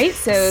 All right,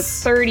 so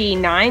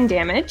 39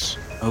 damage.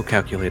 Oh,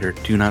 calculator,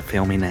 do not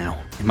fail me now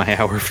in my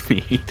hour of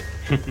need.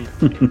 I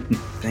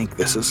think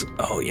this is...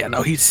 Oh, yeah,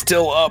 no, he's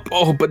still up.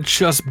 Oh, but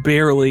just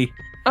barely.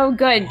 Oh,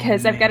 good,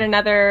 because I've got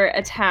another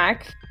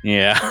attack.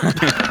 Yeah.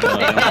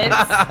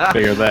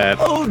 Figure that.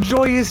 Oh,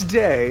 joyous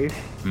day.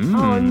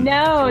 Oh,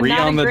 no, 3 not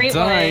on a the great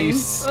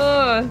dice. one.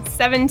 Oh,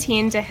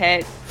 17 to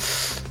hit.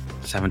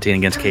 17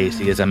 against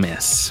Casey is a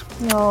miss.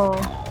 No.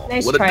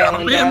 Nice Would've try,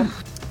 done him Alindra. in.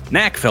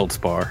 Knack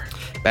Feldspar,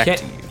 back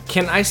to you.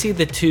 Can I see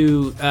the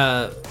two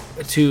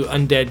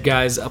undead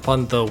guys up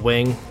on the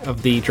wing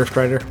of the Drift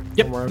Rider?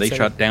 Yep, they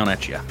shot down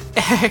at you.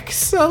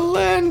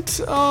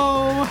 Excellent!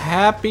 Oh,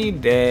 happy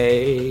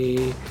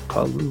day.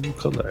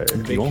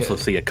 You also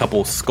see a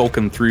couple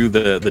skulking through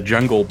the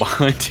jungle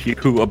behind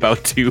you,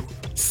 about to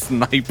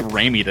snipe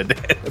Raimi to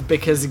death.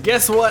 Because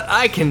guess what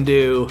I can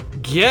do?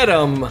 Get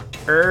 'em,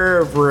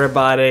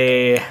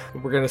 everybody.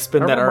 We're gonna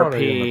spin that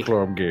RP.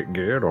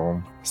 Get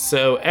 'em.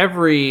 So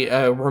every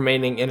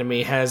remaining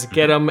enemy has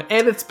get 'em,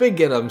 and it's big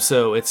get 'em,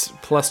 so it's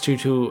 +2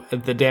 to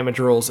the damage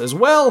rolls as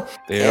well.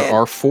 There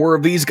are 4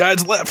 of these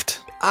guys left.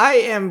 I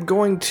am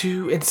going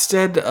to,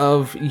 instead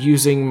of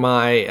using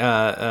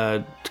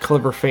my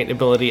clever feint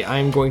ability,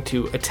 I'm going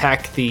to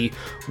attack the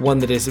one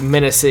that is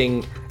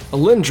menacing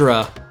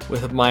Alindra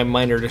with my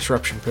minor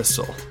disruption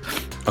pistol.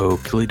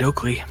 Oakley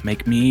dokley,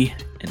 make me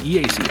an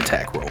EAC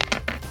attack roll.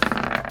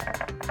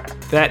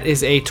 That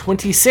is a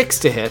 26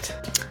 to hit.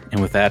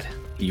 And with that,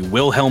 he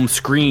Wilhelm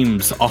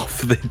screams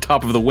off the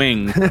top of the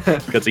wing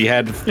because he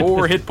had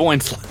 4 hit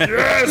points left.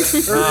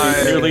 Yes!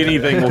 Nearly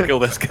anything will kill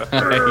this guy.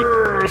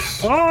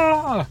 Yes!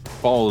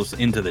 Falls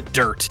into the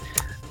dirt.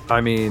 I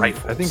mean,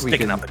 Rifle I think we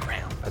sticking can. out the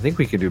ground. I think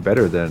we can do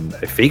better than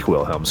a fake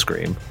Wilhelm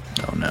scream.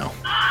 Oh no.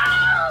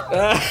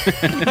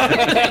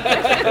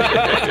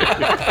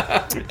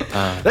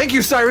 Thank you,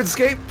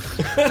 Sirenscape.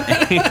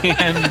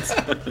 And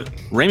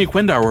Raimi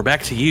Quindar, we're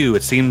back to you.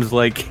 It seems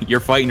like you're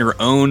fighting your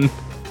own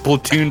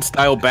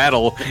platoon-style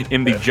battle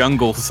in the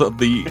jungles of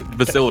the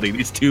facility.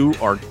 These two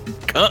are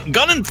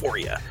gunning for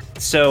you.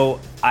 So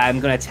I'm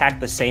going to attack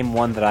the same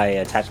one that I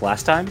attacked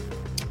last time.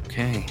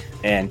 Okay.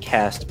 And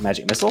cast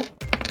Magic Missile.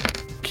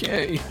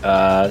 Okay.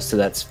 So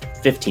that's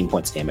 15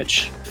 points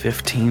damage.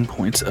 15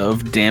 points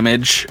of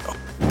damage. Oh,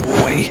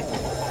 boy.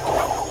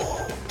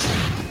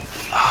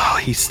 Oh,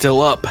 he's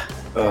still up.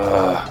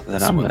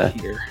 Then I'm going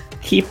to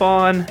keep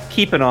on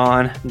keeping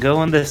on,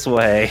 going this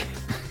way.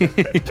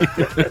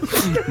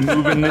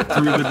 Moving it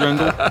through the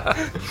jungle.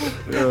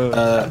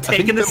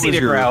 Taking the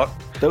scenic route.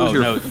 That was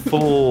your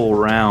full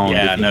round.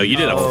 Yeah, no, you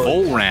did a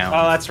full round.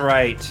 Oh, that's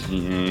right.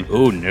 Mm-hmm.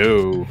 Oh,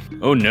 no.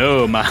 Oh,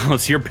 no,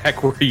 Miles. You're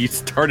back where you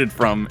started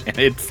from, and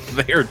it's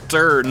their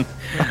turn.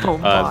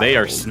 They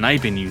are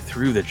sniping you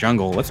through the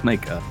jungle. Let's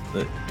make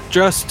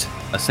just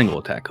a single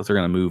attack, because they're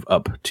going to move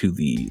up to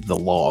the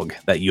log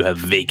that you have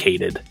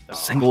vacated. A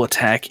single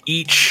attack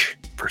each.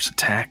 First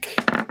attack.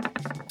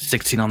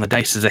 16 on the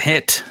dice is a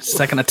hit.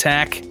 Second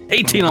attack.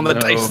 18 on the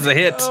dice is a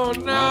hit. Oh,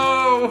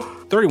 no.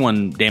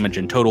 31 damage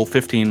in total.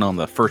 15 on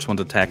the first one's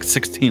attack.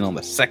 16 on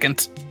the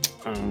second.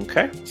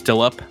 Okay.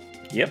 Still up?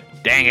 Yep.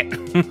 Dang it.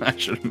 I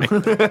should have made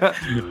a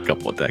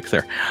couple attacks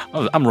there.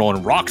 I'm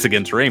rolling rocks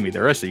against Raimi.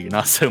 The rest of you,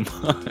 not so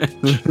much.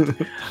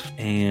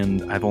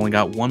 And I've only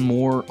got one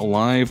more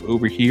alive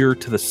over here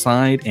to the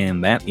side,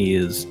 and that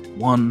is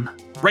one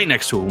right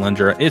next to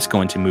Alindra. It's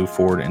going to move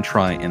forward and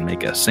try and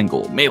make a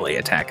single melee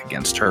attack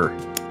against her.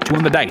 2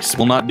 on the dice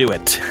will not do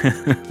it.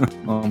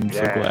 I'm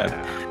so glad.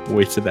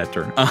 Wasted that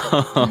turn.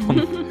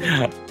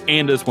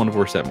 And as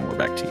 147, we're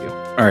back to you.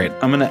 All right,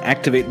 I'm going to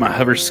activate my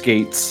hover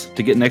skates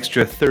to get an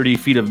extra 30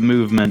 feet of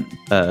movement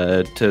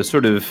to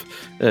sort of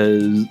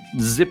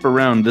zip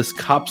around this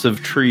copse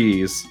of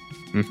trees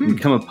and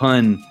come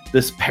upon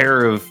this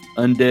pair of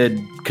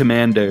undead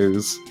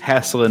commandos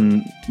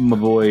hassling my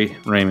boy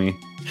Raimi.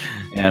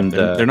 And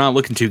they're not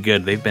looking too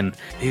good. They've been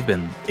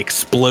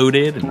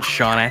exploded and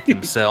shot at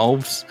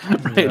themselves.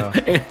 Right.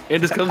 Yeah.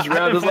 And just comes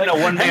around and is like,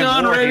 hang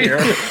on,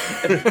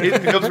 Raimi. He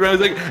comes around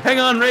and is like, hang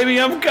on,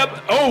 Raimi, I'm coming.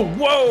 Oh,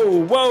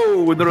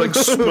 whoa. And they're like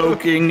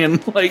smoking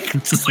and like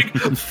just like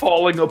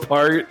falling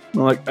apart. I'm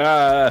like,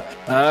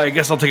 I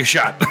guess I'll take a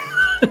shot.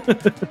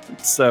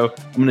 So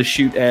I'm going to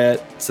shoot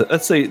at, so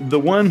let's say the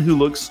one who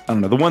looks, I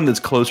don't know, the one that's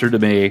closer to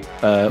me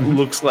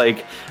looks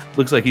like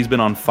he's been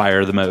on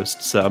fire the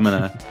most. So I'm going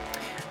to,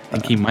 I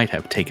think he might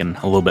have taken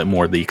a little bit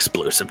more of the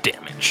explosive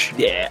damage.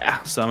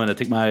 Yeah, so I'm going to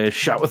take my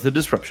shot with the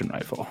disruption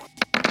rifle.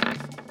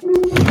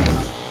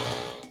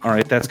 All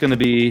right, that's going to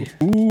be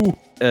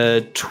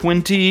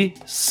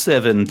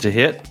 27 to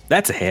hit.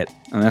 That's a hit.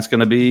 And that's going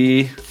to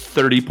be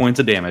 30 points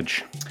of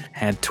damage.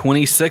 Had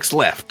 26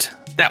 left.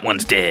 That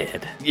one's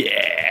dead.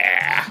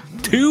 Yeah.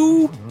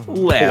 2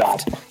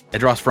 left.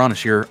 Edros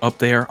Vranish, you're up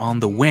there on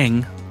the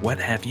wing. What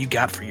have you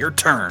got for your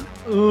turn?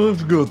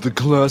 I've got the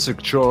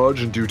classic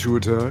charge and do 2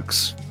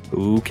 attacks.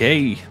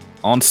 Okay.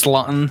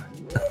 Onslaughting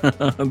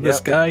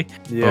this guy.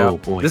 Yeah. Oh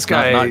boy. This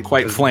guy not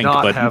quite flanked,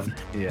 but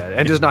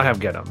and does not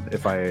have get him. It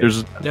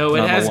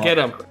has get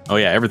him. Oh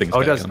yeah, everything's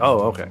got does. him.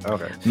 Oh, okay.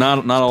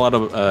 Not a lot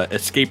of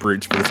escape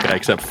routes for this guy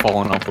except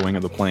falling off the wing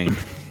of the plane.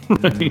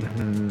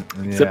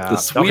 Except the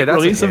sweet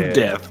release of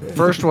death.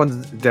 First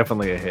one's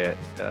definitely a hit.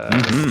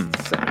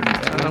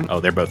 Oh,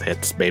 they're both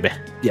hits, baby.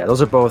 Yeah,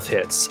 those are both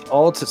hits.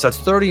 So that's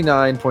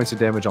 39 points of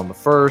damage on the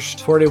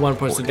first. 41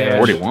 points of damage.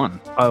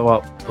 41. Oh,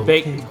 well.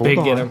 Big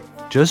get him.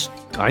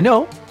 I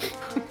know.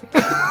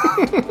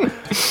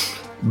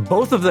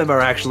 Both of them are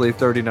actually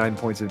 39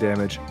 points of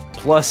damage,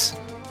 plus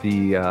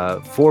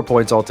the 4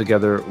 points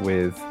altogether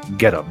with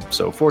Get 'em.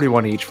 So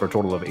 41 each for a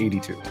total of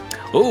 82.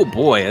 Oh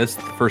boy, that's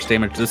the first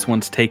damage this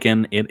one's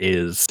taken. It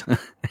is.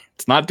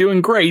 It's not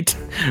doing great,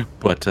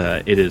 but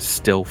it is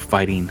still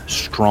fighting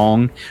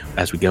strong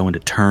as we go into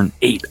turn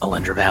 8,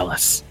 Alundra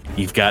Vallis.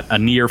 You've got a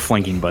near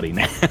flanking buddy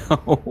now.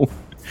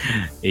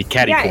 A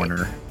catty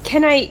corner.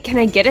 Can I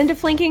get into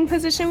flanking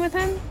position with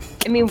him?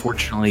 I mean,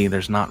 Unfortunately,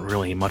 there's not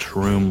really much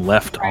room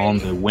left on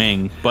the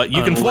wing, but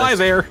you can fly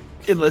there.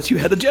 Unless you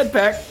had a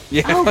jetpack.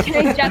 Yeah. oh,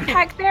 can I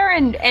jetpack there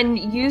and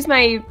use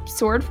my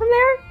sword from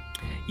there?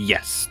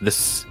 Yes,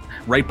 this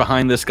right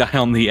behind this guy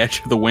on the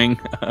edge of the wing,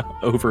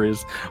 over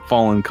his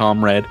fallen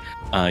comrade.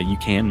 You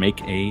can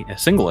make a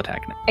single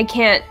attack now. I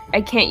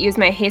can't use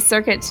my haste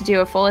circuit to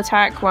do a full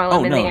attack while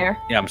I'm in the air.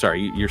 Yeah, I'm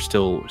sorry. You're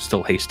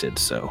still hasted,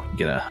 so you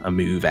get a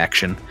move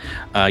action.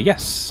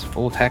 Yes,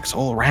 full attacks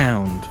all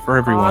around for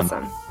everyone.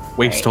 Awesome.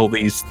 Waste all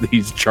these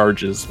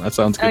charges. That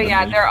sounds good. Oh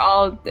yeah, me.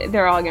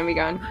 they're all gonna be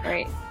gone. All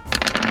right.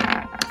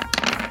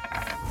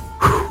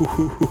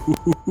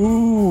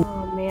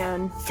 Oh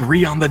man.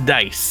 3 on the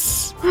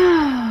dice.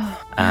 I'm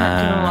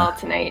doing well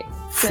tonight.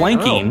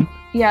 Flanking.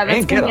 Yeah,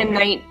 that's gonna be a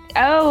night.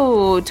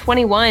 Oh,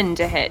 21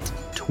 to hit.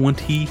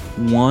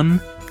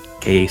 21.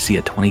 KAC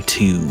at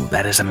 22.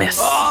 That is a miss.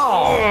 So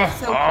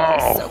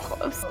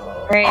close.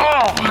 All right,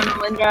 come on,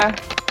 Alundra.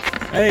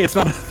 Hey, it's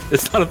not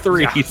a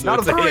 3. So Not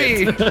a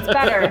 3. It's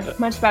better,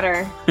 much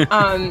better.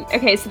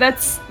 Okay, so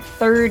that's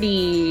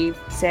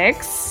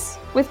 36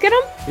 with Get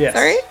 'em? Yes.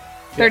 Sorry?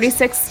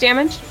 36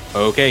 damage?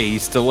 Okay,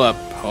 he's still up.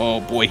 Oh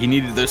boy, he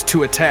needed those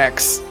 2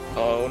 attacks.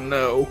 Oh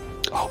no.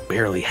 Oh,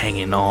 barely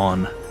hanging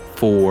on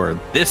for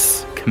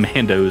this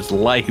commando's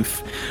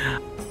life.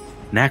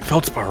 Knack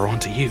Feldspar, on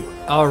to you.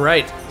 All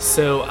right,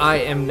 so I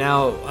am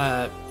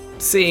now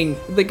seeing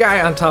the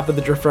guy on top of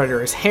the Drift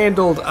Rider is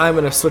handled. I'm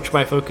going to switch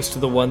my focus to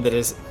the one that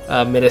is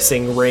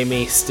menacing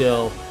Raimi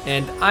still,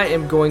 and I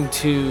am going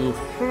to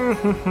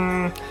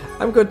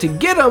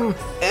get him,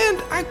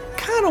 and I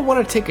kind of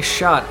want to take a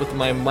shot with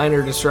my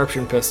minor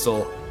disruption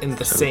pistol in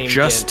the same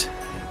Just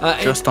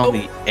on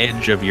the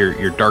edge of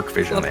your dark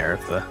vision there.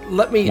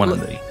 Let me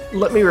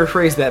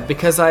rephrase that,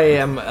 because I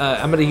am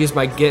I'm going to use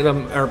my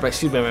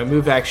my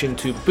move action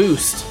to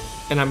boost,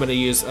 and I'm going to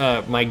use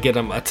my Get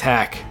 'em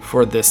attack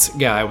for this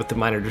guy with the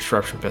minor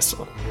disruption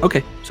pistol.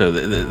 Okay, so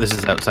this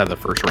is outside of the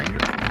first range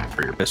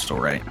for your pistol,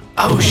 right?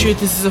 Oh shoot,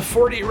 this is a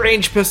 40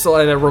 range pistol,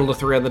 and I rolled a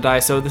 3 on the die,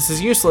 so this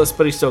is useless,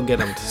 but he still get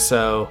him.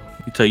 So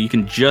you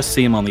can just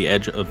see him on the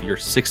edge of your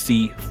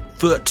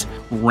 60-foot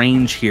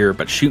range here,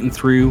 but shooting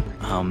through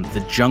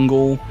the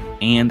jungle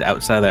and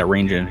outside of that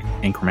range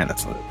increment,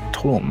 that's a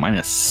total of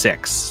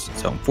 -6.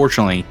 So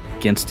unfortunately,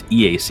 against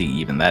EAC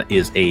even, that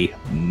is a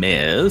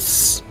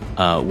miss,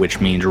 which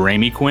means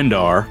Raimi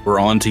Quindar, we're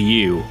on to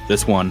you.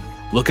 This one,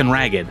 looking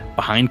ragged,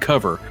 behind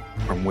cover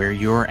from where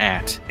you're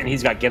at. And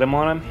he's got Get 'em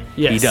on him?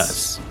 yes, He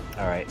does.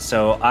 All right,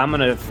 so I'm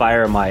going to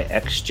fire my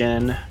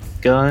X-Gen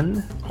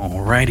gun.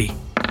 Alrighty.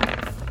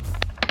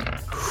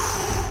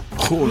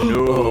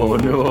 Oh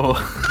no.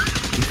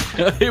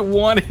 It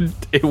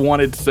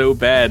wanted so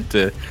bad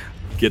to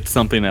get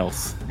something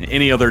else.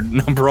 Any other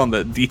number on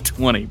the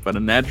D20, but a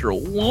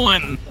natural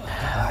 1.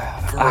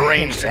 I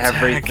hate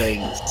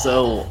everything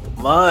so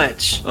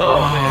much.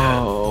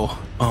 Oh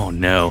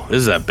no. This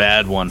is a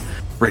bad one.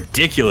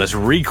 Ridiculous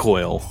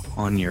recoil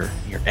on your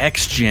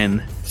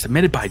X-Gen,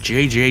 submitted by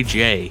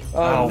JJJ.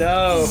 Oh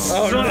no!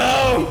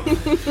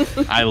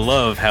 I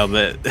love how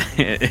that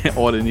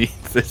Auden needs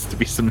this to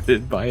be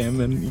submitted by him,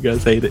 and you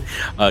guys hate it.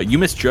 You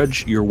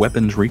misjudge your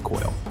weapon's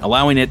recoil,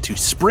 allowing it to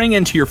spring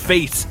into your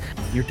face.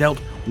 You're dealt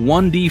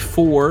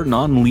 1d4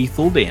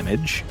 non-lethal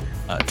damage,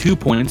 2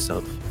 points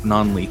of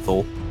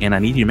non-lethal, and I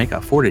need you to make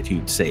a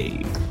fortitude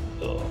save.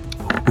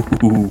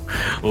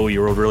 Oh,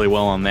 you rolled really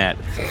well on that.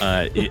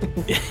 I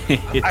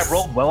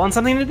rolled well on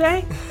something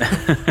today?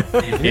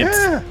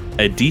 It's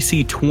a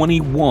DC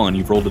 21.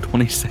 You've rolled a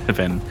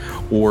 27,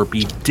 or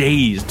be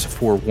dazed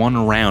for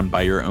 1 round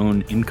by your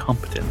own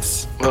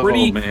incompetence.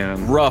 Pretty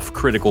rough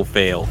critical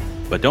fail.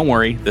 But don't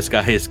worry, this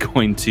guy is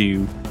going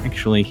to...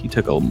 Actually, he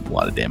took a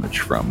lot of damage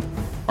from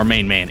our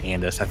main man,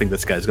 Andis. I think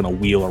this guy's going to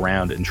wheel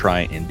around and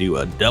try and do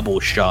a double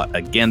shot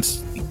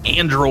against the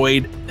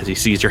android as he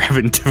sees you're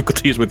having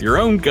difficulties with your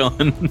own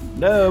gun.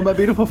 No, my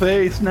beautiful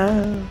face,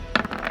 no.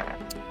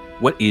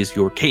 What is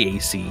your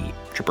KAC,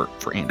 Chipper,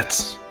 for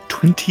Andis?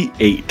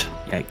 28.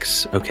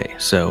 Yikes. Okay,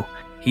 so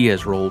he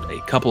has rolled a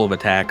couple of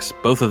attacks.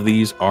 Both of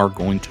these are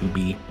going to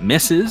be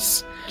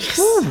misses. Yes.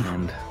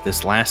 And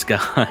this last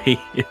guy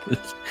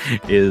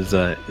is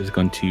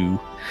going to,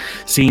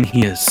 seeing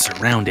he is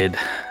surrounded,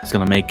 is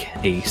going to make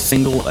a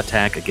single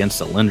attack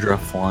against Alundra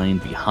flying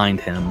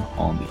behind him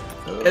on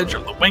the edge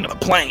of the wing of the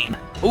plane.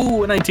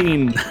 Ooh, a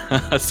 19.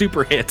 A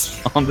super hit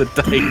on the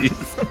dice.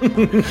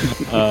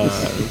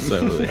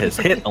 So it has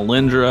hit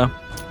Alundra,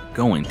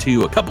 going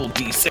to a couple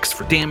D6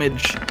 for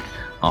damage.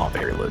 Oh,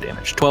 very low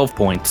damage. 12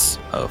 points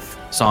of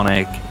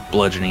sonic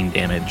bludgeoning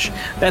damage.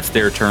 That's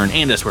their turn.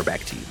 Andis, we're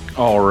back to you.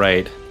 All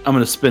right. I'm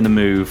going to spin a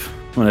move.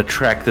 I'm going to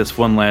track this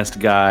one last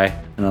guy.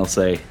 I'm and I'll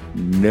say,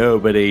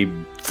 nobody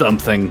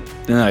something.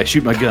 Then I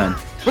shoot my gun.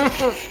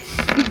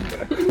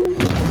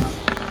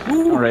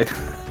 All right,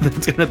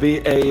 that's gonna be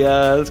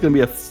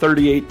a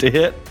 38 to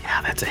hit.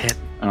 Yeah, that's a hit.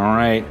 All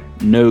right,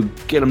 no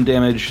get him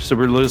damage. So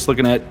we're just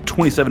looking at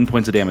 27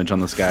 points of damage on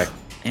this guy.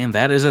 And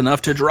that is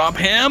enough to drop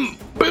him.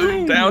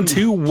 Boom! Down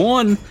to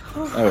 1.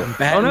 Oh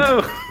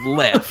no!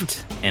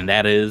 Left. And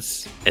that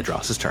is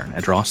Edros' turn.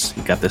 Edros,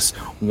 you got this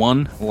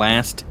one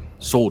last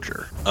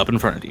soldier up in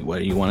front of you. What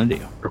do you want to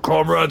do? Your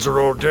comrades are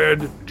all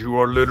dead, and you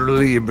are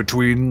literally in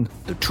between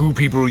the two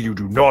people you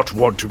do not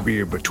want to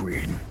be in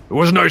between. It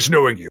was nice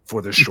knowing you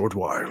for this short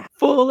while.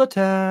 Full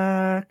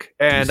attack.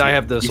 And I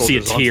have the You see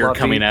a soldiers tear onslaught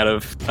coming feat. out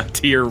of a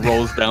tear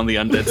rolls down the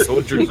undead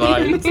soldier's eye.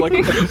 It's like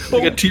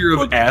Like a tear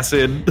of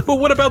acid. But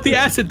what about the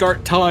acid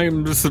dart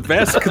times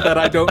Vesk that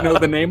I don't know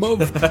the name of?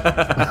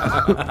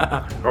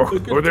 Oh,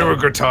 they were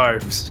good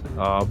times.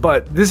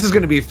 But this is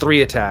going to be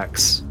 3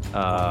 attacks.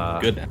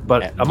 Good.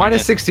 But At a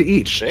minus 6 to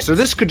each. 6. So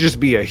this could just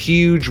be a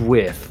huge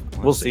whiff.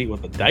 We'll see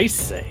what the dice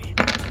say.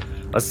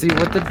 Let's see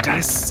what the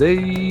dice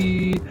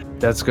say.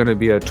 That's going to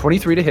be a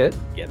 23 to hit.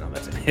 Yeah, no,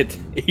 that's a hit.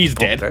 He's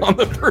dead Okay. on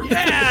the first.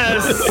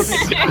 Yes!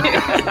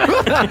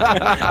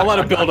 A lot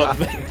of build up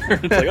there.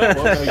 It's like,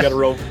 oh, well, we got to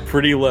roll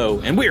pretty low.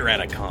 And we're out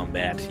of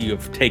combat. You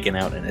have taken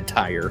out an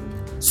entire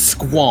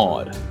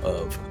squad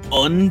of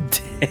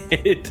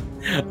undead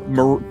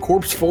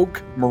corpse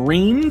folk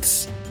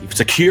marines. You've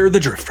secured the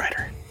Drift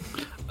Rider.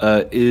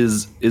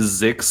 Is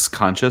Zix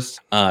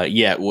conscious?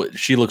 Yeah,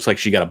 she looks like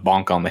she got a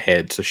bonk on the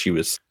head, so she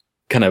was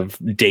kind of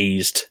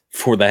dazed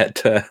for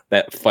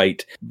that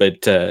fight.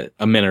 But a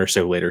minute or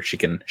so later, she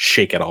can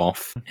shake it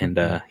off, and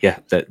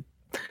that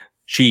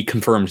she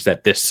confirms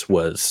that this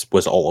was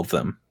all of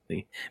them.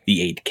 The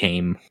 8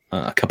 came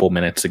a couple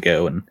minutes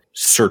ago and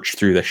searched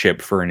through the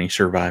ship for any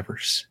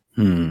survivors.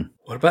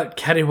 What about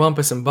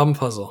Cattywampus and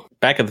Bumfuzzle?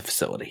 Back at the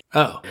facility.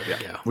 Oh,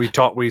 yeah.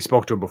 We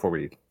spoke to him before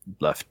we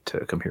left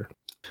to come here.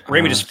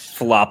 Raimi just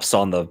flops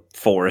on the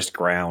forest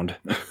ground.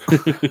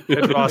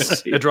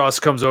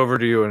 Edros comes over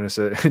to you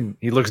and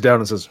he looks down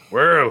and says,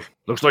 Well,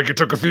 looks like you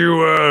took a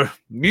few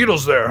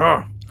needles there,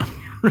 huh?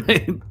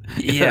 Right.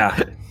 Yeah,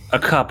 a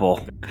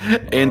couple.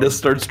 Andis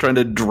starts trying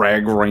to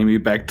drag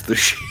Raimi back to the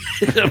ship.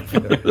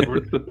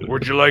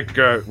 Would you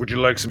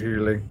like some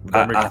healing? Would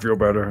that make you feel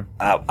better?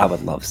 I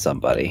would love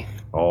somebody.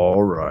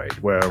 All right.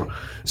 Well,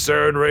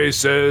 Saren Ray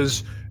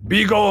says,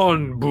 "Be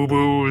gone,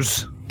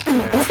 boo-boos."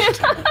 That's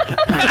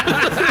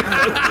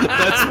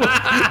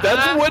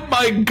what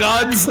my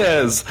God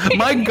says.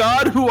 My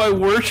God, who I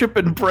worship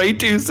and pray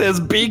to, says,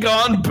 "Be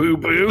gone,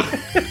 boo-boo."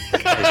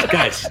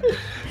 Guys,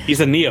 he's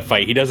a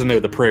neophyte. He doesn't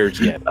know the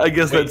prayers yet. I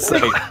guess that's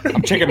Wait,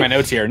 I'm checking my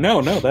notes here.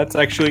 No, that's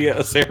actually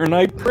a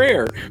Saranite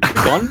prayer.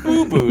 Gone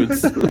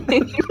boo-boos.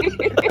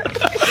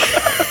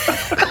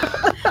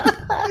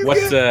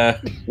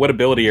 What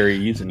ability are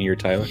you using here,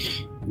 Tyler?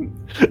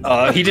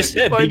 He just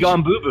said, "Be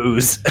gone,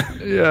 boo-boos."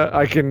 Yeah,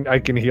 I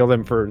can heal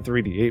them for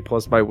 3d8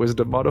 plus my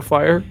wisdom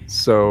modifier.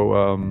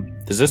 So,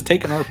 Does this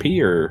take an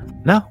RP or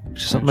no,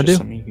 it's just something I do.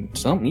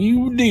 Something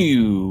you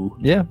do.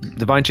 Yeah,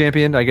 Divine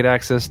Champion, I get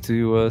access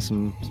to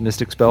some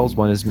mystic spells.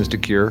 One is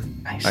Mystic Cure.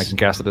 Nice. I can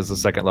cast it as a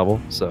 2nd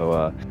level.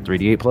 So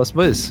 3d8 plus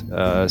Wiz.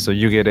 So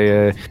you get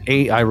a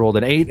 8. I rolled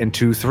an 8 and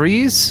 2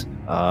 3s,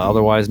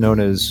 otherwise known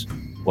as,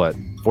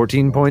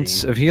 14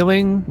 points of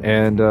healing,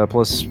 and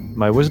plus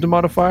my wisdom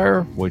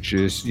modifier, which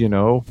is,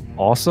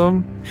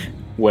 awesome.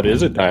 What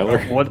is it, Tyler?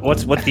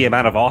 What's the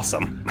amount of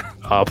awesome?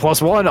 Plus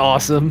 1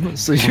 awesome.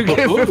 So you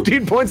get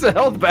 15 points of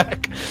health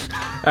back.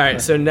 All right,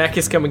 so Neck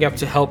is coming up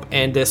to help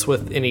Andis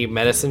with any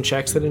medicine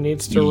checks that he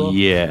needs to roll.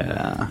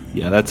 Yeah,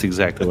 that's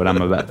exactly what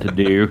I'm about to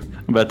do.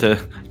 I'm about to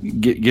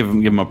give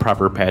him a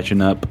proper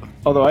patching up.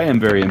 Although I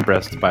am very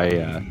impressed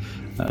by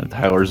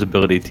Tyler's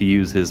ability to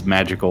use his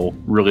magical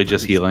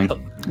religious healing.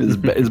 His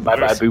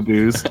bye-bye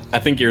boo-boos. I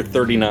think you're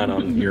 39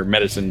 on your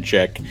medicine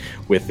check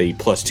with a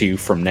 +2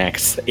 from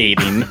Nax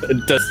aiding.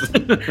 It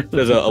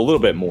does a little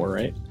bit more,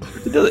 right?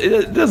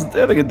 It does.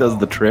 I think it does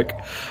the trick.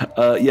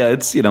 Yeah,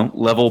 it's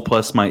level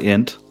plus my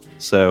int,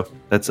 so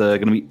that's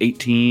going to be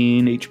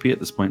 18 HP at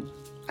this point.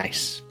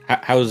 Nice.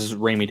 How's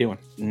Raimi doing?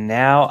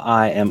 Now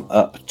I am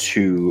up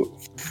to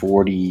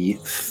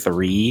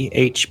 43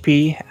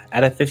 HP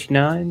out of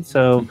 59,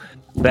 so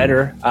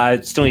better. I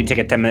still need to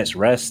take a 10 minutes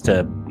rest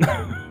to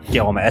get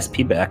all my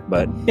SP back,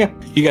 but Yeah,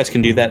 you guys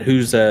can do that.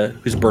 Who's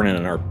burning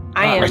an RP?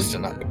 I am.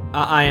 Resting up.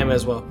 I am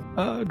as well.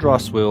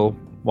 Dross will.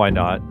 Why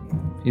not?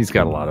 He's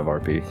got a lot of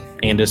RP.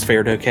 Andis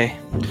fared okay.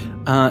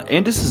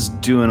 Andis is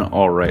doing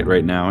all right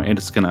now. Andis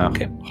is gonna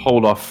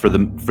hold off for the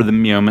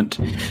moment.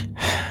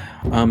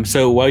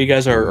 So while you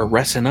guys are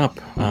resting up,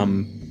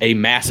 a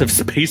massive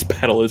space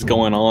battle is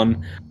going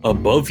on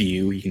above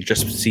you. You can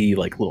just see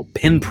like little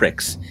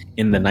pinpricks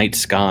in the night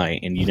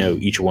sky, and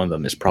each one of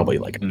them is probably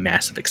like a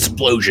massive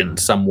explosion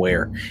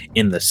somewhere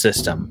in the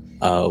system.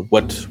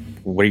 What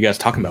are you guys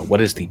talking about? What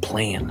is the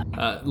plan?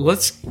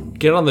 Let's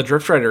get on the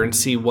Drift Rider and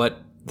see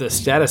what the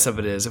status of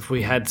it is. If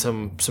we had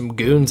some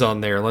goons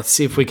on there, let's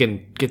see if we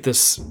can get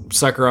this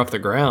sucker off the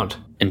ground.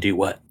 And do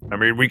what? I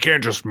mean, we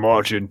can't just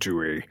march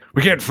into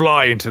we can't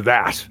fly into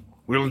that.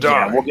 We'll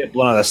die. Yeah, we'll get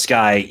blown out of the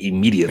sky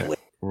immediately.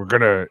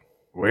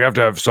 We have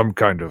to have some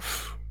kind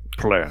of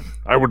plan.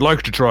 I would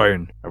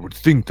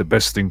think the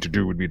best thing to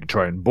do would be to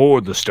try and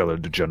board the stellar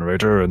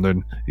degenerator and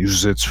then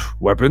use its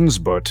weapons,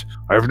 but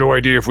I have no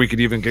idea if we could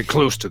even get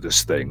close to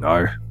this thing.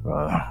 I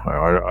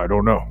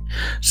don't know.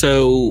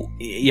 So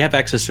you have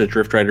access to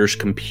Drift Rider's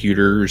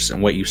computers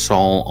and what you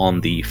saw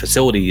on the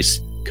facility's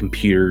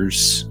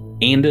computers.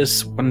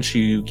 Andis, why don't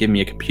you give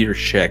me a computer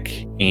check,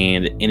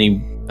 and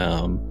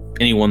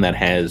anyone that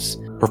has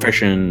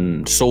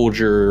profession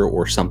soldier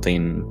or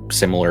something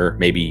similar,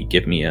 maybe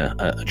give me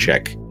a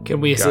check. Can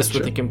we assist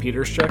with the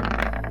computers check?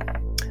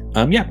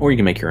 Yeah, or you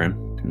can make your own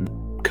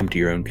and come to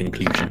your own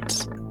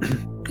conclusions.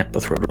 Yeah,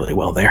 both rolled really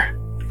well there.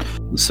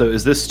 So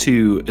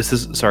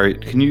sorry,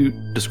 can you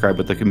describe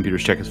what the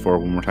computer's check is for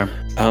one more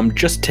time?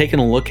 Just taking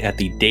a look at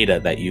the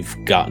data that you've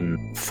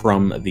gotten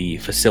from the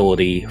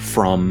facility,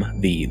 from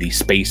the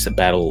space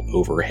battle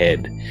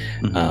overhead.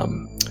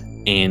 Mm-hmm.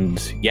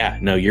 And yeah,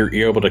 no, you're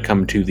able to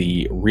come to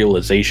the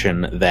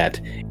realization that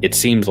it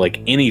seems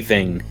like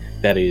anything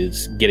that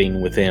is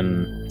getting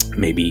within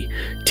maybe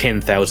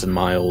 10,000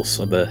 miles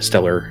of the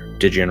stellar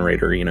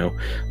degenerator,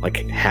 like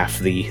half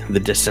the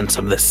distance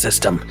of this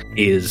system,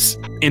 is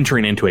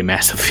entering into a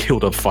massive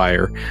field of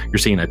fire. You're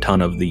seeing a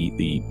ton of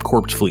the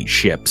Corpse Fleet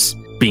ships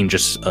being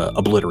just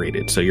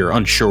obliterated. So you're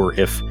unsure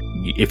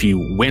if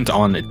you went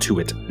on to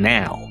it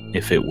now,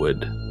 if it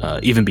would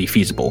even be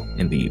feasible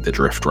in the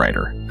Drift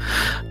Rider.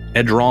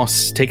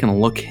 Edros, taking a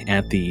look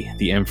at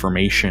the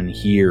information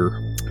here,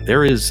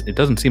 it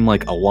doesn't seem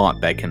like a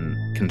lot that can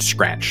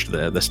scratch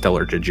the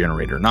stellar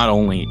degenerator. Not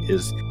only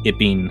is it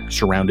being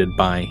surrounded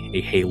by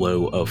a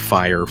halo of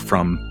fire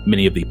from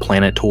many of the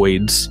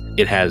planetoids,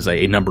 it has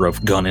a number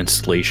of gun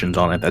installations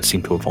on it that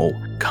seem to have all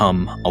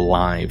come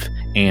alive.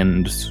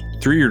 And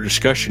through your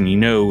discussion, you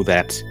know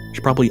that there's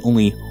probably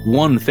only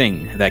one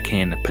thing that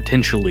can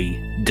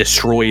potentially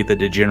destroy the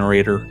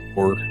degenerator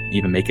or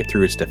even make it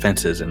through its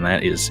defenses, and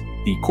that is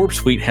the Corpse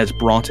Fleet has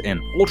brought an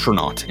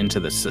Ultranaut into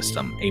the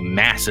system, a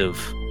massive,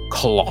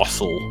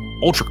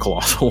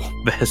 ultra-colossal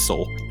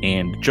vessel.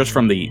 And just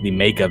from the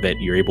make of it,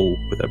 you're able,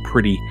 with a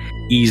pretty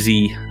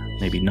easy,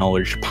 maybe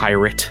knowledge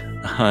pirate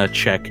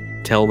check,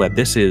 tell that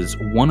this is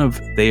one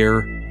of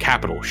their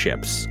capital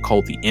ships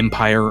called the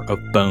Empire of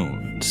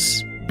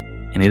Bones.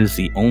 And it is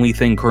the only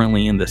thing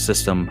currently in the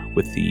system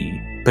with the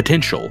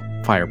potential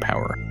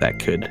firepower that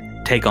could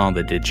take on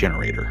the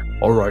degenerator.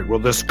 All right, well,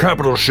 this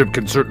capital ship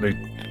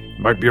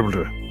might be able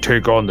to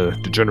take on the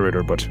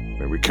degenerator, but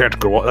we can't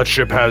go on. That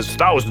ship has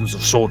thousands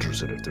of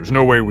soldiers in it. There's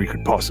no way we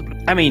could possibly.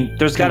 I mean,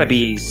 there's got to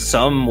be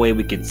some way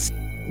we could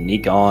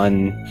sneak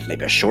on,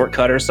 maybe a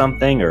shortcut or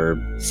something,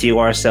 or seal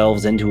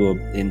ourselves into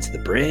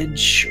the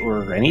bridge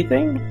or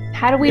anything.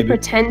 How do we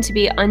pretend to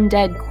be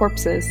undead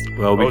corpses?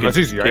 Well, that's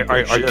easy.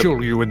 I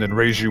kill you and then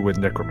raise you with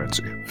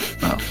necromancy.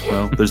 Oh,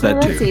 well, there's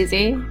that too. That's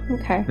easy.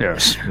 Okay.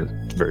 Yes,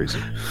 it's very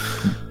easy.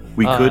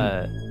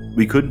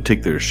 We could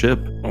take their ship.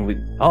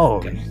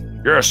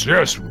 Yes,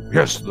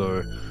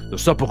 the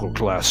Sepulchre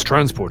class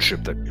transport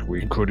ship that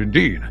we could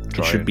indeed.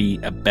 It should be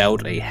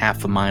about a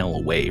half a mile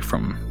away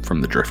from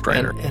the Drift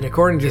Rider. And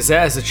according to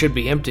Zaz, it should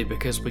be empty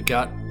because we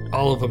got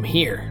all of them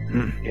here.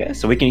 Yeah,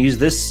 so we can use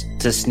this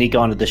to sneak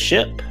onto the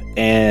ship.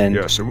 And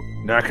yeah, so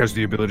Knack has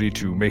the ability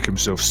to make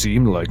himself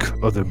seem like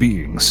other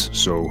beings,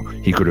 so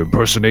he could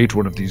impersonate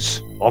one of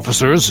these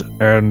officers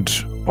and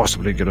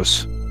possibly get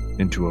us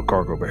into a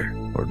cargo bay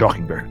or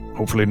docking bay.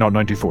 Hopefully not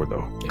 94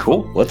 though.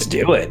 Cool, let's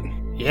do it.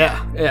 Yeah.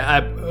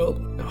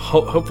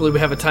 Hopefully we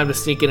have a time to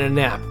sneak in a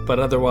nap, but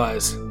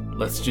otherwise,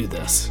 let's do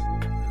this.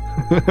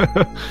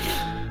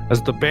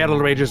 As the battle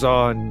rages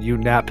on, you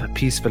nap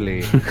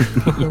peacefully.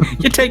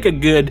 You take a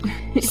good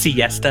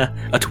siesta,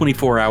 a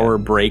 24-hour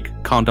break,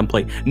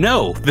 contemplate.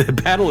 No, the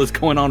battle is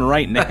going on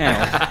right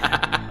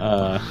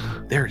now.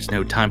 There is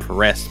no time for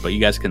rest, but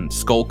you guys can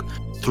skulk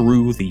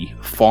through the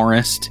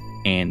forest,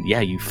 and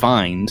yeah, you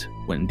find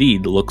what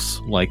indeed looks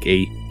like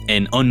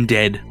an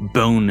undead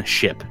bone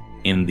ship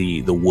in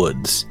the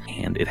woods,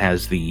 and it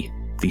has the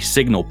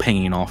signal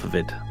pinging off of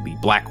it, the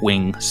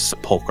Blackwing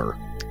Sepulchre.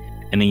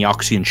 An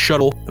Eoxian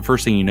shuttle, the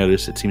first thing you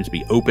notice, it seems to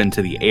be open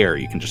to the air.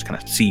 You can just kind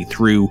of see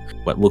through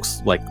what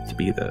looks like to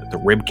be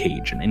the rib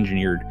cage, an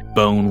engineered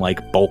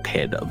bone-like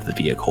bulkhead of the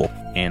vehicle.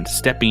 And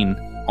stepping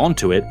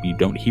onto it, you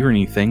don't hear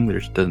anything. There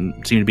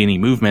doesn't seem to be any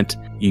movement.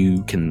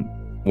 You can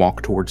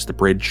walk towards the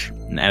bridge,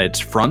 and at its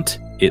front,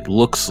 it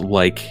looks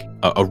like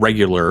a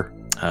regular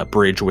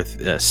bridge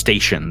with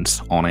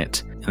stations on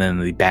it. And then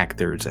in the back,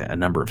 there's a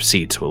number of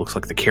seats, so it looks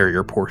like the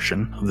carrier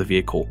portion of the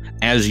vehicle.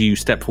 As you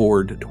step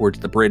forward towards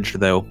the bridge,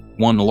 though,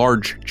 one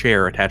large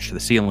chair attached to the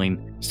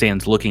ceiling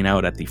stands looking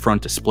out at the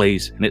front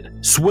displays, and it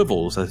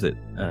swivels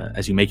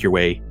as you make your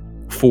way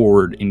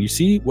forward, and you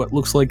see what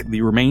looks like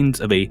the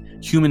remains of a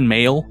human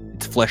male.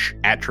 Its flesh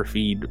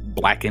atrophied,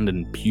 blackened,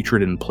 and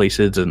putrid in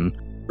places, and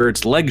where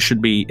its legs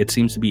should be, it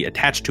seems to be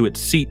attached to its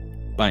seat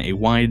by a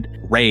wide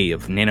array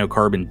of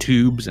nanocarbon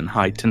tubes and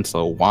high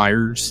tensile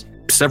wires.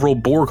 Several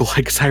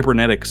Borg-like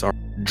cybernetics are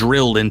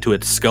drilled into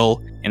its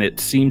skull, and it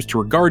seems to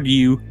regard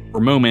you for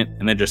a moment,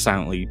 and then just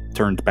silently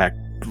turns back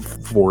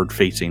forward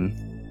facing.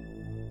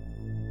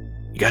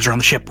 You guys are on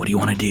the ship. What do you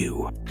want to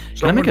do?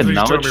 Can I make a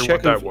knowledge check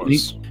what that of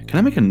was? Can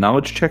I make a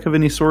knowledge check of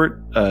any sort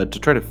to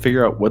try to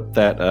figure out what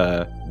that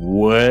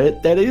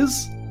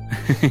is?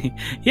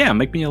 Yeah,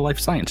 make me a life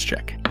science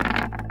check.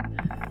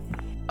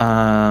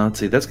 Let's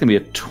see. That's gonna be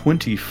a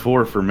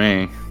 24 for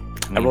me.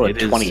 I rolled a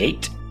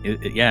 28.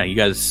 Yeah, you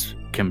guys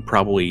can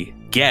probably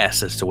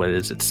guess as to what it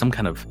is. It's some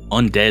kind of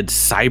undead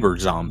cyber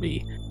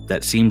zombie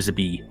that seems to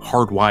be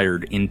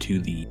hardwired into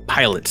the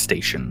pilot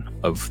station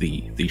of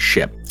the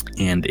ship,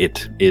 and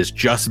it is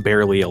just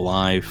barely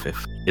alive.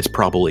 If it's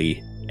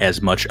probably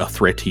as much a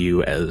threat to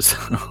you as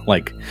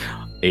like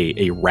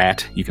a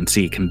rat. You can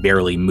see it can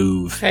barely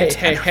move its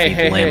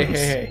atrophied limbs.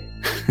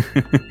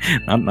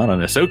 Not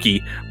an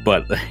Ahsoki,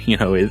 but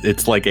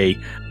it's like a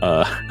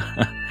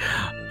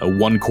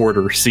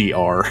 1/4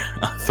 CR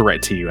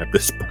threat to you at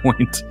this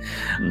point.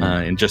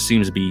 It just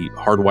seems to be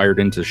hardwired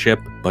into the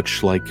ship,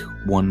 much like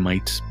one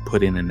might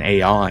put in an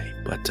AI.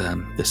 But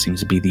this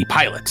seems to be the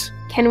pilot.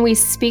 Can we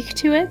speak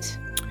to it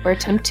or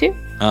attempt to?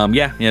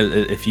 Yeah.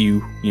 If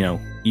you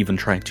even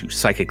try to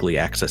psychically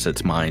access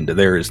its mind,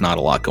 there is not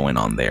a lot going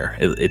on there.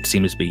 It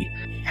seems to be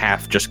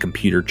half just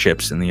computer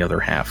chips and the other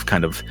half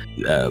kind of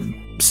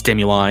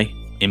stimuli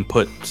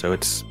input. So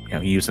it's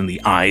using the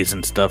eyes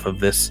and stuff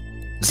of this.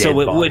 So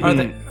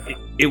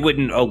it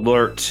wouldn't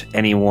alert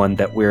anyone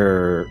that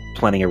we're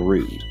planning a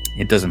ruse.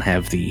 It doesn't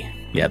have the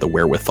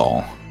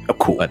wherewithal. Oh,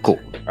 cool. Cool.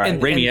 All right,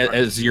 Raimi,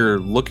 as you're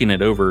looking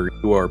it over,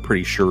 you are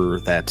pretty sure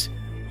that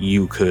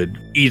you could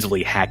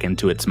easily hack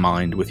into its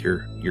mind with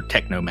your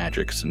techno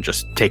magics and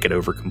just take it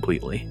over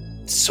completely.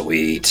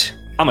 Sweet.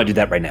 I'm gonna do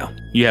that right now.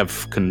 You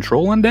have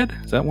control undead?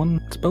 Is that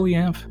one spell you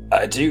have?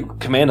 I do.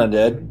 Command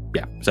undead.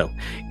 Yeah, so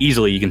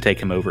easily you can take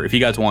him over. If you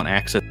guys want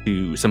access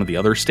to some of the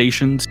other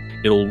stations,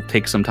 it'll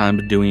take some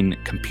time doing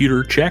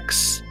computer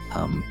checks,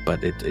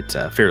 but it's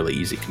a fairly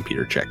easy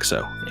computer check.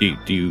 So do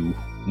you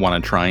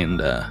want to try and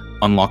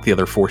unlock the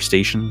other 4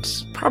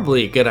 stations?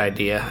 Probably a good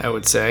idea, I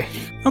would say.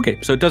 Okay,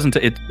 so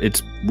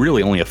it's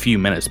really only a few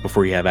minutes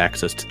before you have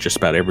access to just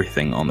about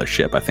everything on the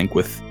ship. I think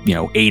with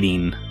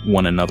aiding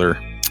one another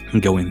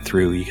and going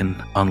through, you can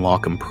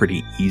unlock them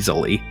pretty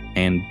easily.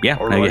 And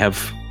now you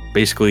have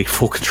basically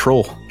full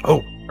control.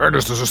 Oh,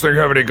 Ernest, does this thing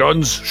have any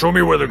guns? Show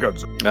me where the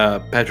guns are.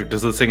 Patrick,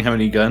 does this thing have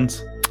any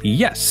guns?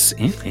 Yes,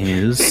 it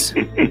is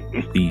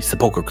the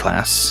Sepulchre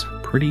class.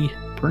 Pretty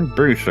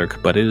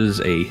basic, but it is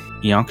a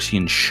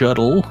Eoxian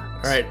shuttle.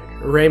 All right,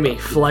 Raimi,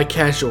 fly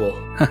casual.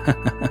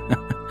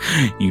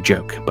 You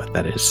joke, but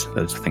that is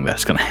the thing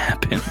that's going to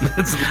happen.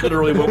 That's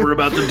literally what we're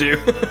about to do.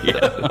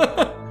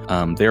 Yeah.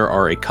 There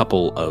are a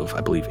couple of,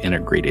 I believe,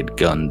 integrated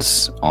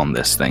guns on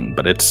this thing,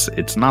 but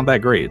it's not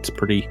that great. It's a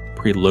pretty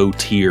low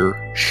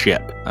tier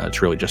ship.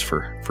 It's really just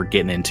for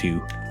getting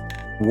into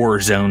war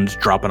zones,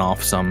 dropping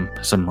off some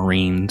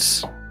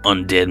Marines,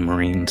 undead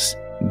Marines,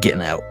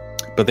 getting out.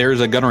 But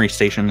there's a gunnery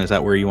station. Is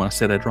that where you want to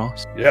sit,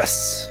 Edros?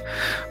 Yes.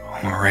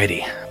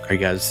 Alrighty. Are you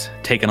guys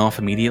taking off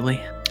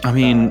immediately? I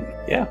mean,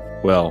 yeah.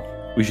 Well,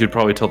 we should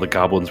probably tell the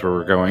goblins where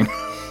we're going.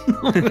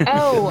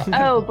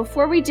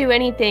 Before we do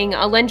anything,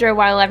 Alindra,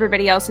 while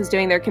everybody else is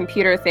doing their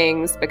computer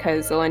things,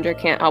 because Alindra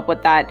can't help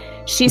with that,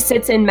 she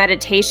sits in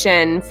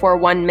meditation for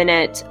 1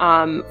 minute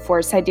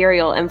for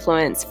sidereal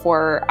influence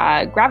for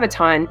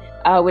Graviton,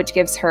 which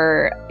gives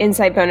her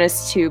insight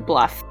bonus to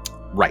bluff.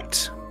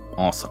 Right.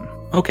 Awesome.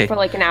 Okay. For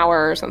like an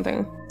hour or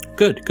something.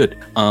 Good.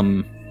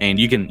 And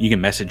you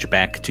can message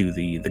back to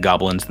the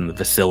goblins in the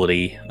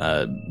facility.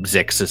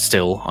 Zix is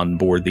still on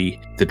board the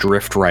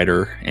Drift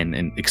Rider and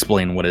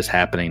explain what is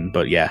happening.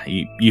 But yeah,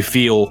 you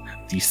feel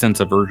the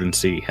sense of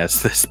urgency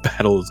as this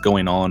battle is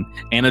going on.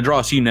 And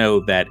Adros, you know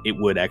that it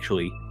would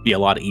actually be a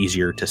lot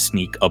easier to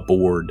sneak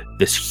aboard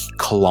this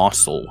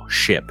colossal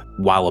ship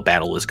while a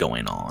battle is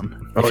going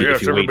on.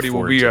 If everybody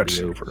will be at.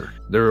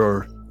 There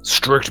are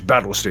strict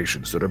battle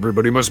stations that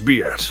everybody must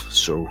be at.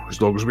 So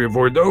as long as we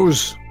avoid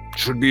those, it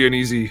should be an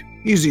easy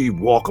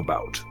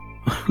walkabout.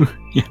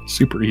 Yeah,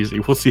 super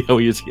easy. We'll see how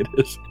easy it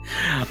is.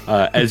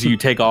 As you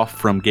take off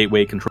from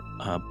Gateway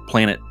Control,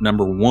 planet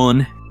number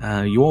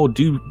 1, you all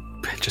do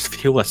just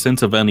feel a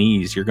sense of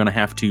unease. You're going to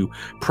have to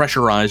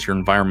pressurize your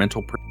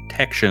environmental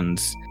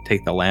protections,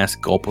 take the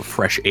last gulp of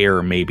fresh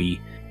air,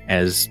 maybe,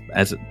 as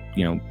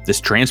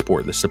this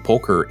transport, the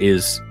Sepulchre,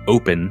 is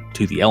open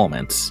to the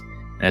elements.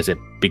 As it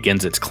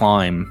begins its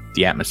climb,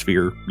 the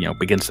atmosphere,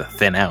 begins to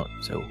thin out.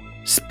 So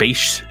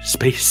space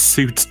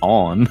suits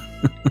on.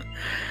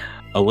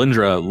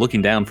 Alindra,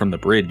 looking down from the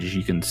bridge,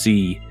 you can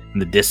see in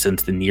the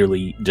distance the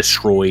nearly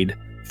destroyed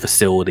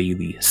facility,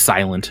 the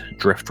silent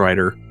Drift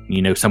Rider.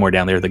 Somewhere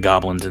down there, the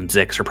goblins and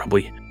Zix are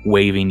probably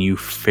waving you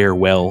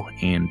farewell,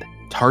 and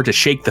it's hard to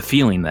shake the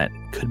feeling that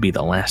could be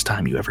the last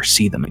time you ever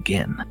see them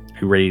again.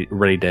 You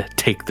ready to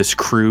take this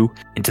crew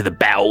into the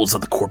bowels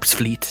of the corpse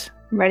fleet?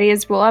 Ready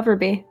as we'll ever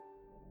be.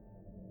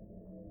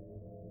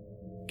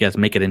 You guys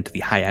make it into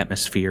the high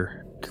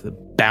atmosphere, to the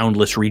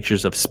boundless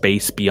reaches of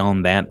space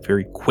beyond that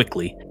very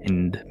quickly,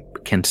 and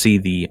can see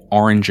the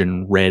orange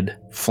and red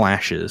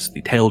flashes,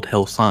 the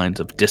telltale signs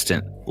of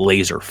distant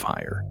laser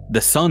fire.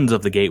 The suns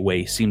of the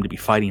gateway seem to be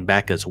fighting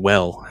back as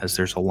well, as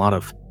there's a lot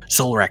of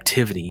solar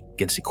activity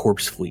against the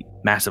corpse fleet.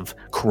 Massive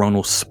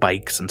coronal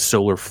spikes and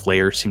solar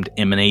flares seem to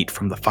emanate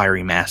from the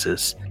fiery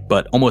masses,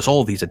 but almost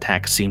all of these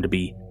attacks seem to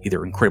be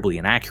either incredibly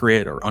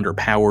inaccurate or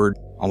underpowered.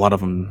 A lot of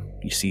them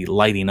you see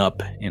lighting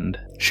up and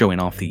showing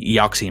off the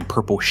Eoxian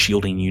purple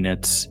shielding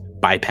units,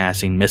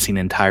 bypassing, missing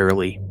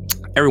entirely.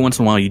 Every once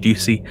in a while you do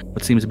see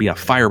what seems to be a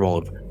fireball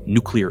of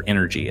nuclear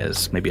energy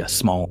as maybe a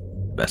small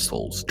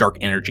vessel's dark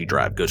energy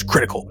drive goes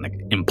critical and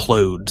it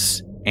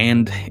implodes.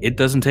 And it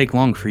doesn't take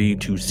long for you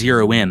to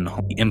zero in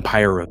on the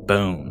Empire of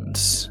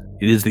Bones.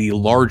 It is the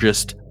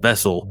largest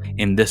vessel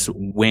in this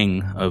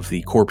wing of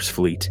the corpse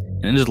fleet,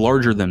 and it is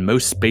larger than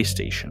most space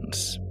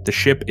stations. The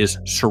ship is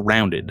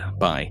surrounded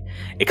by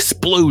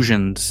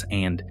explosions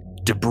and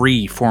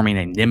debris forming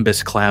a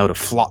nimbus cloud of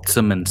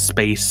flotsam in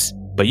space,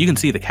 but you can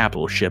see the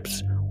capital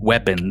ship's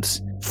weapons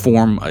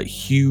form a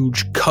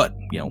huge cut,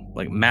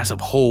 like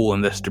massive hole in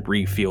this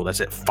debris field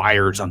as it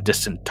fires on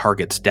distant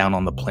targets down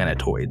on the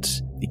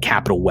planetoids. The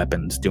capital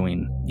weapons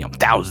doing,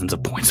 thousands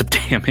of points of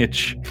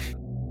damage.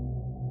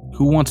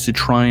 Who wants to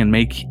try and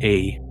make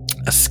a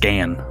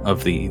scan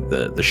of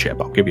the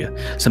ship? I'll give you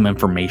some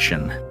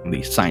information in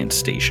the science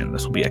station.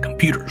 This will be a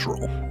computer's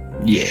roll.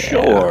 Yeah.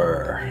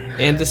 Sure.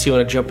 Andis, you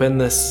want to jump in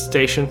this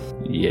station?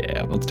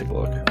 Yeah, let's take a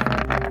look.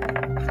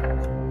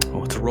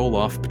 Oh, it's a roll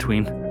off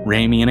between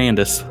Raimi and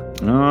Andis.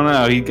 I don't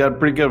know. He got a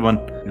pretty good one.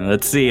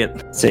 Let's see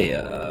it. See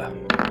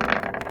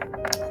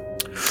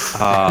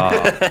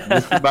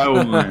by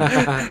one.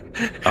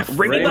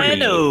 Raimi by a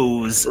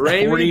nose.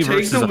 40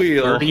 versus a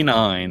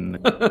 39.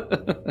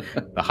 The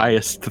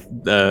highest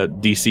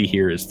DC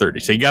here is 30.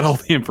 So you got all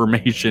the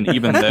information,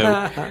 even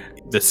though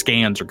the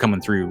scans are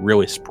coming through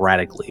really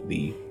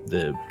sporadically.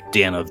 The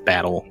din of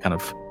battle kind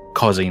of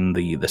causing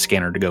the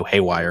scanner to go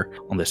haywire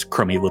on this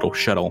crummy little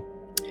shuttle.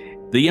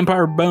 The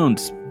Empire of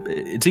Bones,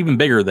 it's even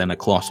bigger than a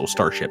colossal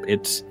starship.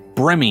 It's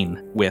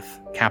brimming with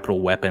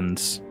capital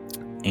weapons,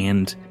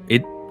 and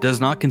it does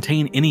not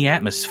contain any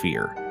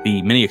atmosphere.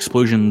 The many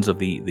explosions of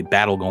the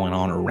battle going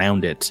on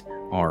around it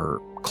are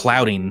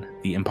clouding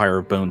the Empire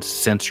of Bones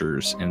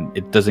sensors, and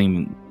it doesn't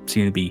even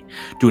seem to be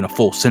doing a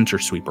full sensor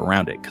sweep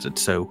around it because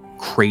it's so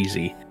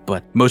crazy.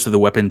 But most of the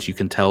weapons, you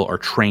can tell, are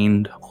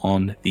trained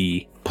on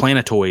the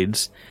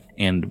planetoids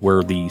and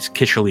where these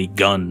Kishley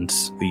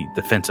guns, the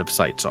defensive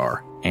sites,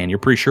 are. And you're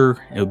pretty sure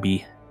it would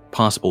be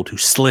possible to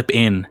slip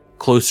in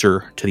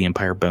closer to the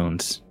Empire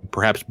Bones,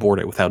 perhaps board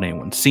it without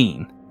anyone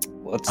seeing.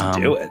 Let's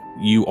do it.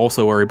 You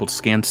also are able to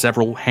scan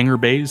several hangar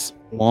bays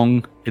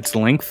along its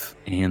length,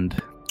 and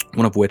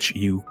one of which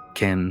you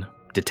can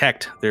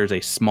detect there's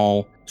a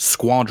small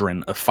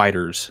squadron of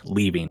fighters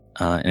leaving,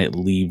 and it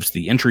leaves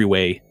the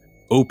entryway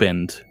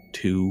opened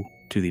to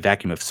the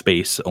vacuum of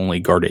space, only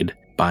guarded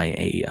by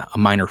a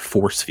minor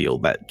force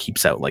field that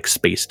keeps out like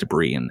space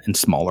debris and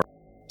small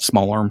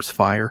arms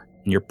fire.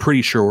 And you're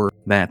pretty sure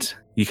that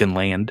you can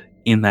land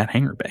in that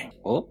hangar bay.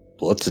 Well,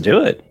 let's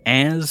do it.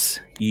 As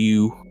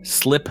you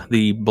slip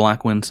the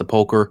Blackwind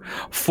Sepulcher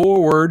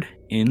forward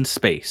in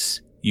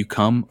space, you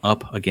come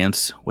up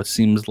against what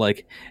seems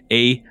like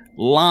a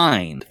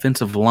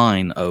defensive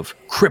line of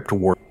crypt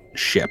war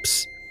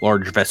ships,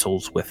 large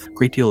vessels with a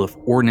great deal of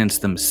ordnance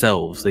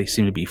themselves. They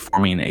seem to be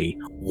forming a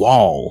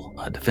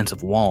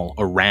defensive wall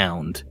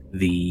around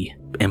the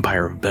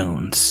Empire of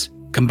Bones.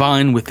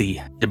 Combined with the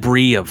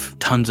debris of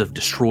tons of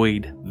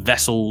destroyed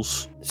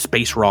vessels,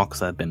 space rocks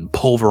that have been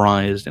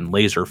pulverized in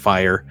laser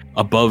fire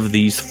above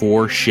these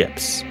four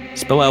ships,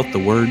 spell out the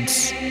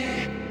words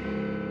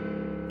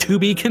 "to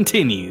be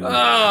continued."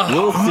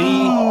 We'll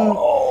see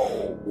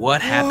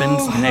what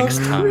happens next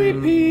time.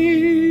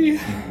 Creepy.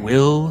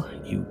 Will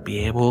you be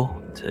able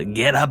to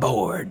get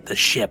aboard the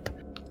ship?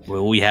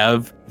 Will we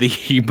have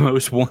the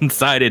most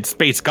one-sided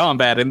space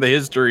combat in the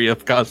history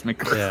of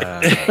Cosmic Race?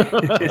 Yeah.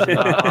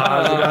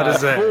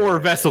 4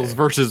 vessels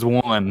versus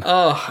 1.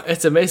 Oh,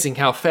 it's amazing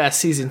how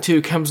fast season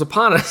 2 comes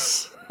upon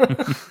us.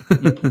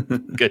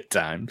 Good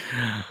time.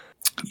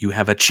 You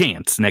have a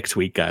chance next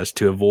week, guys,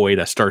 to avoid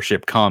a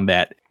starship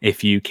combat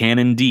if you can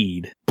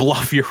indeed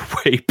bluff your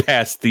way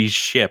past these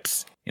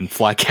ships and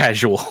fly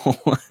casual.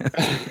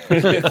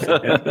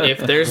 If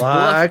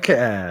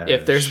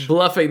there's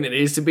bluffing that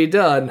needs to be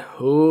done,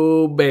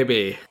 oh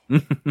baby.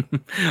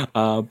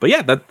 But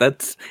yeah,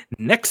 that's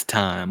next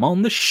time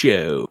on the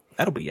show.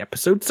 That'll be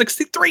episode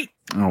 63.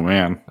 Oh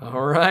man.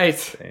 All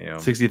right.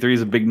 Damn. 63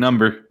 is a big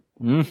number.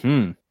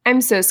 Mm-hmm.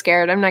 I'm so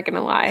scared. I'm not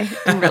gonna lie.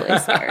 I'm really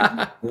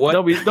scared. What?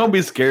 Don't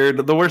be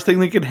scared. The worst thing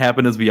that could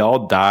happen is we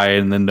all die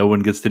and then no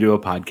one gets to do a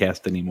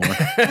podcast anymore.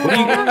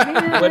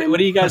 What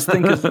do you guys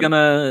think is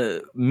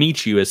gonna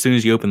meet you as soon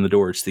as you open the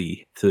doors to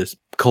this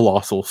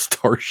colossal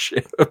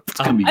starship? It's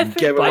gonna be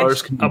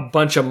A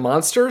bunch of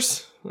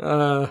monsters?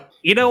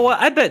 You know what?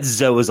 I bet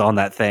Zoe's on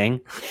that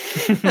thing.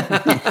 he's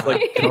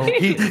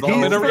the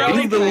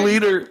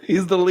leader.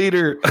 He's the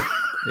leader.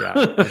 Yeah,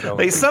 I don't Like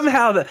think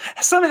somehow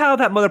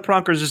that mother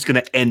pronker is just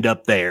gonna end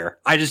up there.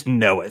 I just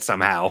know it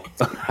somehow.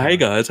 Hi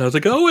guys, how's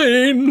it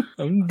going?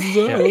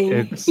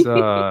 it's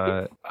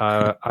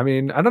I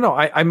mean, I don't know.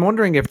 I'm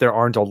wondering if there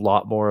aren't a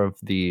lot more of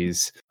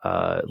these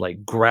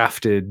like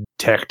grafted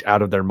tech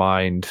out of their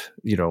mind,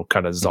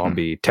 kind of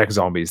zombie tech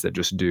zombies that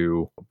just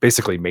do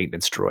basically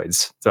maintenance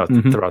droids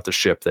throughout the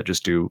ship that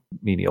just do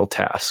menial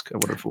tasks. I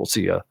wonder if we'll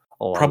see a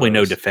lot Probably of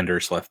no those.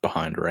 defenders left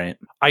behind, right?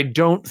 I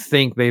don't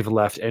think they've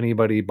left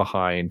anybody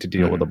behind to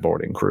deal with a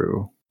boarding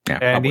crew. Yeah,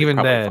 And even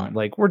then, fine.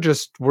 like we'll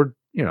just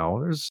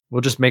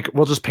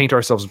paint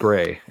ourselves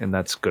gray, and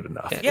that's good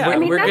enough. Yeah, I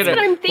mean, we're that's gonna what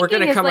I'm thinking we're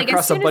gonna is, come like, as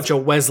across a soon bunch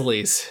of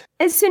Wesleys.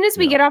 As soon as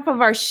we get off of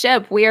our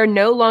ship, we are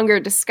no longer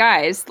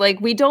disguised. Like,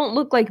 we don't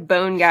look like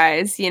bone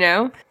guys,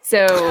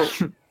 So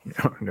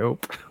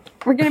Nope.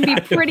 we're going to be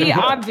pretty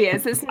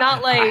obvious. It's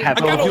not like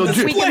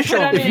we can put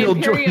on an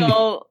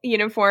Imperial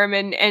uniform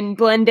and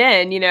blend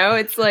in,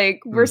 It's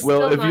like we're still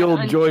Well, if not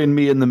you'll join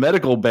me in the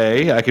medical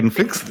bay, I can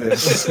fix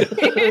this.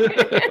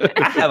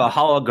 I have a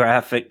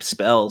holographic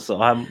spell,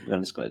 so I'm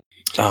just going to.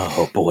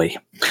 Oh boy.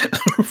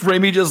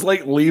 Raimi just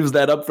like leaves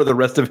that up for the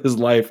rest of his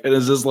life and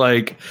is just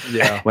like,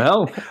 Yeah.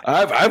 well,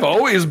 I've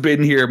always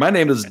been here. My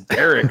name is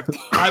Derek.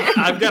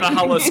 I've got a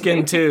hollow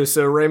skin too,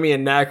 so Remy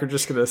and Knack are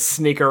just gonna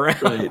sneak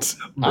around.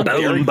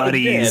 Bone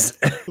buddies.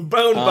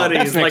 Bone buddies,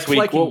 That's like next week.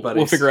 flanking We'll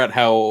buddies. figure out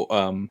how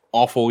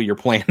awful your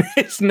plan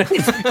is next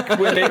week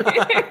when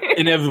it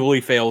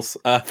inevitably fails.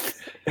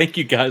 Thank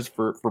you guys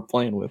for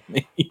playing with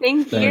me.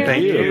 Thank you.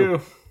 Thank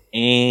you.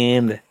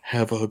 And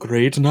have a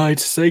great night.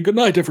 Say good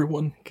night,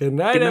 everyone. Good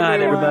night, Good night,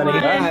 everyone.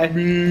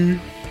 everybody.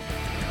 Bye.